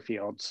soccer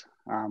fields,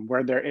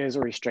 where there is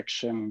a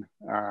restriction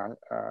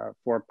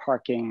for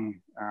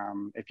parking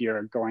if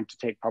you're going to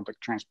take public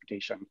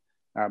transportation.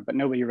 But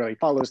nobody really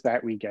follows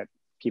that. We get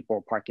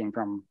people parking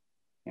from,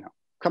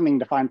 coming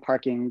to find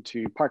parking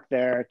to park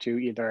there, to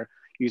either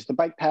use the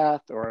bike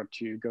path or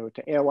to go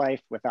to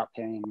Alewife without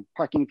paying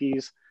parking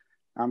fees.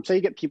 So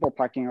you get people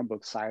parking on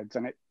both sides,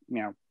 and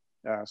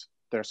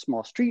there's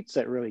small streets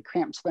that really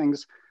cramps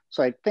things.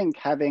 So I think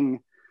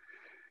having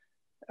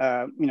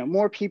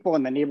more people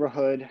in the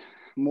neighborhood,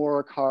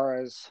 more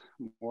cars,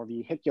 more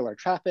vehicular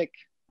traffic,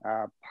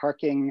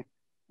 parking,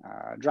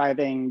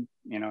 driving,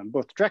 in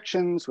both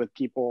directions, with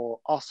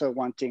people also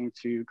wanting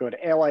to go to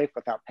Alewife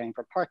without paying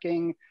for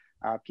parking,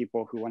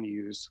 people who want to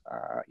use,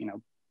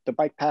 the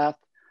bike path.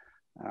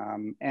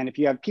 And if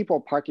you have people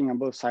parking on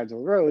both sides of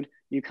the road,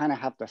 you kind of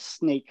have to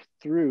snake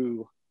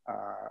through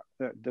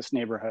this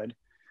neighborhood.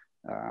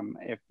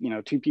 If,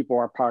 two people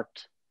are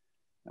parked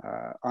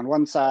on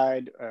one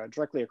side,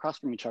 directly across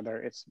from each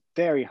other, it's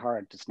very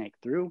hard to snake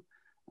through.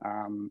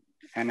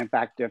 And in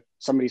fact, if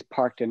somebody's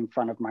parked in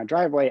front of my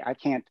driveway, I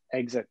can't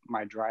exit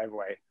my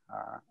driveway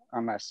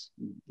unless,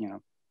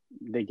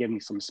 they give me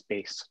some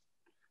space.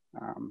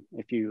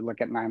 If you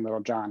look at 9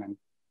 Little John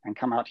and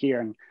come out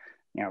here and,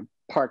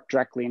 park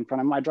directly in front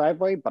of my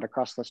driveway, but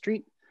across the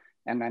street,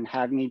 and then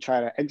have me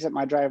try to exit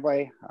my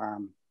driveway,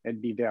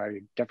 it'd be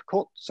very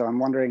difficult. So I'm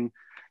wondering,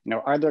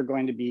 are there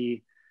going to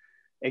be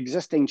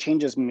existing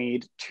changes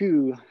made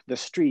to the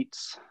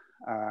streets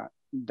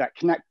that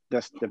connect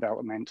this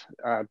development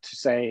to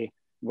say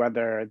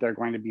whether they're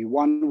going to be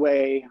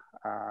one-way,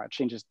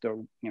 changes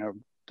to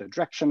the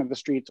direction of the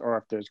streets, or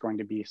if there's going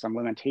to be some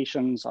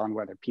limitations on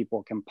whether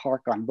people can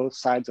park on both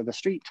sides of the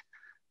street.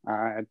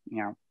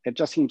 It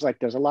just seems like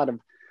there's a lot of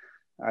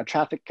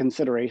traffic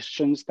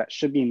considerations that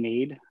should be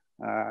made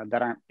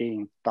that aren't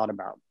being thought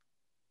about.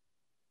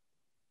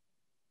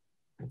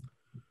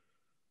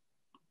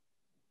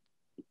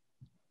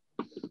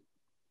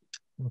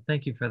 Well,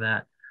 thank you for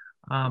that.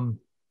 I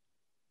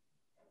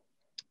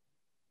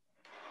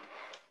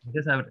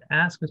guess I would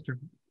ask Mr.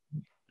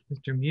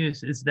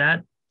 Muse, is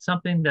that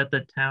something that the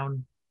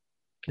town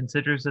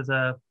considers as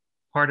a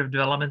part of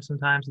development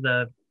sometimes,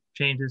 the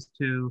changes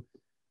to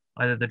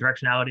either the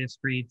directionality of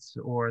streets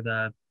or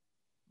the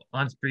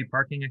on-street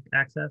parking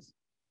access?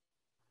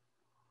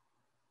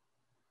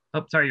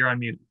 Oh, sorry, you're on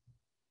mute.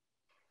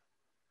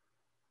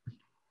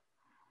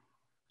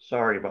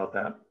 Sorry about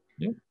that.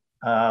 Yeah.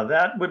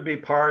 That would be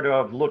part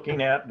of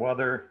looking at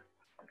whether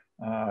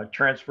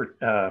traffic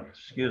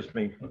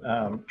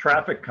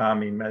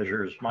calming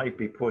measures might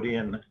be put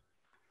in.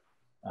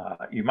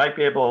 You might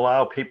be able to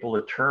allow people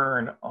to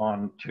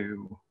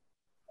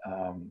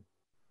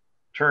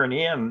turn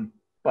in,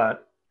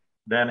 but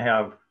then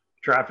have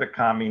traffic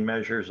calming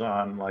measures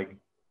on like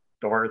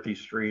Dorothy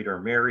Street or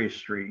Mary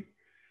Street,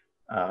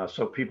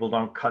 so people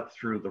don't cut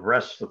through the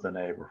rest of the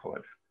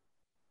neighborhood.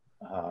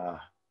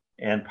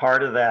 And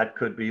part of that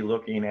could be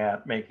looking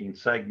at making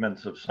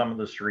segments of some of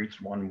the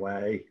streets one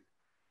way.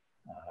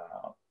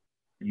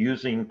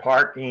 Using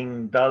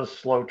parking does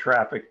slow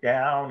traffic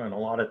down, and a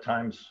lot of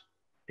times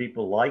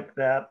people like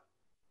that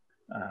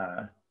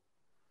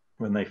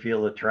when they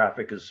feel the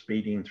traffic is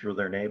speeding through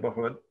their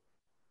neighborhood.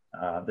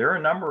 There are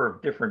a number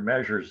of different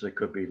measures that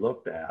could be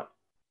looked at,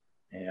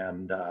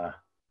 and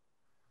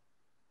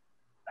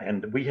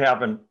we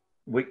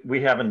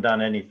haven't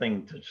done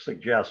anything to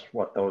suggest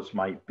what those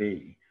might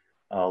be.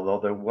 Although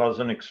there was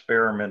an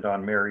experiment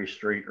on Mary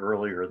Street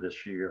earlier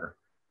this year,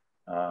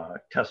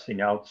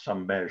 testing out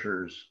some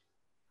measures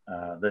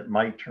that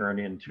might turn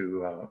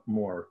into a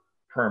more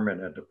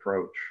permanent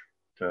approach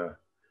to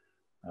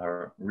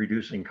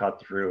reducing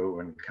cut through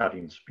and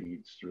cutting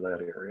speeds through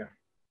that area.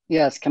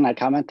 Yes, can I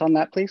comment on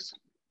that, please?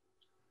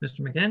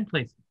 Mr. McGinn,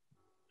 please.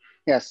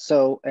 Yes,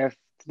 so if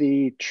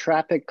the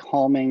traffic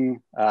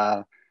calming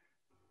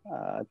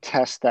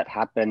test that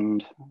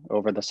happened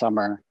over the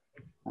summer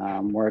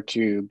were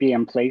to be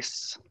in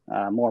place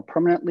more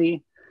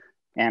permanently,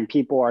 and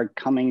people are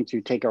coming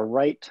to take a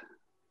right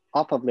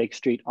off of Lake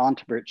Street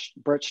onto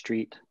Birch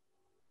Street,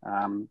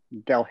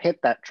 they'll hit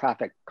that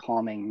traffic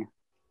calming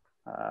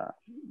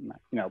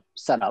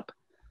setup,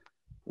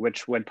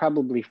 which would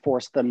probably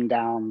force them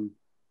down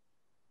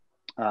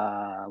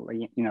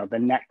the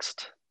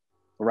next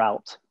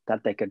route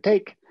that they could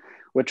take,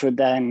 which would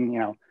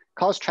then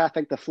cause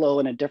traffic to flow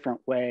in a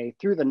different way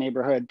through the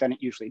neighborhood than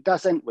it usually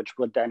doesn't, which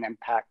would then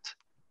impact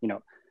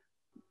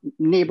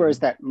neighbors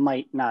that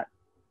might not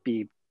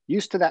be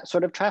used to that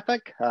sort of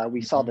traffic.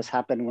 We saw this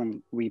happen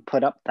when we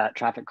put up that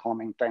traffic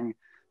calming thing.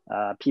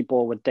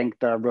 People would think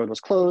the road was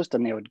closed,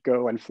 and they would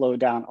go and flow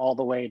down all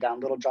the way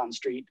down Little John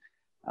Street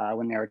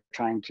when they were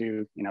trying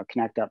to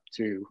connect up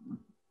to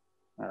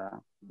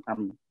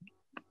I'm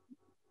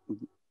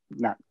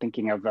not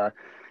thinking of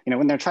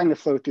when they're trying to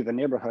flow through the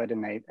neighborhood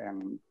and they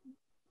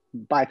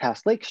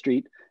bypass Lake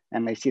Street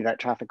and they see that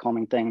traffic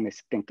calming thing, they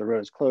think the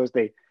road is closed.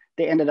 They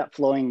ended up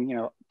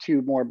flowing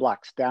 2 more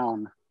blocks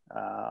down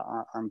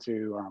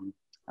onto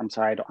I'm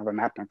sorry, I don't have a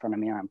map in front of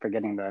me. I'm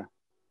forgetting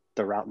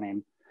the route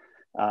name.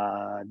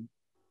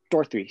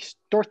 Dorothy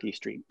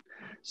Street.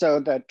 So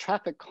the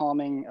traffic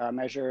calming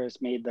measures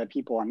made the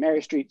people on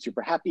Mary Street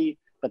super happy,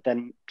 but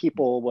then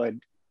people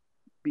would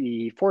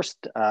be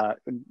forced,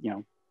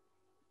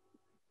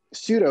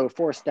 pseudo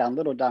forced down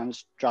Little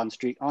John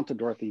Street onto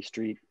Dorothy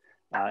Street,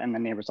 and the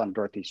neighbors on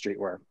Dorothy Street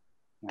were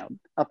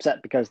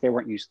upset because they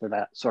weren't used to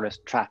that sort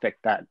of traffic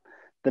that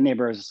the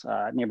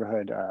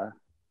neighborhood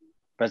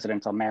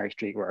residents on Mary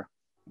Street were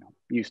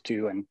used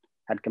to and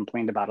had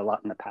complained about a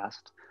lot in the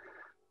past.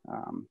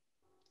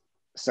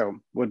 So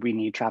would we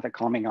need traffic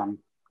calming on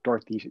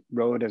Dorothy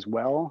Road as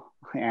well?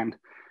 And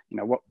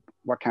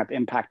what kind of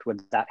impact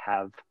would that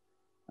have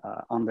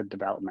on the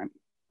development?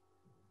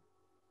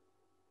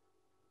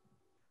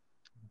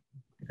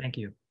 Thank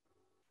you.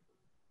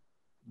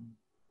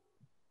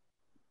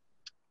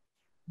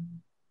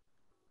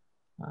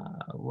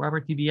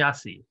 Robert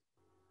DiBiase.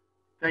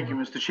 Thank you,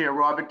 Mr. Chair.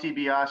 Robert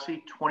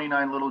DiBiase,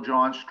 29 Little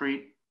John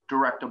Street,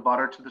 direct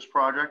abutter to this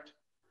project.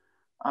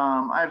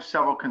 I have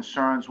several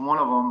concerns. One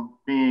of them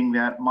being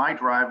that my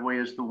driveway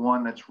is the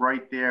one that's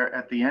right there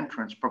at the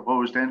entrance,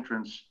 proposed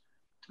entrance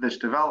to this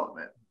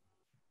development.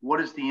 What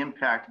is the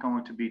impact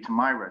going to be to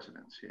my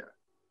residents here?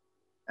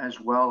 As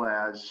well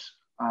as,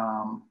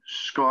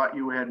 Scott,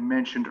 you had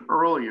mentioned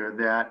earlier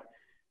that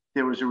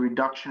there was a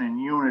reduction in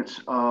units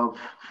of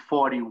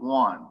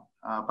 41.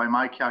 By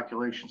my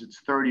calculations, it's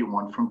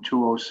 31 from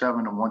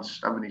 207 to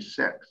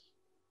 176.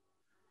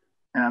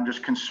 And I'm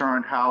just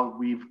concerned how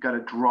we've got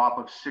a drop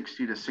of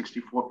 60 to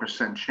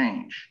 64%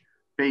 change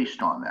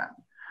based on that.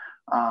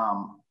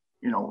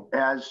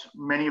 As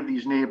many of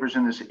these neighbors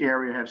in this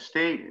area have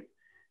stated,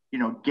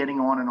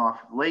 getting on and off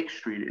of Lake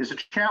Street is a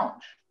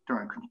challenge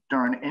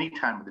during any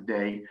time of the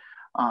day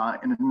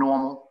in a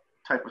normal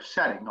type of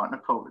setting, not in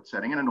a COVID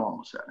setting, in a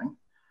normal setting.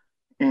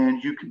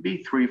 And you could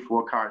be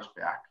 3-4 cars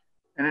back.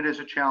 And it is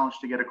a challenge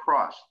to get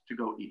across to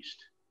go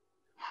east.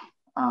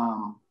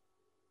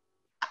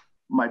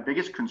 My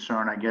biggest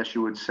concern, I guess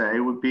you would say,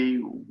 would be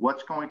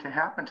what's going to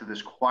happen to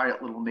this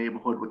quiet little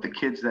neighborhood with the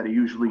kids that are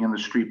usually in the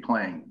street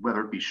playing,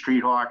 whether it be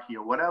street hockey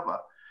or whatever,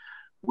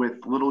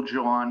 with Little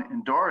John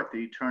and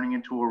Dorothy turning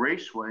into a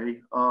raceway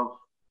of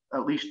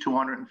at least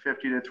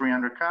 250 to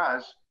 300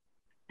 cars,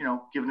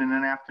 given in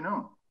an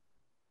afternoon.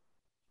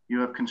 You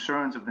have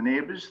concerns of the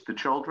neighbors, the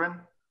children,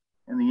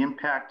 and the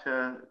impact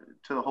to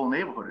the whole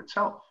neighborhood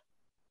itself.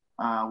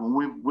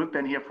 When we've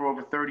been here for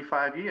over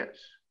 35 years,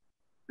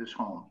 this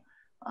home,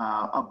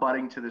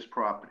 abutting to this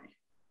property.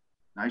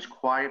 Nice,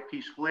 quiet,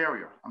 peaceful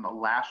area. I'm the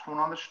last one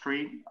on the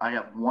street. I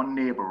have one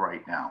neighbor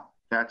right now.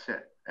 That's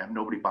it. I have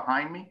nobody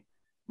behind me,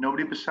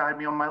 nobody beside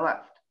me on my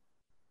left.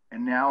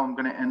 And now I'm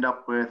going to end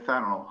up with,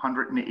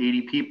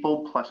 180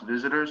 people plus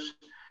visitors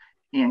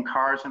and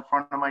cars in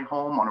front of my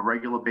home on a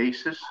regular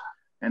basis.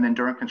 And then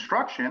during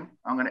construction,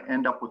 I'm going to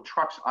end up with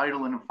trucks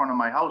idling in front of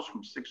my house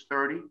from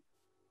 6:30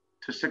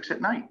 to 6 at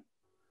night.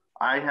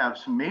 I have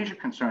some major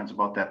concerns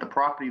about that. The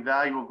property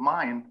value of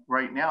mine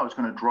right now is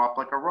going to drop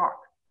like a rock.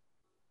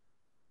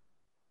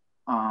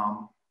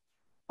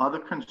 Other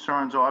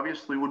concerns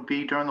obviously would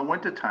be during the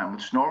wintertime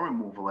with snow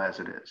removal as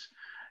it is.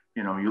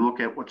 You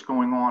look at what's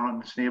going on in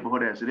this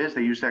neighborhood as it is,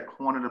 they use that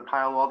corner to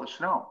pile all the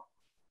snow.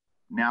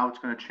 Now it's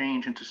going to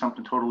change into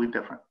something totally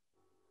different.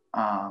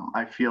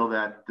 I feel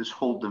that this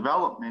whole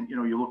development,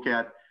 you look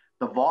at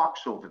the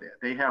Vox over there,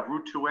 they have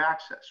Route 2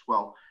 access.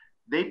 Well,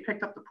 they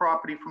picked up the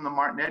property from the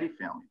Martinetti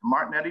family. The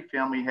Martinetti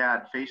family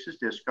had Faces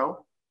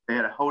Disco, they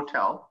had a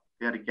hotel,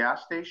 they had a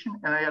gas station,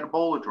 and they had a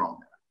bowlerdrome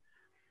there.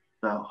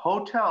 The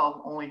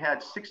hotel only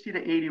had 60 to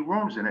 80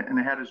 rooms in it, and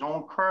it had its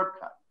own curb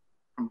cut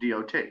from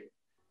DOT.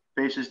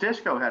 Faces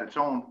Disco had its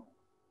own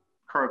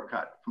curb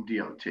cut from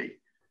DOT.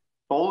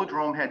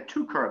 Bowlerdrome had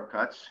 2 curb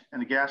cuts,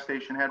 and the gas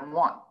station had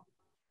 1.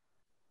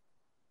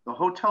 The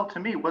hotel to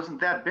me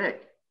wasn't that big.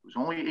 It was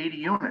only 80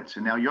 units.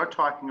 And now you're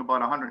talking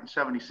about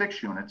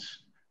 176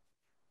 units.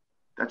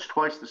 That's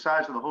twice the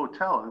size of the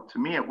hotel. To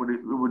me, it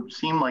would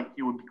seem like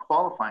you would be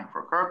qualifying for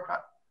a curb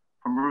cut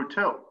from Route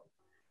 2.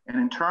 And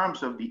in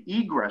terms of the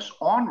egress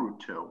on Route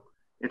 2,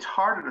 it's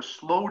harder to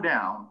slow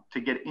down to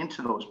get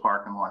into those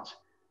parking lots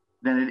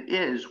than it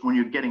is when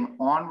you're getting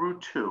on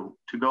Route 2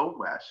 to go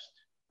west,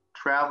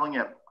 traveling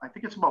at, I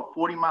think it's about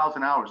 40 miles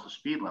an hour is the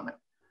speed limit,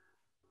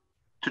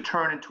 to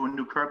turn into a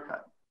new curb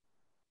cut.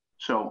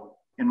 So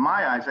in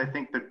my eyes, I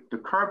think that the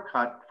curb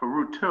cut for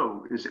Route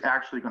 2 is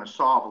actually going to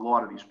solve a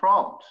lot of these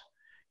problems,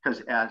 because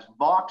as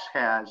Vox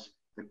has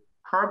the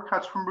curb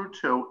cuts from Route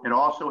 2, it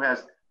also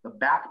has the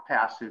back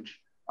passage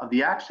of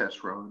the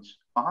access roads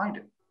behind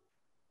it.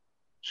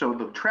 So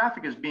the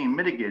traffic is being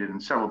mitigated in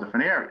several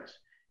different areas.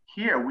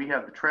 Here we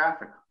have the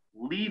traffic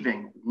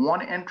leaving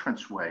one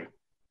entranceway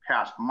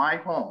past my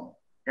home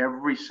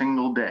every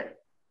single day.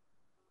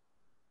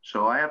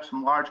 So I have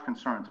some large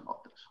concerns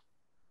about this.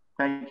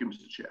 Thank you,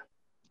 Mr. Chair.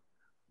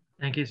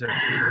 Thank you, sir.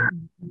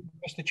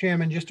 Mr.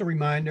 Chairman, just a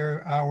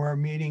reminder, our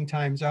meeting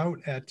time's out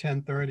at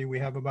 10:30. We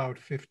have about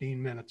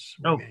 15 minutes.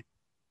 Oh,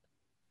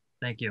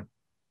 thank you.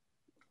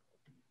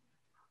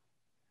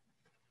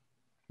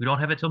 We don't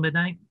have it till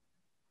midnight?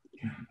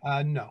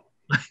 No.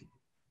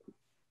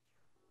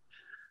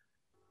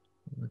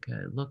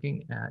 Okay,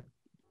 looking at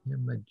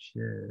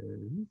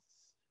images.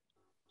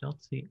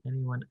 Don't see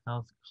anyone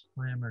else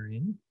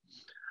clamoring.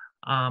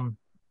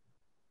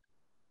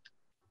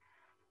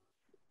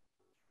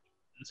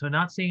 So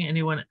not seeing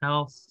anyone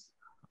else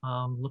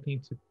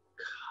looking to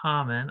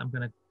comment, I'm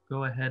going to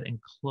go ahead and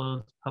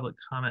close public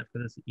comment for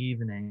this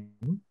evening.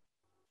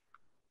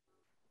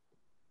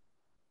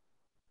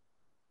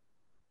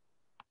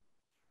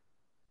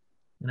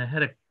 And I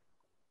had a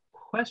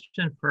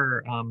question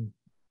for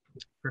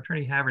for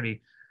Attorney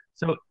Haverty.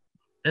 So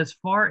as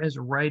far as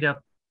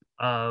write-up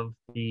of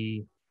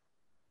the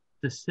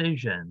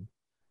decision,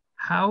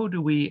 how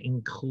do we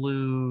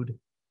include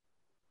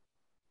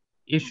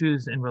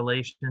issues in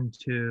relation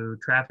to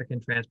traffic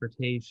and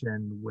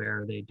transportation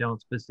where they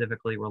don't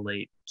specifically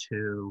relate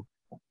to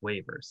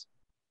waivers?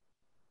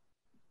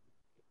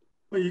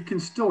 Well, you can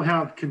still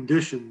have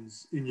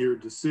conditions in your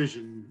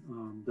decision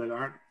that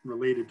aren't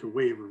related to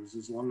waivers,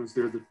 as long as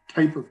they're the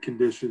type of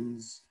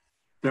conditions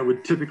that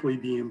would typically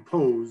be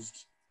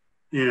imposed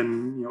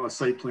in a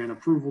site plan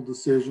approval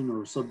decision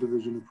or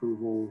subdivision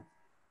approval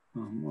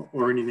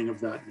or anything of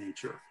that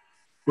nature.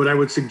 What I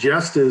would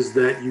suggest is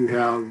that you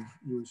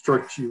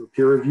instruct your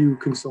peer review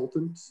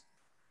consultants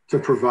to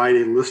provide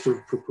a list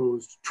of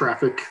proposed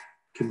traffic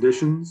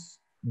conditions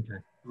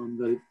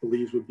that it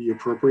believes would be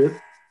appropriate,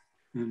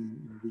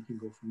 and we can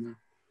go from there.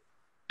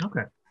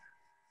 Okay.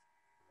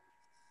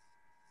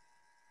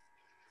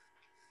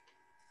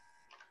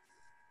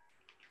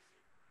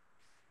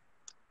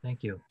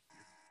 Thank you.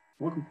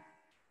 Welcome.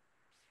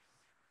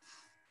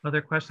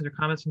 Other questions or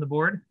comments from the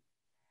board?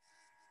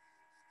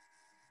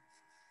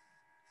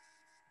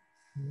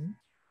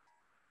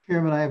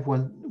 Chairman, I have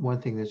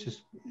one thing that's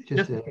just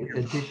an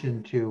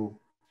addition to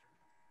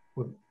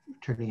what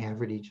Attorney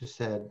Haverty just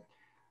said.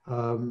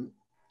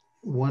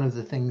 One of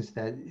the things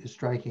that is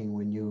striking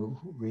when you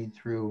read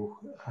through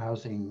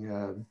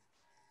Housing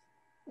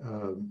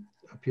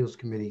Appeals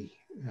Committee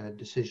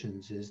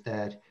decisions is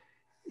that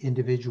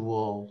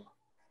individual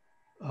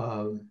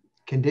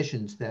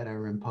conditions that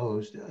are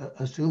imposed,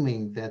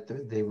 assuming that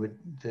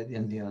that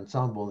in the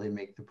ensemble they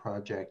make the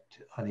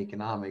project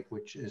uneconomic,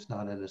 which is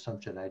not an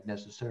assumption I'd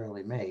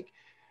necessarily make.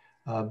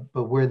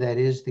 But where that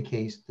is the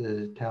case,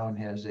 the town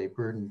has a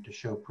burden to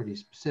show pretty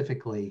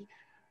specifically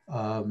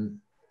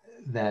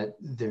that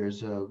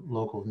there's a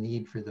local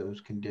need for those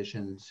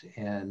conditions,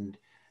 and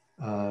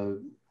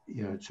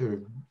sort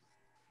of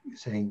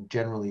saying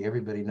generally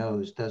everybody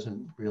knows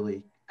doesn't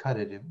really cut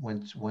it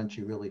once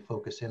you really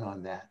focus in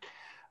on that.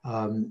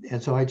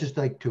 And so I just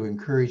like to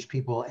encourage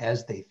people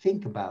as they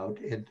think about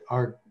it,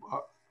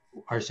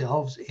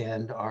 ourselves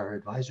and our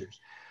advisors,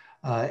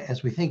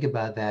 as we think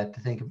about that, to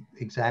think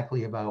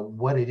exactly about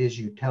what it is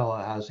you tell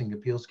a Housing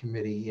Appeals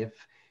Committee if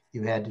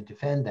you had to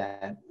defend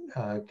that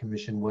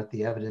commission, what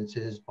the evidence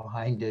is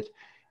behind it,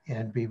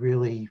 and be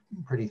really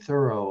pretty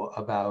thorough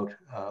about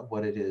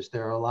what it is.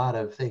 There are a lot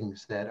of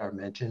things that are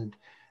mentioned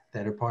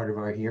that are part of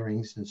our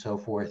hearings and so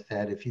forth,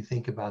 that if you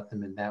think about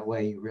them in that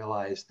way, you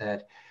realize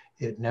that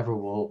it never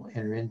will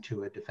enter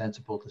into a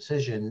defensible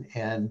decision,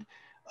 and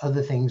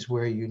other things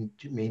where you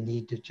may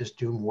need to just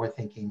do more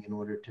thinking in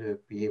order to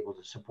be able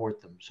to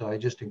support them. So I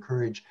just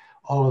encourage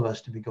all of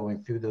us to be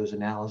going through those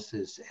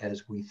analyses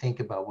as we think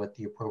about what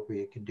the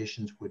appropriate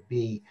conditions would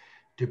be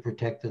to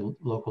protect the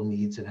local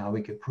needs and how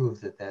we could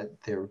prove that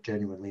they're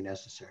genuinely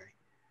necessary.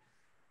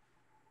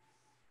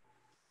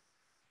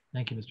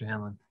 Thank you, Mr.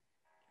 Hanlon.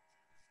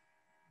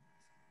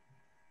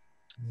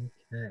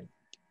 Okay.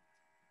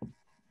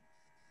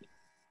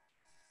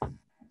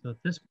 So at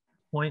this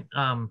point,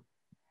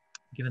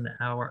 given the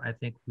hour, I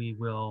think we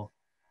will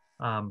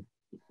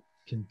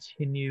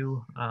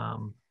continue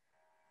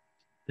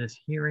this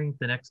hearing.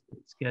 The next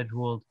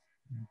scheduled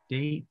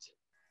date,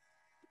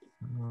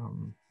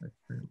 let's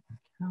put it on the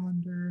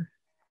calendar.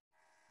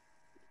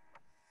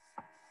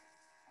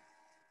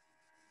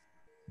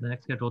 The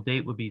next scheduled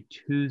date would be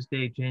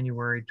Tuesday,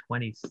 January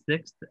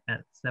 26th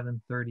at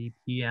 7:30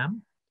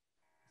 p.m.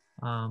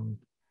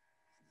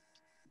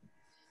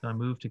 So I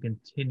move to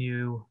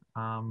continue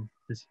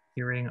this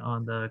hearing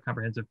on the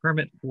comprehensive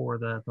permit for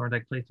the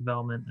Thorndike Place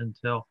development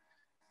until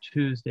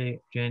Tuesday,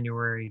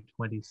 January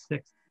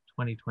 26th,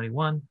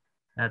 2021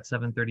 at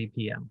 7:30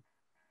 p.m.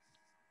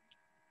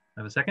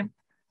 Have a second?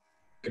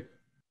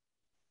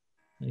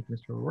 Thank you,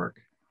 Mr.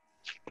 O'Rourke.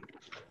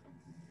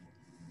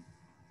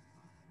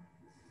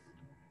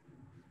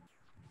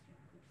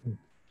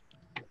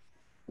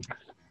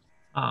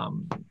 A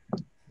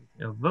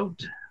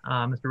vote.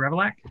 Mr.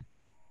 Revelak?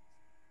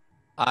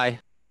 Aye.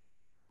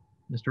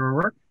 Mr.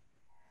 O'Rourke?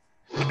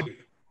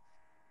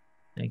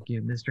 Thank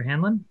you. Mr.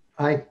 Hanlon?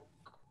 Aye.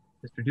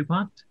 Mr.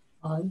 DuPont?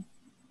 Aye.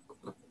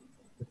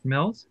 Mr.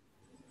 Mills?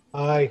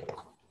 Aye.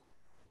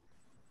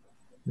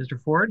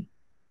 Mr. Ford?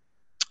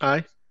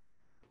 Aye.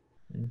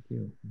 Thank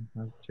you.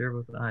 Chair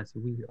votes aye. So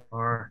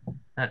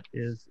that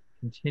is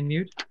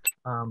continued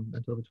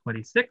until the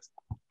 26th.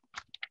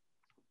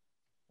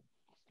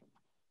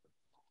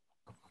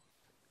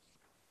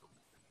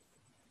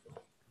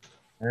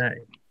 All right.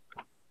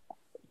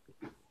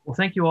 Well,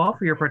 thank you all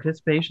for your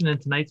participation in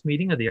tonight's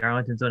meeting of the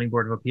Arlington Zoning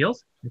Board of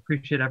Appeals. I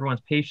appreciate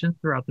everyone's patience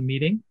throughout the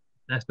meeting.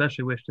 I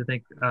especially wish to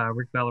thank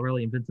Rick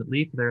Valarelli and Vincent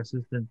Lee for their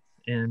assistance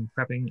in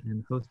prepping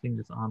and hosting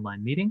this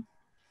online meeting.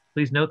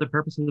 Please note the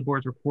purpose of the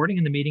board's recording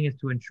in the meeting is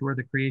to ensure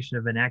the creation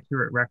of an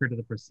accurate record of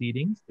the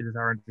proceedings. It is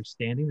our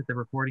understanding that the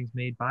recordings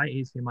made by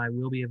ACMi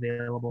will be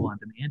available on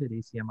demand at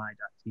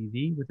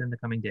acmi.tv within the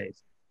coming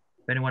days.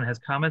 If anyone has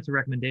comments or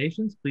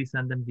recommendations, please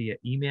send them via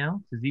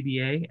email to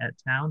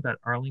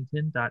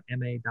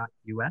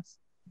zba@town.arlington.ma.us.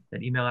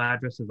 That email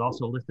address is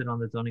also listed on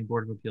the Zoning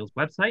Board of Appeals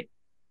website.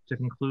 To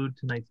conclude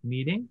tonight's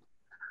meeting,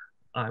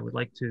 I would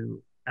like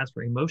to ask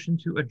for a motion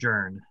to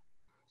adjourn.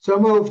 So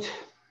moved.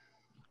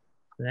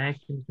 Thank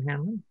you, Mr.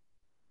 Hanlon.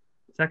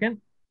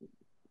 Second?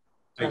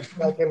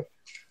 Second.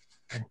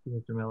 Thank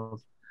you, Mr.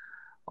 Mills.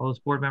 All those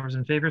board members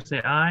in favor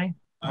say aye.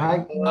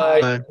 Aye.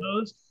 Aye.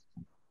 Opposed?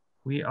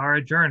 We are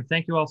adjourned.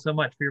 Thank you all so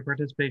much for your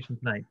participation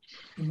tonight.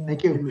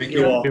 Thank you. Thank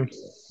you all.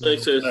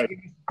 Thanks,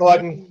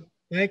 Gordon.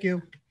 Thank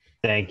you.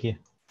 Thank you.